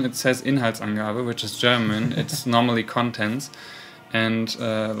first edition it says Inhaltsangabe, which is German. It's normally contents, and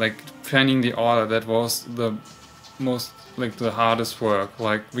like planning the order, that was the most, like, the hardest work.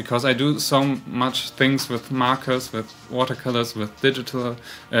 Like, because I do so much things with markers, with watercolors, with digital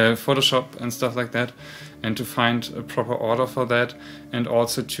Photoshop and stuff like that, and to find a proper order for that, and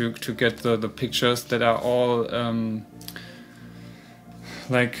also to get the pictures that are all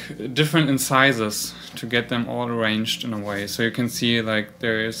like different in sizes, to get them all arranged in a way. So you can see, like,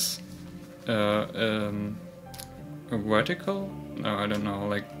 there is a vertical, no, I don't know,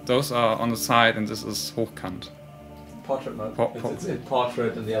 like those are on the side, and this is hochkant. Portrait mode. It's in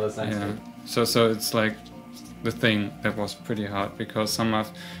portrait and the other side. Yeah. So it's like the thing that was pretty hard, because some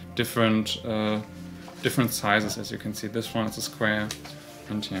have different different sizes, as you can see. This one is a square,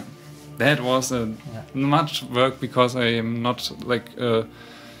 and yeah, that was a much work, because I am not like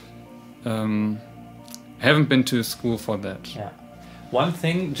haven't been to school for that. Yeah. One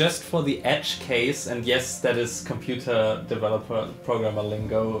thing, just for the edge case, and yes, that is computer developer programmer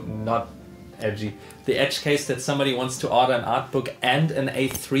lingo, not edgy. The edge case that somebody wants to order an art book and an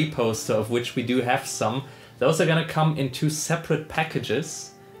A3 poster, of which we do have some, those are gonna come in 2 separate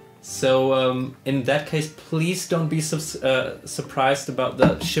packages. So in that case, please don't be surprised about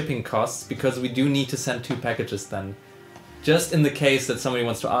the shipping costs, because we do need to send 2 packages then. Just in the case that somebody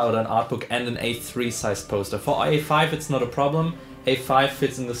wants to order an art book and an A3 size poster. For A5 it's not a problem. A5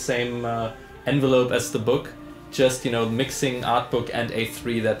 fits in the same envelope as the book. Just, you know, mixing art book and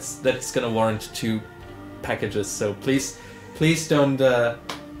A3, that's gonna warrant 2 packages. So please don't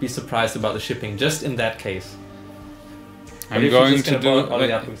be surprised about the shipping, just in that case. I'm going to do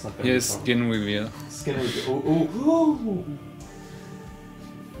here's skin reveal. Skin reveal. Ooh.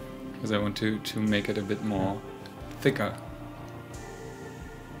 Because I want to make it a bit more thicker.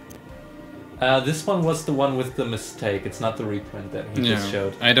 This one was the one with the mistake. It's not the reprint that he just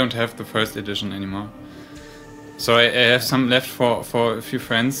showed. I don't have the first edition anymore. So I have some left for a few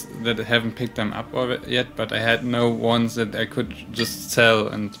friends that haven't picked them up yet, but I had no ones that I could just sell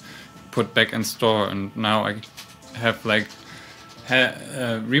and put back in store, and now I have like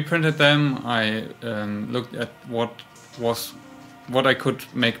reprinted them. I looked at what I could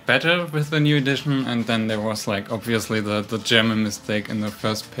make better with the new edition, and then there was like obviously the German mistake in the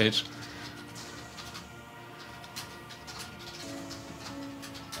first page.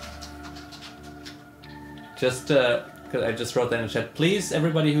 Just because I just wrote that in the chat, please,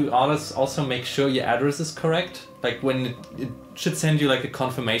 everybody who orders, also make sure your address is correct. Like when it should send you like a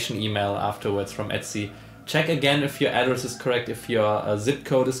confirmation email afterwards from Etsy. Check again if your address is correct, if your zip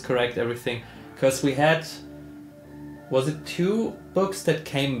code is correct, everything. Because we had, was it 2 books that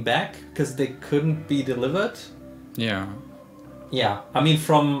came back because they couldn't be delivered? Yeah. Yeah, I mean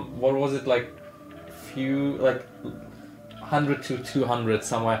from, what was it, like few, like 100 to 200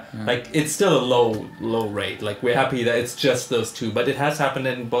 somewhere. Yeah. Like it's still a low rate. Like we're happy that it's just those 2, but it has happened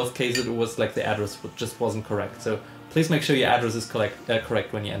in both cases. It was like the address just wasn't correct. So please make sure your address is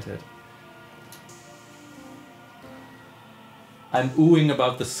correct when you enter it. I'm oohing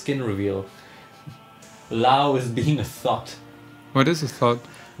about the skin reveal. Lao is being a thought. What is a thought?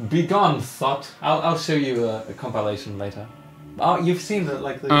 Be gone, thought. I'll show you a compilation later. Oh, you've seen the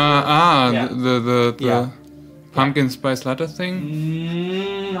like the pumpkin spice latte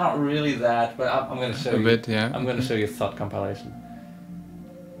thing? Not really that, but I'm going to show you. A bit, yeah. I'm going to show you a thought compilation.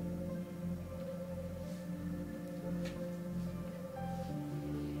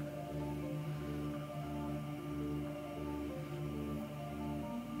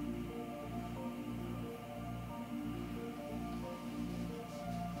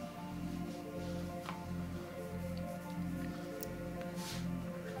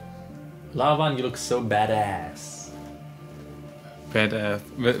 LAOWEEN, you look so badass. Badass.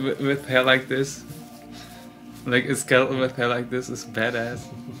 With hair like this? Like a skeleton with hair like this is badass.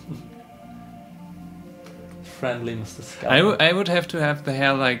 Friendly Mr. Skeltal. I would have to have the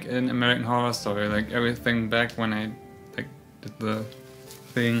hair like in American Horror Story, like everything back when I like did the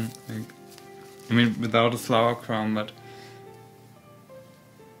thing. Like, I mean, without a flower crown, but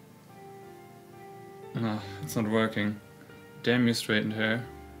no, it's not working. Damn you, straightened hair.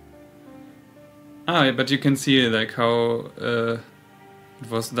 Ah, but you can see like how it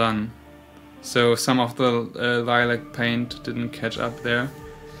was done. So some of the lilac paint didn't catch up there.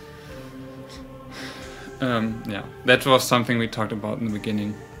 Yeah, that was something we talked about in the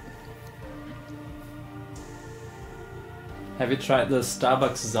beginning. Have you tried the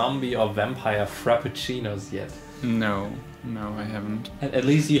Starbucks zombie or vampire frappuccinos yet? No, I haven't. At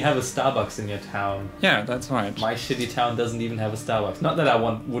least you have a Starbucks in your town. Yeah, that's right. My shitty town doesn't even have a Starbucks. Not that I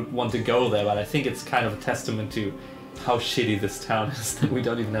would want to go there, but I think it's kind of a testament to how shitty this town is that we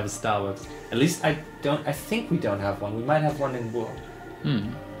don't even have a Starbucks. At least I think we don't have one. We might have one in Bourg.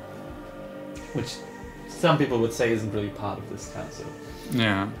 Which some people would say isn't really part of this town, so.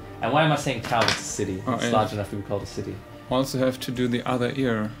 Yeah. And why am I saying town? It's a city. Oh, it's large enough to be called a city. Also have to do the other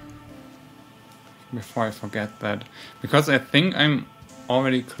ear before I forget that, because I think I'm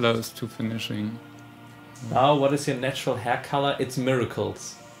already close to finishing. Now, what is your natural hair color? It's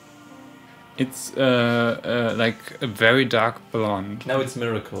Miracles. It's like a very dark blonde. No, it's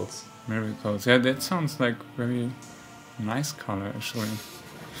Miracles. Miracles. Yeah, that sounds like very nice color actually.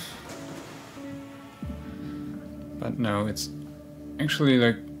 But no, it's actually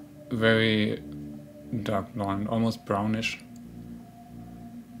like very dark blonde, almost brownish.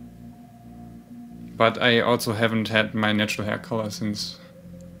 But I also haven't had my natural hair color since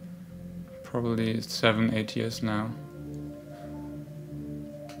probably 7-8 years now.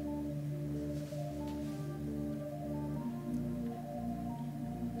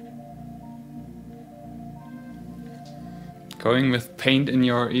 Going with paint in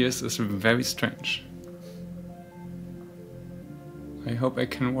your ears is very strange. I hope I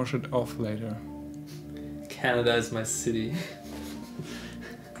can wash it off later. Canada is my city.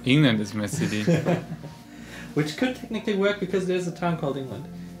 England is my city. Which could technically work because there's a town called England.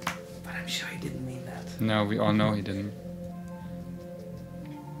 But I'm sure he didn't mean that. No, we all know he didn't.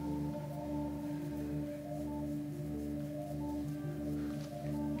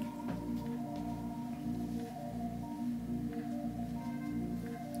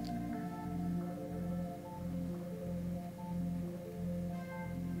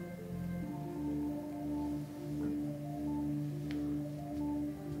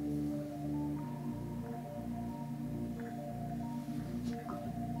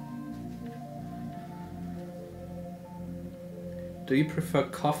 Do you prefer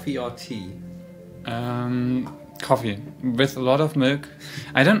coffee or tea? Coffee with a lot of milk.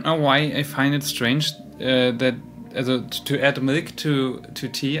 I don't know why I find it strange that to add milk to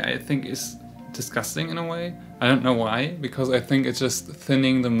tea I think is disgusting in a way. I don't know why, because I think it's just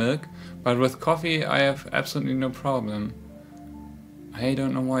thinning the milk. But with coffee I have absolutely no problem. I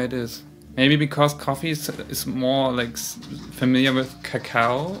don't know why it is. Maybe because coffee is more like familiar with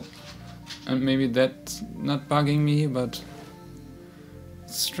cacao, and maybe that's not bugging me, but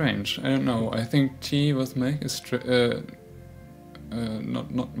strange. I don't know. I think tea with milk is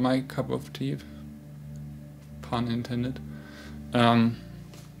not my cup of tea. Pun intended. But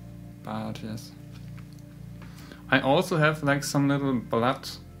yes. I also have like some little blood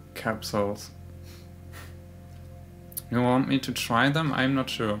capsules. You want me to try them? I'm not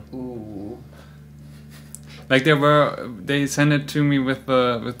sure. Ooh. Like they sent it to me with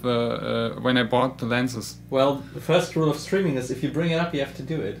the when I bought the lenses. Well, the first rule of streaming is if you bring it up, you have to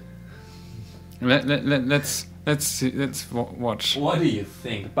do it. Let's see, let's watch. What do you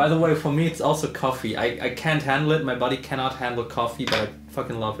think? By the way, for me it's also coffee. I can't handle it. My body cannot handle coffee, but I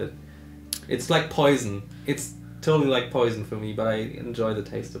fucking love it. It's like poison. It's totally like poison for me, but I enjoy the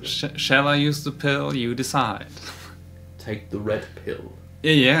taste of it. Shall I use the pill? You decide. Take the red pill.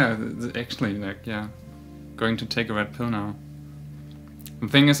 Yeah, actually, like, yeah. Going to take a red pill now. The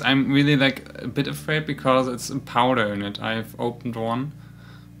thing is, I'm really like a bit afraid because it's a powder in it. I've opened one,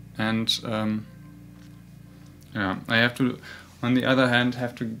 and yeah, I have to. On the other hand,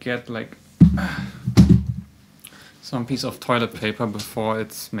 have to get like some piece of toilet paper before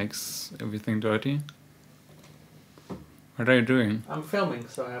it makes everything dirty. What are you doing? I'm filming,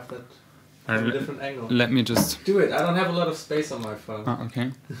 so I have that from a different angle. Let me just do it. I don't have a lot of space on my phone. Oh,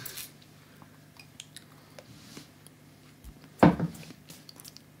 okay.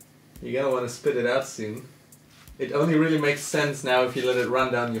 You're gonna want to spit it out soon. It only really makes sense now if you let it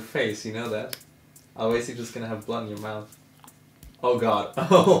run down your face, you know that? Otherwise you're just gonna have blood in your mouth. Oh god.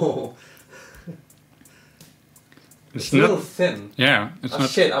 Oh! It's a little thin. Yeah. It's not...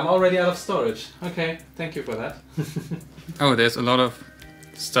 shit, I'm already out of storage. Okay, thank you for that. Oh, there's a lot of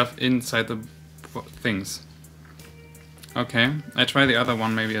stuff inside the things. Okay, I try the other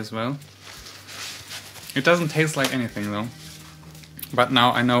one maybe as well. It doesn't taste like anything though. But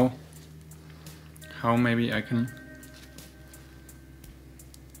now I know how maybe I can...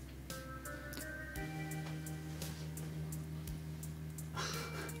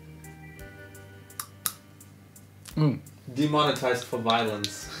 Ooh. Demonetized for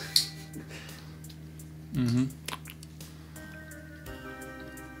violence. Mm-hmm.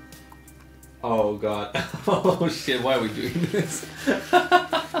 Oh god. Oh shit, why are we doing this?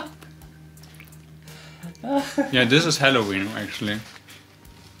 Yeah, this is Halloween actually.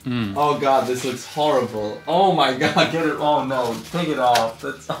 Mm. Oh god, this looks horrible. Oh my god, get it. Oh no, take it off.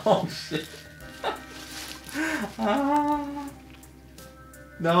 That's. Oh shit.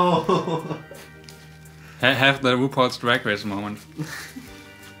 No. Have the RuPaul's Drag Race moment.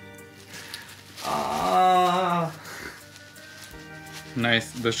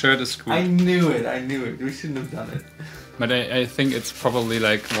 Nice, the shirt is cool. I knew it. We shouldn't have done it. But I think it's probably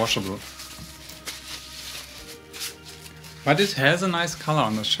like washable. But it has a nice color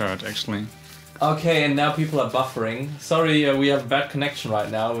on the shirt actually. Okay, and now people are buffering. Sorry, we have bad connection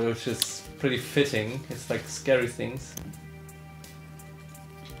right now, which is pretty fitting. It's like scary things.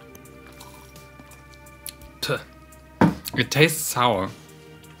 It tastes sour.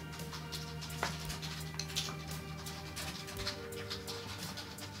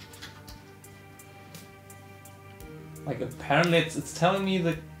 apparently it's telling me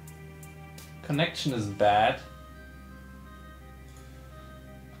the connection is bad.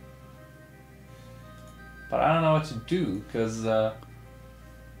 But I don't know what to do, because... I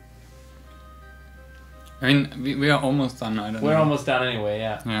mean, we are almost done, I don't know. We're almost done anyway,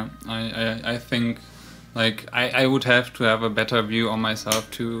 yeah. Yeah, I think, like, I would have to have a better view on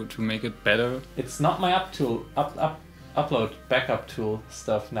myself to make it better. It's not my upload backup tool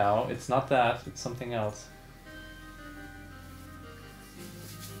stuff now. It's not that, it's something else.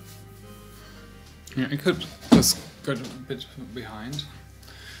 Yeah, I could just go a bit behind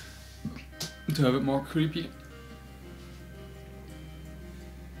to have it more creepy.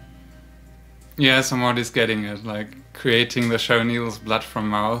 Yeah, somebody's getting it, like creating the show needles blood from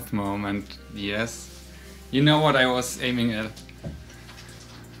mouth moment. Yes, you know what I was aiming at.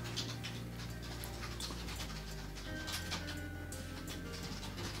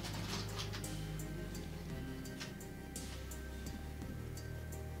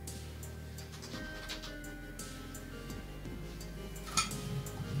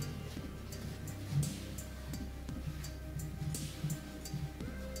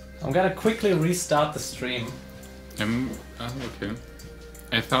 I'm gonna quickly restart the stream. Okay.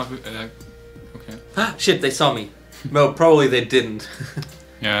 I thought, okay. Ah, shit, they saw me. Well, probably they didn't.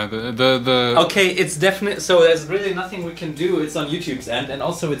 Yeah, the... Okay, it's definite, so there's really nothing we can do. It's on YouTube's end, and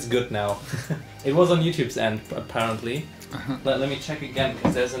also it's good now. It was on YouTube's end, apparently. Let me check again,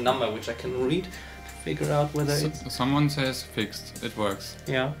 because there's a number which I can read to figure out whether it's... Someone says fixed, it works.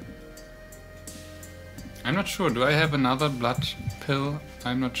 Yeah. I'm not sure, do I have another blood pill?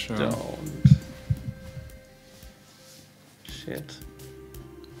 I'm not sure. Don't. Shit.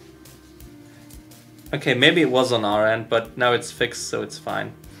 Okay, maybe it was on our end, but now it's fixed, so it's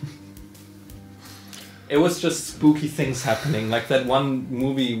fine. It was just spooky things happening, like that one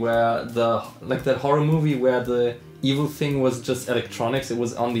movie where that horror movie where the evil thing was just electronics, it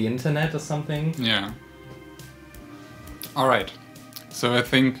was on the internet or something. Yeah. Alright. So I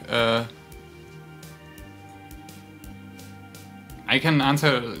think I can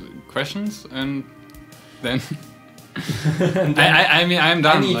answer questions and then I mean I'm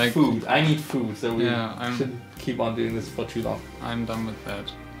done. I need food, so we yeah, shouldn't keep on doing this for too long. I'm done with that.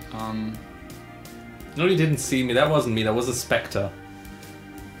 No, you didn't see me. That wasn't me. That was a spectre.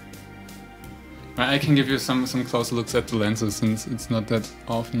 I can give you some closer looks at the lenses since it's not that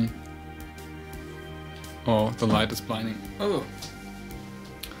often. Oh, the light is blinding. Oh.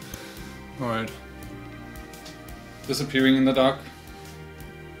 Alright. Disappearing in the dark.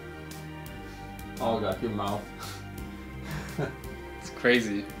 Oh god, your mouth. It's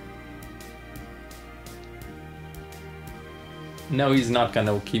crazy. No, he's not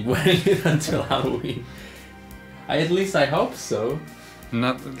gonna keep wearing it until Halloween. At least I hope so.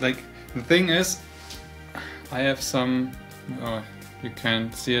 Not like the thing is, I have some. Oh, you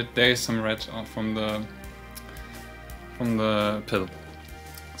can see it. There is some red from the pill.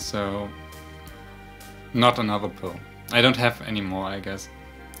 So not another pill. I don't have any more, I guess.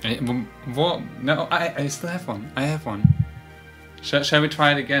 No, I still have one. I have one. Shall we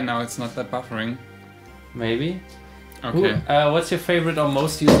try it again? Now it's not that buffering. Maybe. Okay. Ooh, what's your favorite or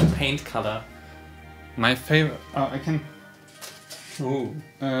most used paint color? My favorite. Oh, I can. Ooh.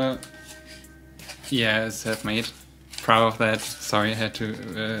 Yeah, it's self-made. Proud of that. Sorry, I had to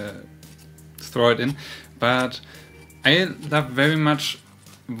throw it in. But I love very much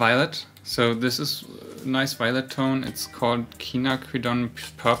violet. So this is a nice violet tone. It's called Quinacridone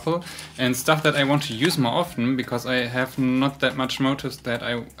Purple. And stuff that I want to use more often, because I have not that much motifs that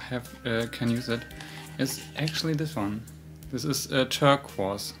I have can use it, is actually this one. This is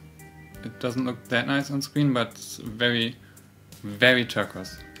turquoise. It doesn't look that nice on screen, but it's very, very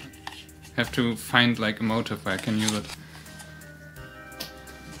turquoise. Have to find like a motif where I can use it.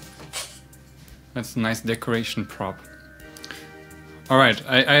 That's a nice decoration prop. Alright,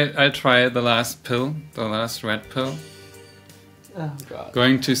 I'll try the last pill, the last red pill. Oh god.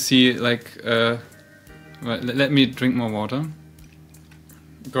 Going to see like, let me drink more water.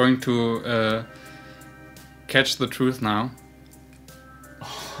 Going to catch the truth now.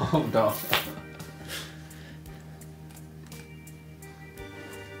 Oh no.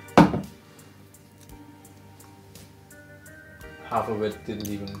 Half of it didn't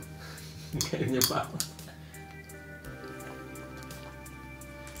even get in your mouth.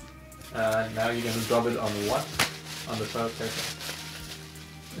 Now you're gonna drop it on what? On the toilet paper.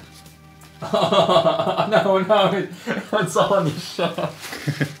 Oh, no, it's all on your shirt.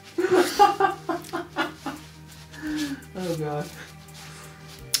 Oh god.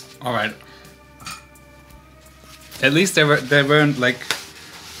 Alright. At least they weren't like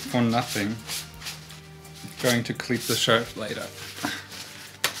for nothing. going to clean the shirt later.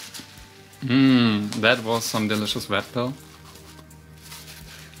 That was some delicious red pill.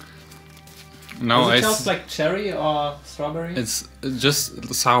 No, Does it taste like cherry or strawberry? It's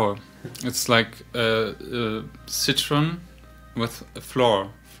just sour. It's like citron with flour.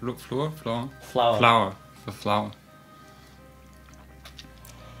 Flour. The flour.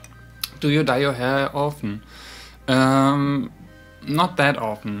 Do you dye your hair often? Not that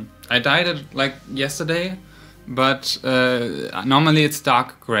often. I dyed it like yesterday, but normally it's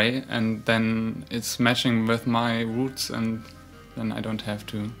dark gray, and then it's matching with my roots, and then I don't have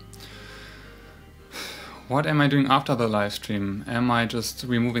to. What am I doing after the live stream? Am I just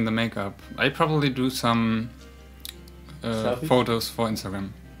removing the makeup? I probably do some photos for Instagram,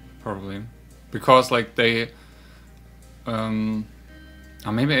 probably, because like they,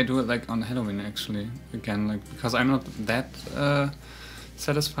 or maybe I do it like on Halloween actually again, like because I'm not that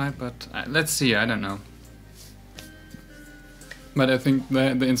satisfied. But let's see. I don't know. But I think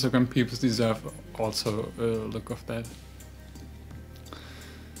the Instagram people deserve also a look of that.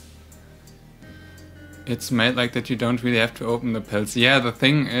 It's made like that you don't really have to open the pills. Yeah, the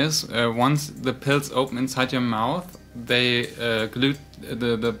thing is, once the pills open inside your mouth, they glue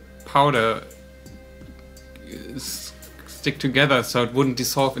the powder stick together so it wouldn't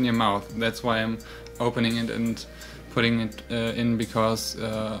dissolve in your mouth. That's why I'm opening it and putting it in, because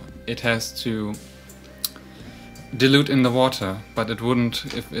it has to dilute in the water, but it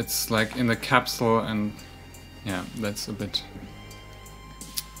wouldn't if it's like in the capsule, and yeah, that's a bit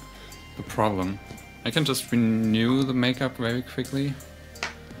the problem. I can just renew the makeup very quickly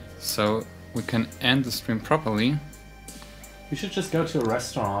so we can end the stream properly. You should just go to a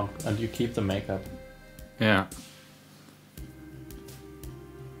restaurant and you keep the makeup. Yeah.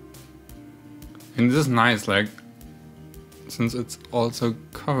 And this is nice, like, since it's also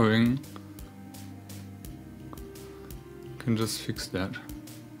covering, you can just fix that.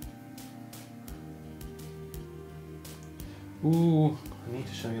 Ooh, I need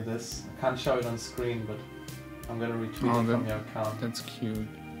to show you this. I can't show it on screen, but I'm gonna retweet it from your account. That's cute.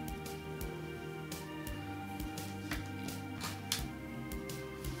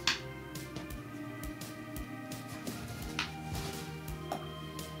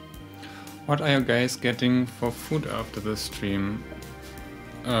 What are you guys getting for food after the stream?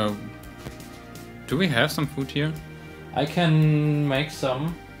 Do we have some food here? I can make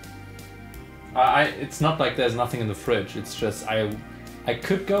some. It's not like there's nothing in the fridge. It's just I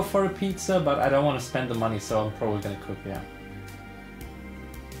could go for a pizza, but I don't want to spend the money, so I'm probably gonna cook. Yeah.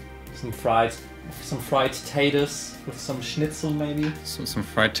 Some fried potatoes with some schnitzel maybe. So some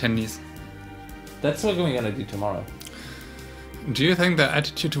fried tendies. That's what we're gonna do tomorrow. Do you think the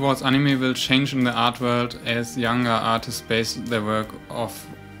attitude towards anime will change in the art world as younger artists base their work off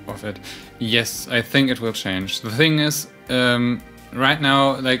of it? Yes, I think it will change. The thing is, right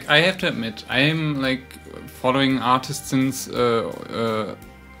now, like, I have to admit, I am like following artists since I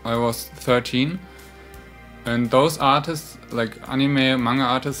was 13, and those artists, like anime, manga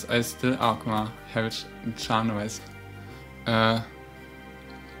artists, I still Harriet Charnowes.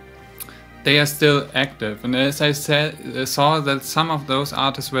 They are still active, and as I saw that some of those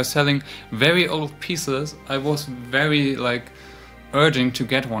artists were selling very old pieces, I was very like urging to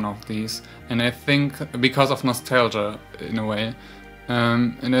get one of these, and I think because of nostalgia in a way,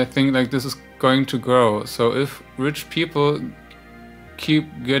 and I think like this is going to grow. So if rich people keep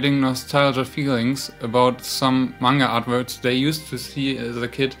getting nostalgia feelings about some manga artworks they used to see as a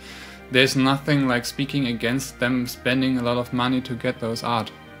kid, there's nothing like speaking against them spending a lot of money to get those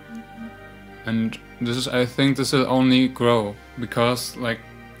art. And this is, I think this will only grow, because like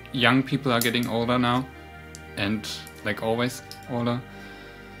young people are getting older now, and like always older,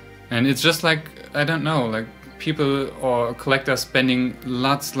 and it's just like, I don't know, like people or collectors spending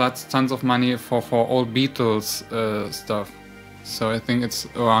tons of money for old Beatles stuff. So I think it's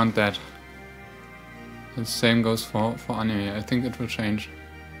around that. The same goes for anime. I think it will change.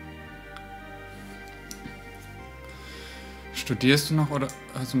 Studierst du noch oder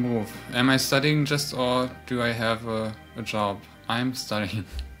hast du einen Beruf? Am I studying just, or do I have a job? I'm studying.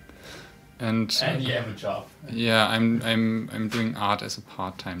 And you have a job. Yeah, I'm doing art as a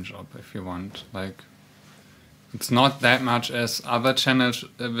part-time job, if you want. Like, it's not that much as other channels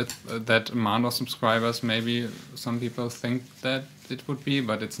with that amount of subscribers. Maybe some people think that it would be,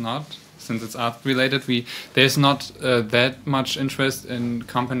 but it's not. Since it's art related, there's not that much interest in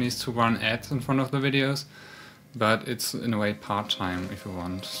companies to run ads in front of the videos. But it's in a way part-time, if you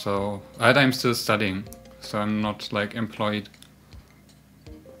want. So I'm still studying, so I'm not like employed.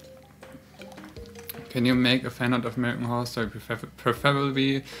 Can you make a fan art of American Horror Story,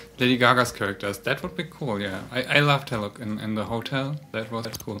 preferably Lady Gaga's characters? That would be cool, yeah. I loved her look in the hotel. That was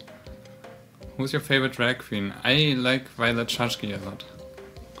cool. Who's your favorite drag queen? I like Violet Chachki a lot.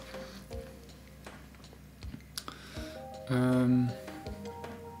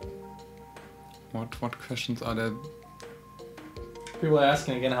 What questions are there? People are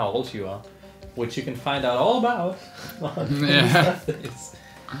asking again how old you are, which you can find out all about on Yeah. Thursdays.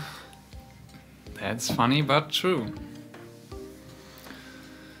 That's funny but true.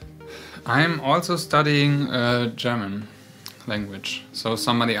 I'm also studying German language. So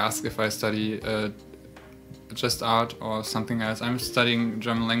somebody asked if I study just art or something else. I'm studying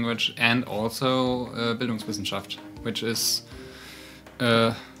German language and also Bildungswissenschaft, which is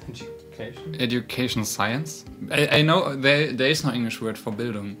education science. I know there is no English word for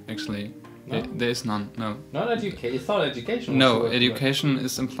Bildung, actually. No? There is none, no. Not education. You thought education was No, the word for it. education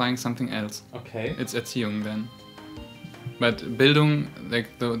is implying something else. Okay. It's Erziehung then. But Bildung,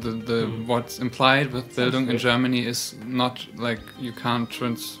 like the what's implied with Bildung in Germany is not like you can't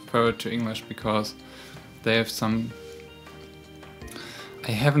transfer it to English because they have some.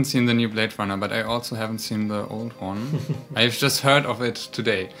 I haven't seen the new Blade Runner, but I also haven't seen the old one. I've just heard of it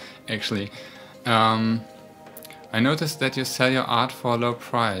today, actually. I noticed that you sell your art for a low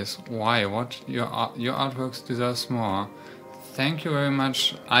price. Why? What? Your artworks deserve more. Thank you very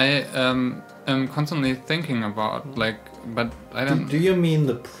much. I am constantly thinking about but I don't. Do you mean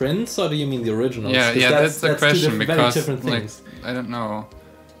the prints or do you mean the originals? Yeah, 'Cause that's the question very because different like things. I don't know.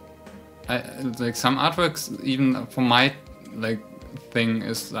 Like some artworks, even for my thing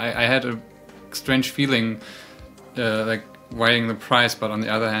is I had a strange feeling like weighing the price, but on the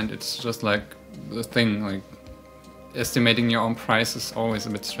other hand, it's just like the thing like estimating your own price is always a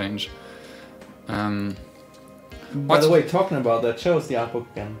bit strange. By the way, talking about that, show us the art book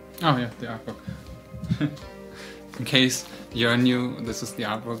again. Oh yeah, the art book. In case you're new, this is the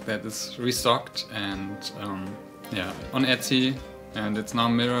art book that is restocked and yeah, on Etsy, and it's now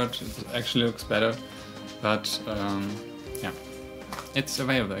mirrored. It actually looks better, but yeah, it's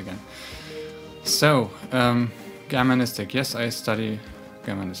available again. So, Germanistik. Yes, I study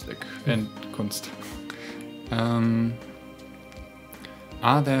Germanistik and Kunst.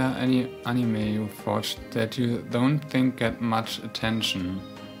 Are there any anime you watched that you don't think get much attention?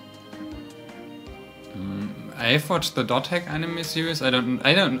 I've watched the Dot Hack anime series. I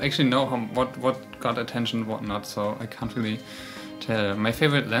don't actually know what got attention, what not, so I can't really tell. My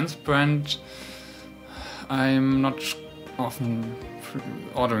favorite lens brand. I'm not often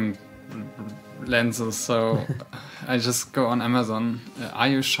ordering lenses, so I just go on Amazon. Are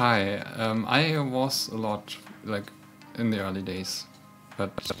you shy? I was a lot in the early days,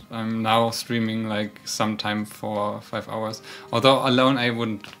 but I'm now streaming sometime for 5 hours. Although alone I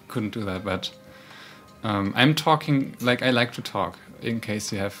couldn't do that, but I'm talking I like to talk. In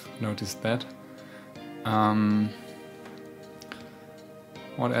case you have noticed that.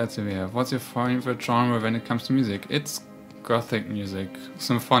 What else do we have? What's your favorite genre when it comes to music? It's gothic music,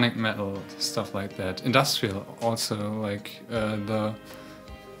 symphonic metal, stuff like that. Industrial also, the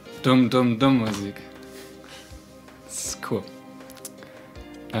dum music. It's cool.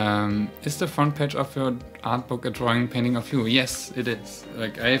 Is the front page of your art book a drawing painting of you? Yes, it is.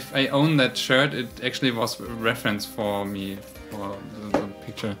 I own that shirt. It actually was a reference for me for the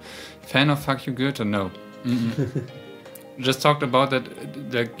picture. Fan of Fuck You Goethe? No. Just talked about that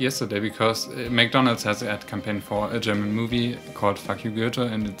yesterday because McDonald's has an ad campaign for a German movie called Fuck You Goethe,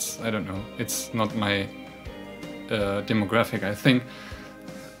 and I don't know, it's not my demographic, I think.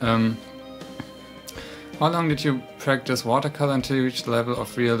 How long did you practice watercolor until you reached the level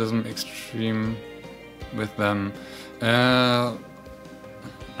of realism extreme with them? I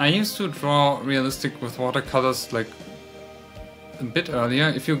used to draw realistic with watercolors a bit earlier.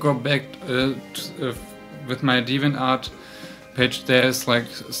 If you go back with my DeviantArt page, there's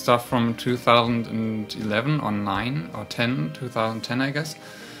stuff from 2011 or 9 or 10, 2010 I guess.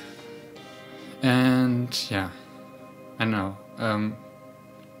 And yeah, I don't know.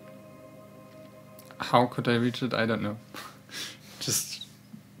 How could I reach it? I don't know. Just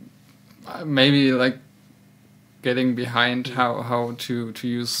maybe getting behind how to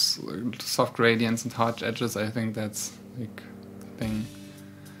use soft gradients and hard edges. I think that's a thing.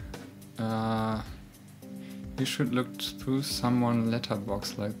 You should look through someone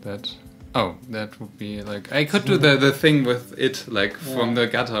letterbox like that. Oh, that would be I could do the thing with it from the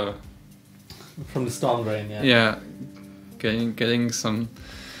gutter. From the storm drain, yeah. Yeah, getting some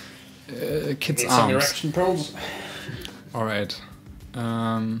kids' arms. Some erection probes. Alright.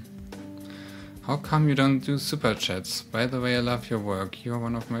 How come you don't do super chats? By the way, I love your work. You're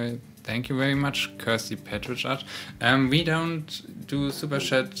one of my Thank you very much, Kirsty Petrichat. We don't do super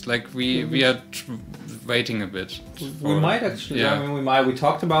chat, like we are waiting a bit. We might actually. Yeah. I mean, we might. We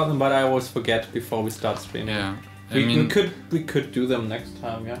talked about them, but I always forget before we start streaming. Yeah. We could do them next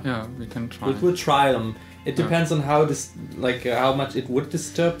time. Yeah. Yeah, we can try. We'll try them. It depends on how this, like how much it would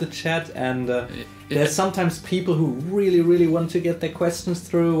disturb the chat, and there's sometimes people who really want to get their questions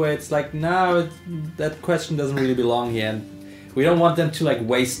through, where it's like, no, that question doesn't really belong here, and we don't want them to like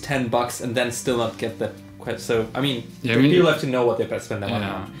waste $10 and then still not get that question. So I mean, people have to know what they're spending their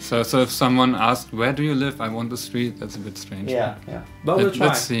money on. So if someone asked, where do you live? I want the street. That's a bit strange. Yeah. But we'll try.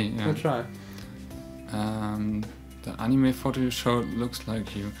 Let's see. Yeah. We'll try. The anime photo you showed looks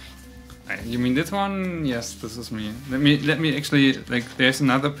like you. You mean this one? Yes, this is me. Let me actually, like, there's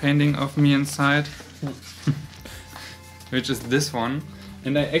another painting of me inside, which is this one,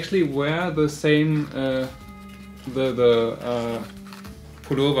 and I actually wear the same the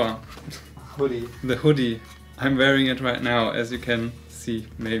pullover, hoodie. The hoodie. I'm wearing it right now, as you can see,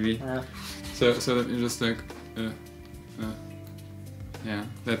 maybe. So that you just like, yeah,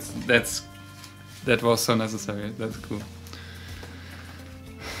 that was so necessary. That's cool.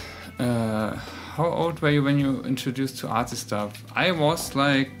 How old were you when you introduced to artsy stuff? I was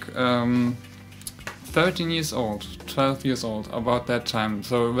like 13 years old, 12 years old, about that time.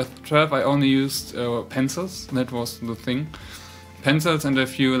 So with 12 I only used pencils, that was the thing. Pencils and a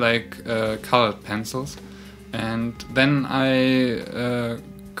few like colored pencils. And then I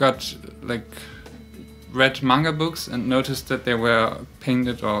read manga books and noticed that they were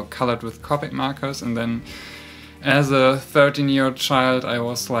painted or colored with Copic markers, and then as a 13-year-old child, I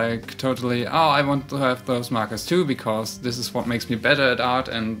was like totally, I want to have those markers too, because this is what makes me better at art.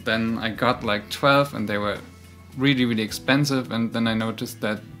 And then I got like 12 and they were really expensive, and then I noticed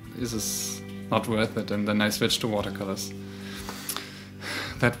that this is not worth it, and then I switched to watercolors.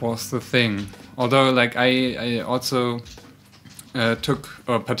 That was the thing. Although like I also took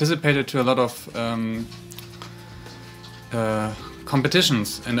or participated to a lot of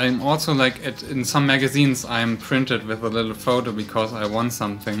competitions, and I'm also like in some magazines I'm printed with a little photo because I won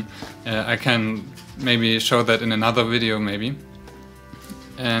something. I can maybe show that in another video maybe.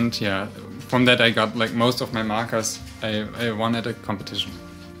 And yeah, from that I got like most of my markers I won at a competition.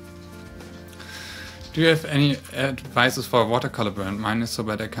 Do you have any advices for a watercolor brand? Mine is so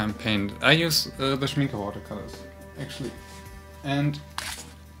bad I can't paint. I use the Schminke watercolors actually, and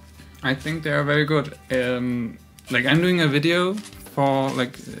I think they are very good. Like I'm doing a video for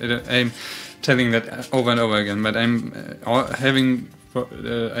like I'm telling that over and over again, but I'm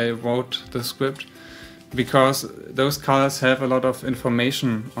I wrote the script because those colors have a lot of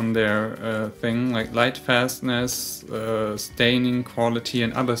information on their thing, like light fastness, staining quality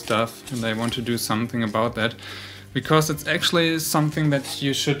and other stuff, and I want to do something about that because it's actually something that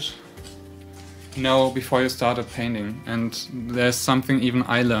you should know before you start a painting. And there's something even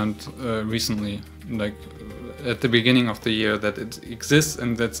I learned recently, like at the beginning of the year, that it exists,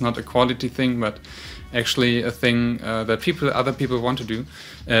 and that's not a quality thing, but actually a thing that other people want to do,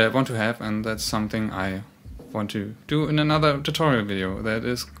 want to have, and that's something I want to do in another tutorial video that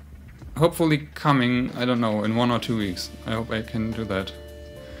is hopefully coming, I don't know, in 1 or 2 weeks. I hope I can do that.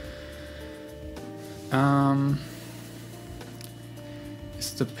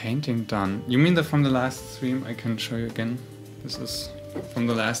 Is the painting done? You mean from the last stream? I can show you again. This is from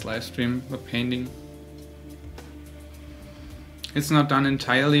the last live stream, the painting. It's not done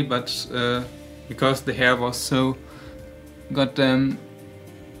entirely, but because the hair was so goddamn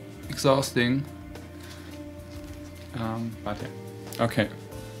exhausting. But yeah. Okay.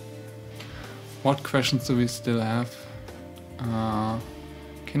 What questions do we still have?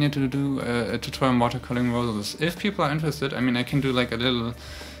 Can you do a tutorial on watercoloring roses? If people are interested, I mean, I can do like a little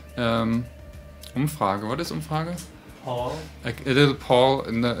Umfrage. What is Umfrage? Poll. Like a little poll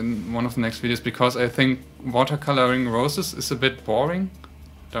in one of the next videos, because I think watercoloring roses is a bit boring.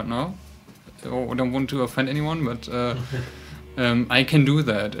 Don't know. I don't want to offend anyone, but I can do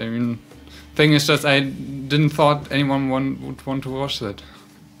that. I mean, thing is just I didn't thought anyone would want to watch that.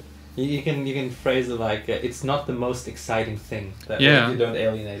 You can phrase it like it's not the most exciting thing. That yeah. You don't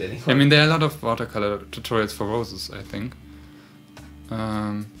alienate anyone. I mean, there are a lot of watercolor tutorials for roses, I think.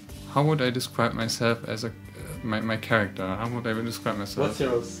 How would I describe myself as my character? How would I describe myself? What's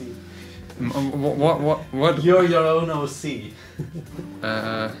your OC? What? You're your own OC.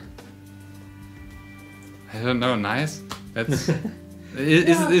 I don't know. Nice. That's.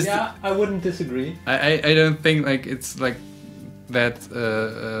 Yeah, I wouldn't disagree. I don't think like it's like that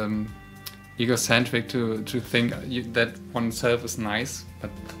egocentric to think that oneself is nice,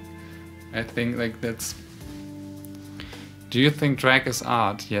 but I think like that's. Do you think drag is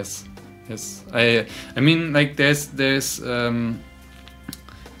art? Yes, Yes, I mean, like there's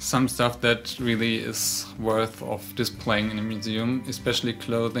some stuff that really is worth of displaying in a museum, especially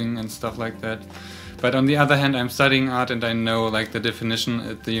clothing and stuff like that. But on the other hand, I'm studying art and I know like the definition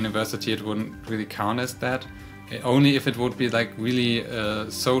at the university, it wouldn't really count as that. Only if it would be like really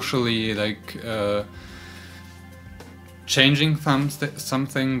socially like changing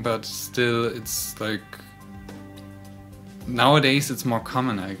something, but still it's like nowadays it's more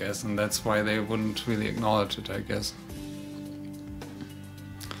common, I guess, and that's why they wouldn't really acknowledge it, I guess.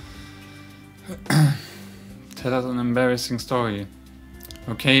 Tell us an embarrassing story.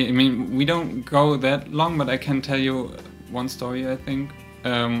 Okay, I mean, we don't go that long, but I can tell you one story, I think.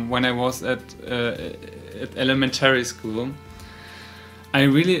 When I was at elementary school, I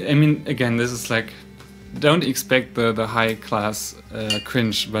mean, again, this is like, don't expect the high class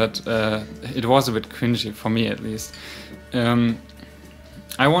cringe, but it was a bit cringy for me at least.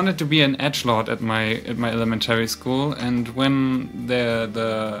 I wanted to be an edgelord at my elementary school, and when the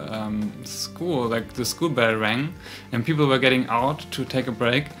school, like the school bell rang and people were getting out to take a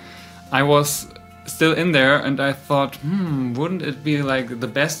break, I was still in there and I thought, wouldn't it be like the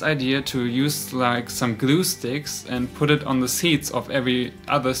best idea to use like some glue sticks and put it on the seats of every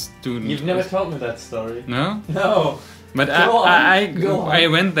other student? You've never told me that story. No? No. But I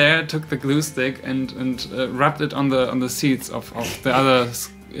went there, took the glue stick and rubbed it on the seats of the other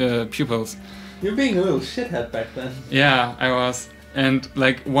pupils. You're being a little shithead back then. Yeah, I was. And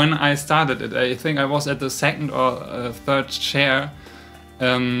like when I started it, I think I was at the second or third chair.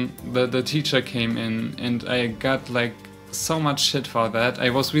 The teacher came in and I got like so much shit for that. I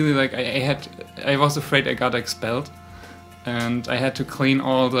was really like I was afraid I got expelled, and I had to clean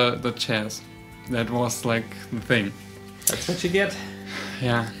all the chairs. That was like the thing. That's what you get.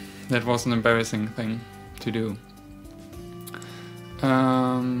 Yeah, that was an embarrassing thing to do.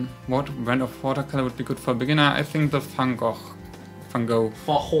 What brand of watercolor would be good for a beginner? I think the Van Gogh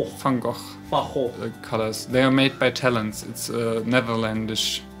colors. They are made by Talents. It's a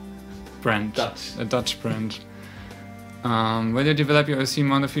Netherlandish brand. A Dutch brand. Will you develop your OC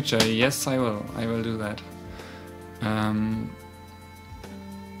more in the future? Yes, I will. I will do that.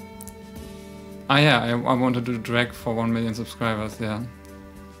 Yeah, I want to do drag for 1 million subscribers, yeah.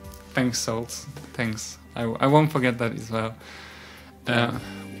 Thanks, Souls. Thanks. I won't forget that as well.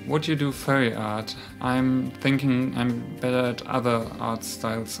 Would you do furry art? I'm thinking I'm better at other art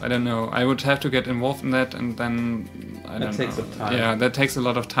styles. I don't know. I would have to get involved in that, and then I don't know. That takes some time. Yeah, that takes a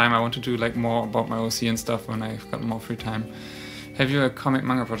lot of time. I want to do like more about my OC and stuff when I've got more free time. Have you a comic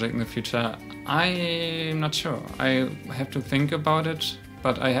manga project in the future? I'm not sure. I have to think about it,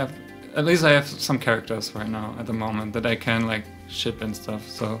 but at least I have some characters right now at the moment that I can like ship and stuff,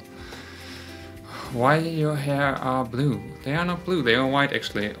 so. Why your hair are blue? They are not blue, they are white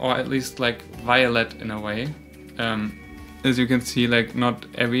actually, or at least like violet in a way. As you can see, like not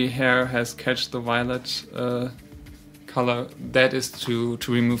every hair has catched the violet color. That is to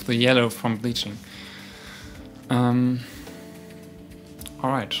remove the yellow from bleaching.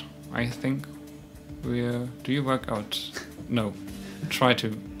 Alright, I think do you work out? No, I try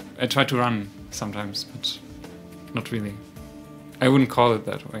to run sometimes, but not really. I wouldn't call it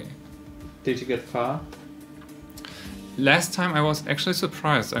that way. Did you get far? Last time I was actually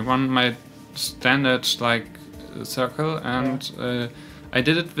surprised. I won my standard like circle and I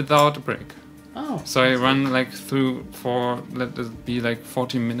did it without a break. Oh. So I run like through for, let it be like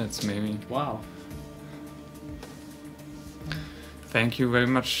 40 minutes maybe. Wow. Thank you very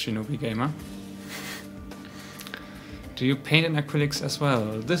much, Shinobi Gamer. Do you paint in acrylics as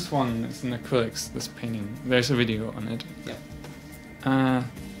well? This one is in acrylics, this painting. There's a video on it. Yeah.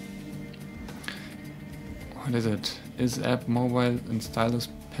 What is it? Is app mobile and stylus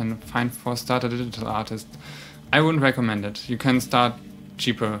pen fine for starter digital artist? I wouldn't recommend it. You can start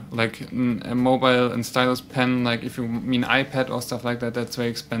cheaper. Like a mobile and stylus pen, like if you mean iPad or stuff like that, that's very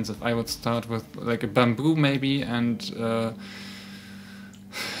expensive. I would start with like a bamboo maybe and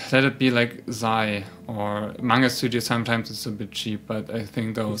let it be like Zai or Manga Studio. Sometimes it's a bit cheap, but I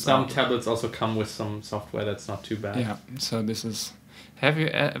think those some tablets also come with some software that's not too bad. Yeah, so this is... Have you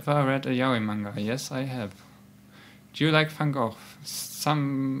ever read a yaoi manga? Yes, I have. Do you like Van Gogh?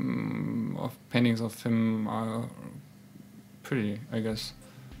 Some of paintings of him are pretty, I guess.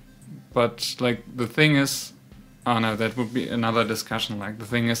 But like the thing is, oh no, that would be another discussion. Like the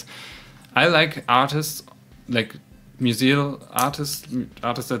thing is, I like artists, like museum artists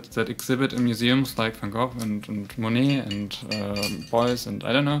that exhibit in museums like Van Gogh and Monet and Beuys and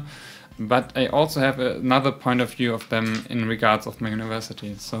I don't know. But I also have another point of view of them in regards of my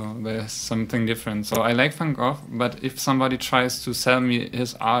university. So there's something different. So I like Van Gogh, but if somebody tries to sell me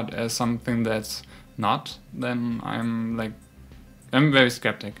his art as something that's not, then I'm very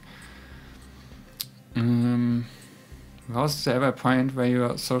skeptic. Was there ever a point where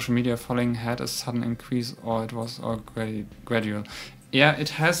your social media following had a sudden increase, or it was all gradual? Yeah, it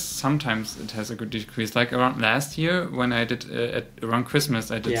has. Sometimes it has a good decrease. Like around last year, when I did around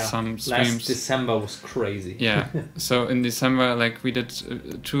Christmas, I did some streams. Last December was crazy. Yeah. So in December, like we did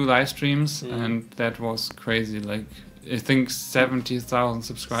 2 live streams, and that was crazy. Like I think 70,000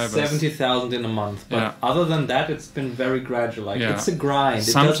 subscribers. 70,000 in a month. But other than that, it's been very gradual. Like it's a grind.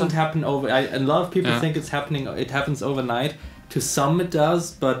 It doesn't happen over. A lot of people think it's happening. It happens overnight. To some, it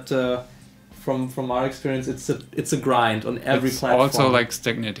does, but. From our experience, it's a grind on every platform. It's also like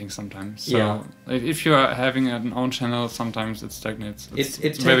stagnating sometimes. So if you are having an own channel, sometimes it stagnates.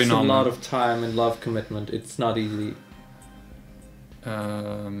 It takes a lot of time and love commitment. It's not easy.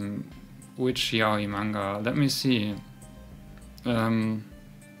 Which yaoi manga? Let me see. I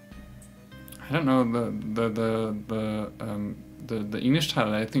don't know the English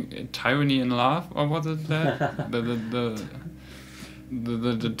title. I think Tyranny in Love, or was it that?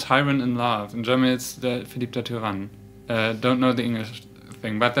 The Tyrant in Love. In German, it's the Philippe der Tyrann. Don't know the English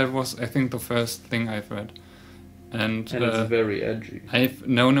thing, but that was, I think, the first thing I've read. And it's very edgy. I've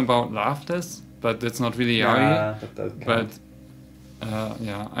known about Loveless, but it's not really yaoi. But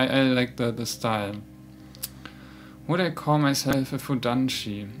I like the style. Would I call myself a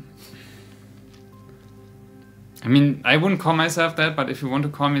fudanshi? I mean, I wouldn't call myself that, but if you want to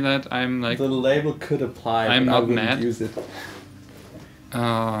call me that, I'm like... The label could apply, I'm but not I wouldn't mad. use it.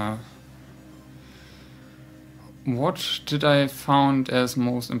 What did I found as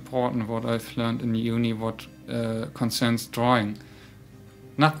most important? What I've learned in uni? What concerns drawing?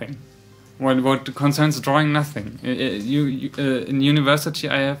 Nothing. What concerns drawing? Nothing. In university,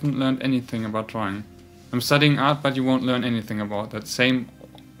 I haven't learned anything about drawing. I'm studying art, but you won't learn anything about that. Same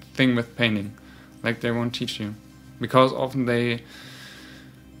thing with painting. Like they won't teach you, because often they.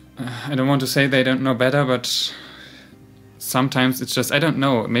 I don't want to say they don't know better, but. Sometimes it's just, I don't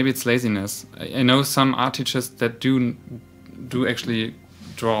know, maybe it's laziness. I know some art teachers that do actually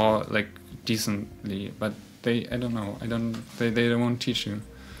draw like decently, but I don't know, they won't teach you.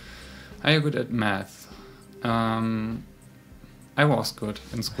 Are you good at math? I was good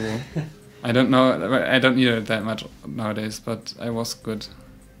in school. I don't know, I don't need it that much nowadays, but I was good.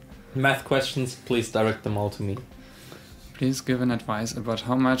 Math questions, please direct them all to me. Please give an advice about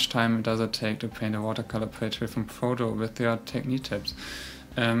how much time does it take to paint a watercolor portrait from photo with your technique tips.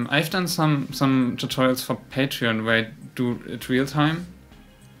 I've done some tutorials for Patreon where I do it real time,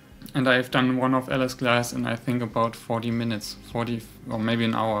 and I've done one of Alice Glass in I think about 40 minutes, 40 or maybe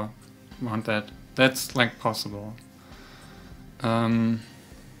an hour, around that. That's like possible. I've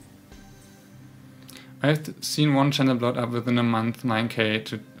seen one channel blow up within a month, 9k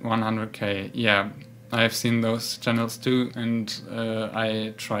to 100k. Yeah. I've seen those channels too, and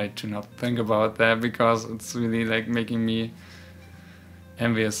I try to not think about that because it's really like making me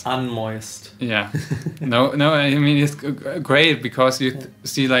envious. Unmoist. Yeah. No, I mean, it's great because you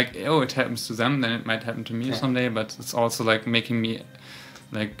see like, oh, it happens to them, then it might happen to me someday, but it's also like making me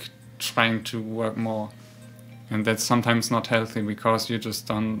like trying to work more. And that's sometimes not healthy because you just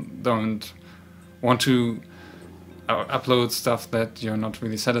don't want to upload stuff that you're not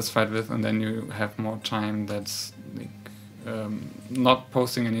really satisfied with, and then you have more time that's like, not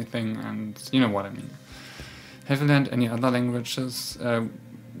posting anything, and you know what I mean. Have you learned any other languages?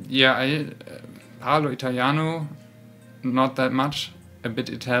 Yeah, I parlo Italiano, not that much, a bit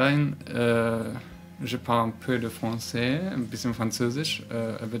Italian, je parle un peu de français, un bisschen Französisch,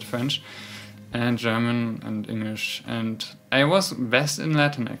 a bit French, and German and English, and I was best in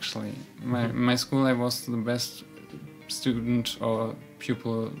Latin actually. My school I was the best student or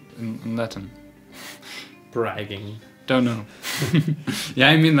pupil in Latin. Bragging. Don't know. Yeah,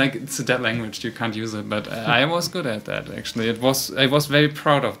 I mean, like, it's a dead language, you can't use it, but I was good at that actually. I was very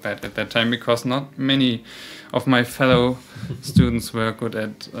proud of that at that time because not many of my fellow students were good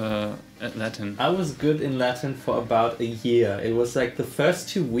at Latin. I was good in Latin for about a year. It was like the first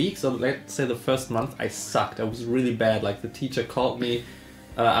 2 weeks, or let's say the first month, I sucked. I was really bad. Like the teacher called me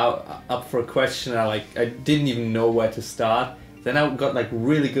up for a question. I didn't even know where to start. Then I got like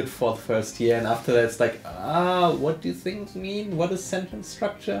really good for the first year, and after that it's like, what do things mean? What is sentence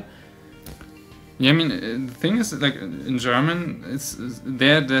structure? Yeah, I mean, the thing is, like in German,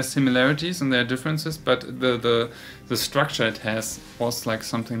 there's similarities and there are differences, but the structure it has was like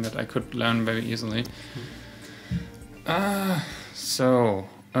something that I could learn very easily. So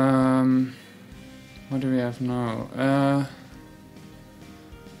What do we have now?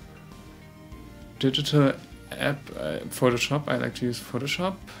 Digital app, Photoshop. I like to use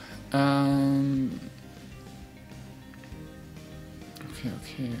Photoshop.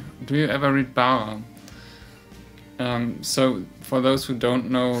 Okay. Do you ever read Bara? So for those who don't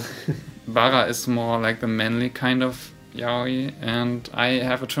know, Bara is more like the manly kind of yaoi, and I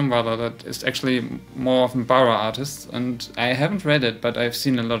have a twin brother that is actually more of a Bara artist, and I haven't read it, but I've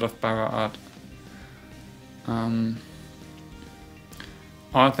seen a lot of Bara art.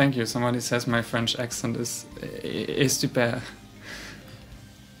 Oh, thank you. Somebody says my French accent is super.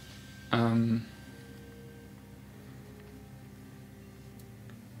 Parlo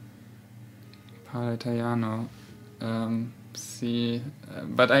Italiano.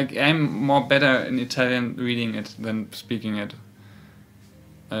 But I'm more better in Italian reading it than speaking it.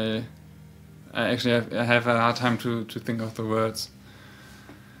 I actually have a hard time to think of the words.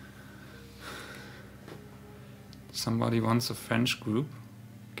 Somebody wants a French group.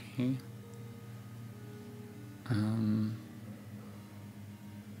 Okay.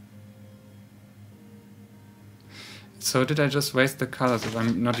 So did I just waste the colors if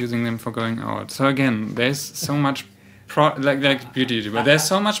I'm not using them for going out? So again, there's so much like beauty, but there's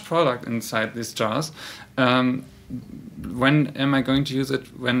so much product inside these jars. When am I going to use it?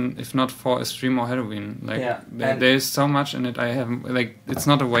 When, if not for a stream or Halloween? Like, there's so much in it. I haven't, like, it's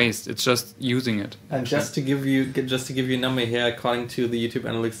not a waste. It's just using it. And just to give you a number here, according to the YouTube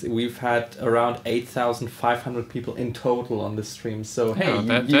analytics, we've had around 8,500 people in total on this stream. So hey,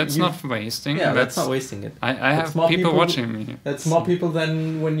 that's not wasting. Yeah, that's not wasting it. I have people watching me. That's more people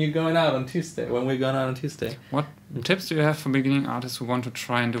than when you're going out on Tuesday. When we're going out on Tuesday. What tips do you have for beginning artists who want to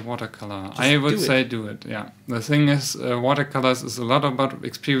try and do watercolor? I would say do it. Yeah. The thing is, watercolors is a lot about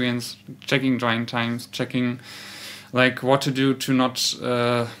experience, checking drying times, checking like what to do to not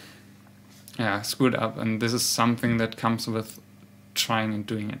screw it up, and this is something that comes with trying and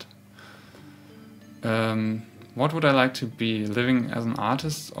doing it. What would I like to be, living as an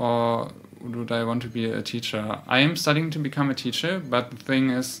artist, or would I want to be a teacher? I am studying to become a teacher, but the thing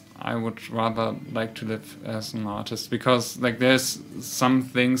is, I would rather like to live as an artist, because like there's some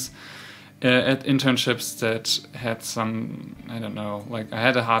things at internships that had some, I don't know, like I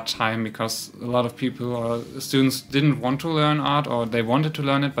had a hard time because a lot of people or students didn't want to learn art, or they wanted to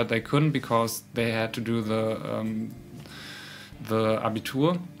learn it but they couldn't because they had to do the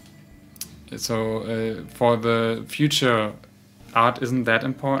Abitur. So for the future, art isn't that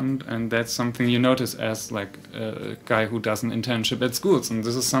important, and that's something you notice as like a guy who does an internship at schools. And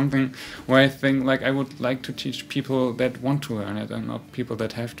this is something where I think like I would like to teach people that want to learn it and not people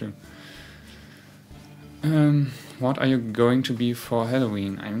that have to. What are you going to be for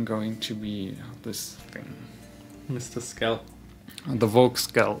Halloween? I'm going to be this thing. Mr. Skel. The Vogue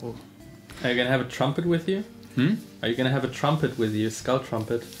Skel. Are you gonna have a trumpet with you? Are you gonna have a trumpet with you? Skull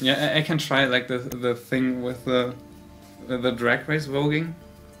trumpet? Yeah, I can try like the thing with the drag race voguing.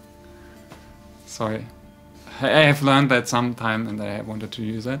 Sorry. I have learned that sometime and I wanted to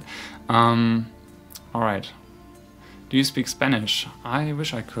use it. Alright. Do you speak Spanish? I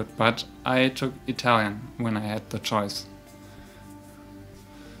wish I could, but I took Italian when I had the choice.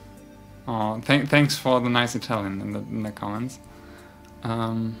 Oh, thanks for the nice Italian in the comments.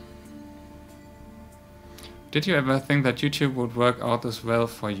 Did you ever think that YouTube would work out as well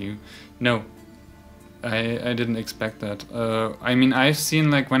for you? No. I didn't expect that. I mean, I've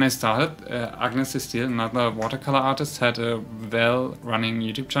seen, like, when I started, Agnes Cecile, another watercolor artist, had a well-running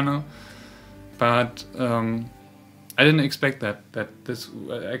YouTube channel, but I didn't expect that this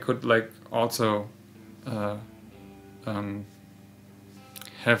I could like also have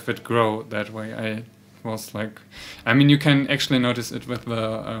it grow that way. I was like, I mean, you can actually notice it with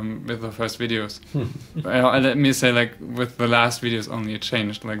the first videos. Let me say, like, with the last videos only it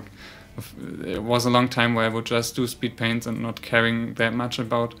changed. Like, it was a long time where I would just do speed paints and not caring that much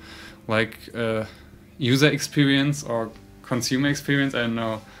about like user experience or consumer experience. I don't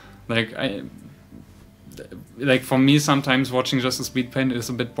know. Like for me, sometimes watching just a speed paint is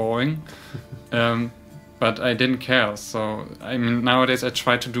a bit boring, but I didn't care. So I mean, nowadays I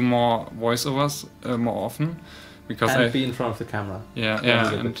try to do more voiceovers more often, because I be in front of the camera. Yeah,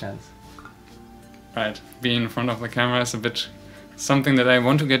 and chance. Right, being in front of the camera is a bit something that I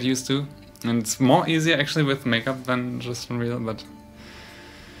want to get used to, and it's more easier actually with makeup than just in real. But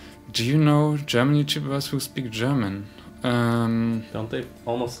do you know German YouTubers who speak German? Don't they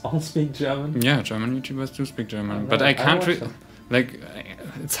almost all speak German? Yeah, German YouTubers do speak German, but I can't like,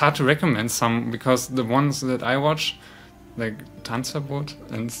 it's hard to recommend some, because the ones that I watch, like Tanzverbot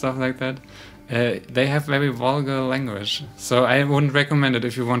and stuff like that, They have very vulgar language, so I wouldn't recommend it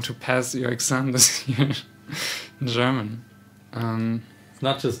if you want to pass your exam this year in German. It's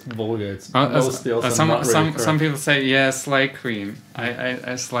not just vulgar, it's mostly also some, not really some, correct. some people say, yeah, slay queen.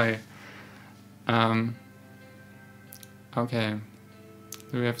 I slay. Okay.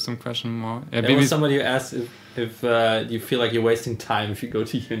 Do we have some question more? Yeah, There was somebody who asked if you feel like you're wasting time if you go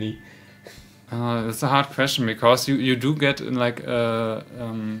to uni. That's a hard question because you do get like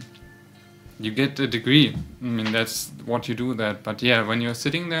you get a degree. I mean, that's what you do that. But yeah, when you're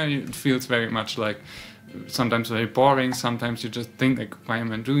sitting there, it feels very much like sometimes very boring. Sometimes you just think like, why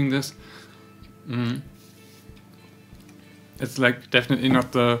am I doing this? It's like definitely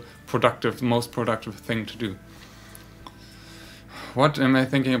not the most productive thing to do. What am I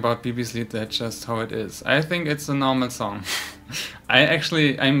thinking about BB's Lied? That's just how it is. I think it's a normal song.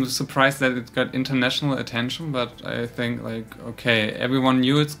 I'm surprised that it got international attention, but I think like, okay, everyone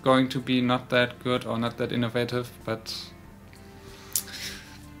knew it's going to be not that good or not that innovative, but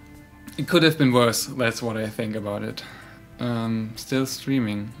it could have been worse. That's what I think about it. Still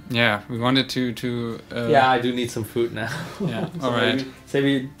streaming. Yeah, we wanted to yeah, I do need some food now. Yeah, So alright.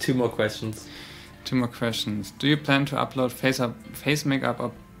 Maybe 2 more questions. 2 more questions. Do you plan to upload face makeup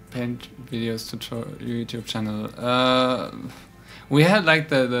or paint videos to YouTube channel? We had like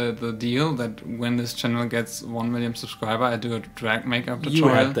the deal that when this channel gets 1 million subscriber, I do a drag makeup tutorial.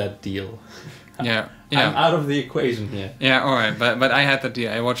 You had that deal. Yeah. I'm out of the equation here. Yeah, alright, but I had the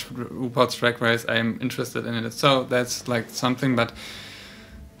deal. I watched RuPaul's Drag Race. I'm interested in it. So that's like something, but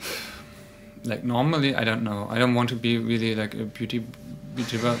like normally, I don't know. I don't want to be really like a beauty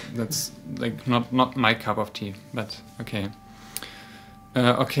YouTuber. That's like not my cup of tea, but okay.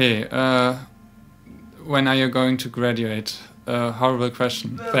 When are you going to graduate? Horrible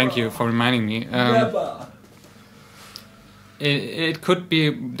question. Never. Thank you for reminding me. Never. It could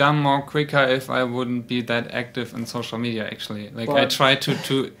be done more quicker if I wouldn't be that active in social media. Actually, like I But try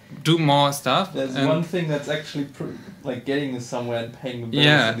to do more stuff. There's and one thing that's actually like getting you somewhere and paying the bills,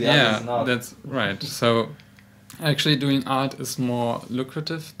 yeah, and the other is not. that's right. So actually doing art is more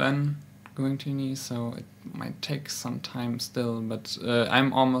lucrative than going to uni, so it might take some time still, but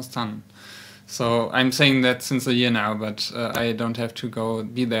I'm almost done. So I'm saying that since a year now, but I don't have to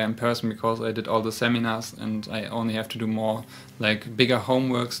be there in person because I did all the seminars and I only have to do more like bigger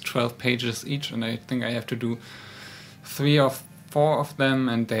homeworks, 12 pages each, and I think I have to do 3 or 4 of them,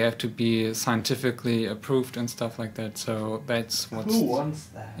 and they have to be scientifically approved and stuff like that. So that's what's... Who wants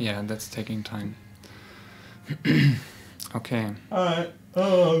that? Yeah, that's taking time. Okay. Alright.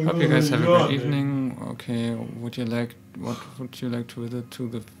 Hope you guys have a great evening. Okay, would you like to visit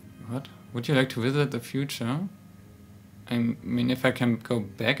Would you like to visit the future? I mean, if I can go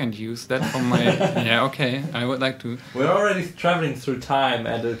back and use that for my... Yeah, okay, I would like to. We're already traveling through time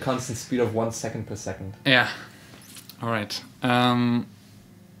at a constant speed of 1 second per second. Yeah. Alright.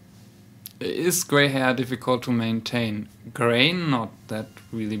 Is grey hair difficult to maintain? Grey, not that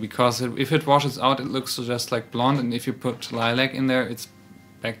really, because if it washes out, it looks just like blonde, and if you put lilac in there, it's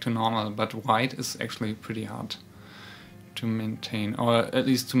back to normal. But white is actually pretty hard to maintain, or at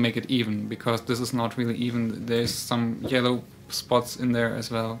least to make it even, because this is not really even. There's some yellow spots in there as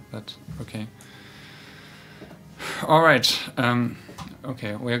well, but okay. Alright,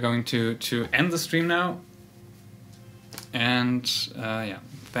 okay, we're going to end the stream now. And yeah,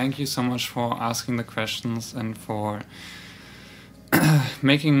 thank you so much for asking the questions and for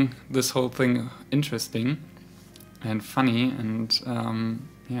making this whole thing interesting and funny. And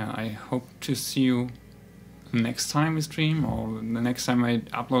yeah, I hope to see you next time we stream, or the next time I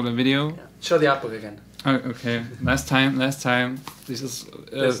upload a video. Yeah. Show the art book again. Oh, okay. Last time. This is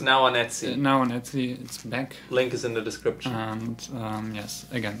it's now on Etsy. Now on Etsy, it's back. Link is in the description. And yes,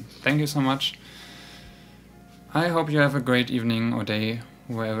 again, thank you so much. I hope you have a great evening or day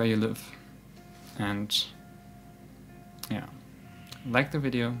wherever you live. And yeah, like the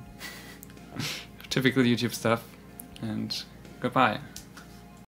video. Typical YouTube stuff. And goodbye.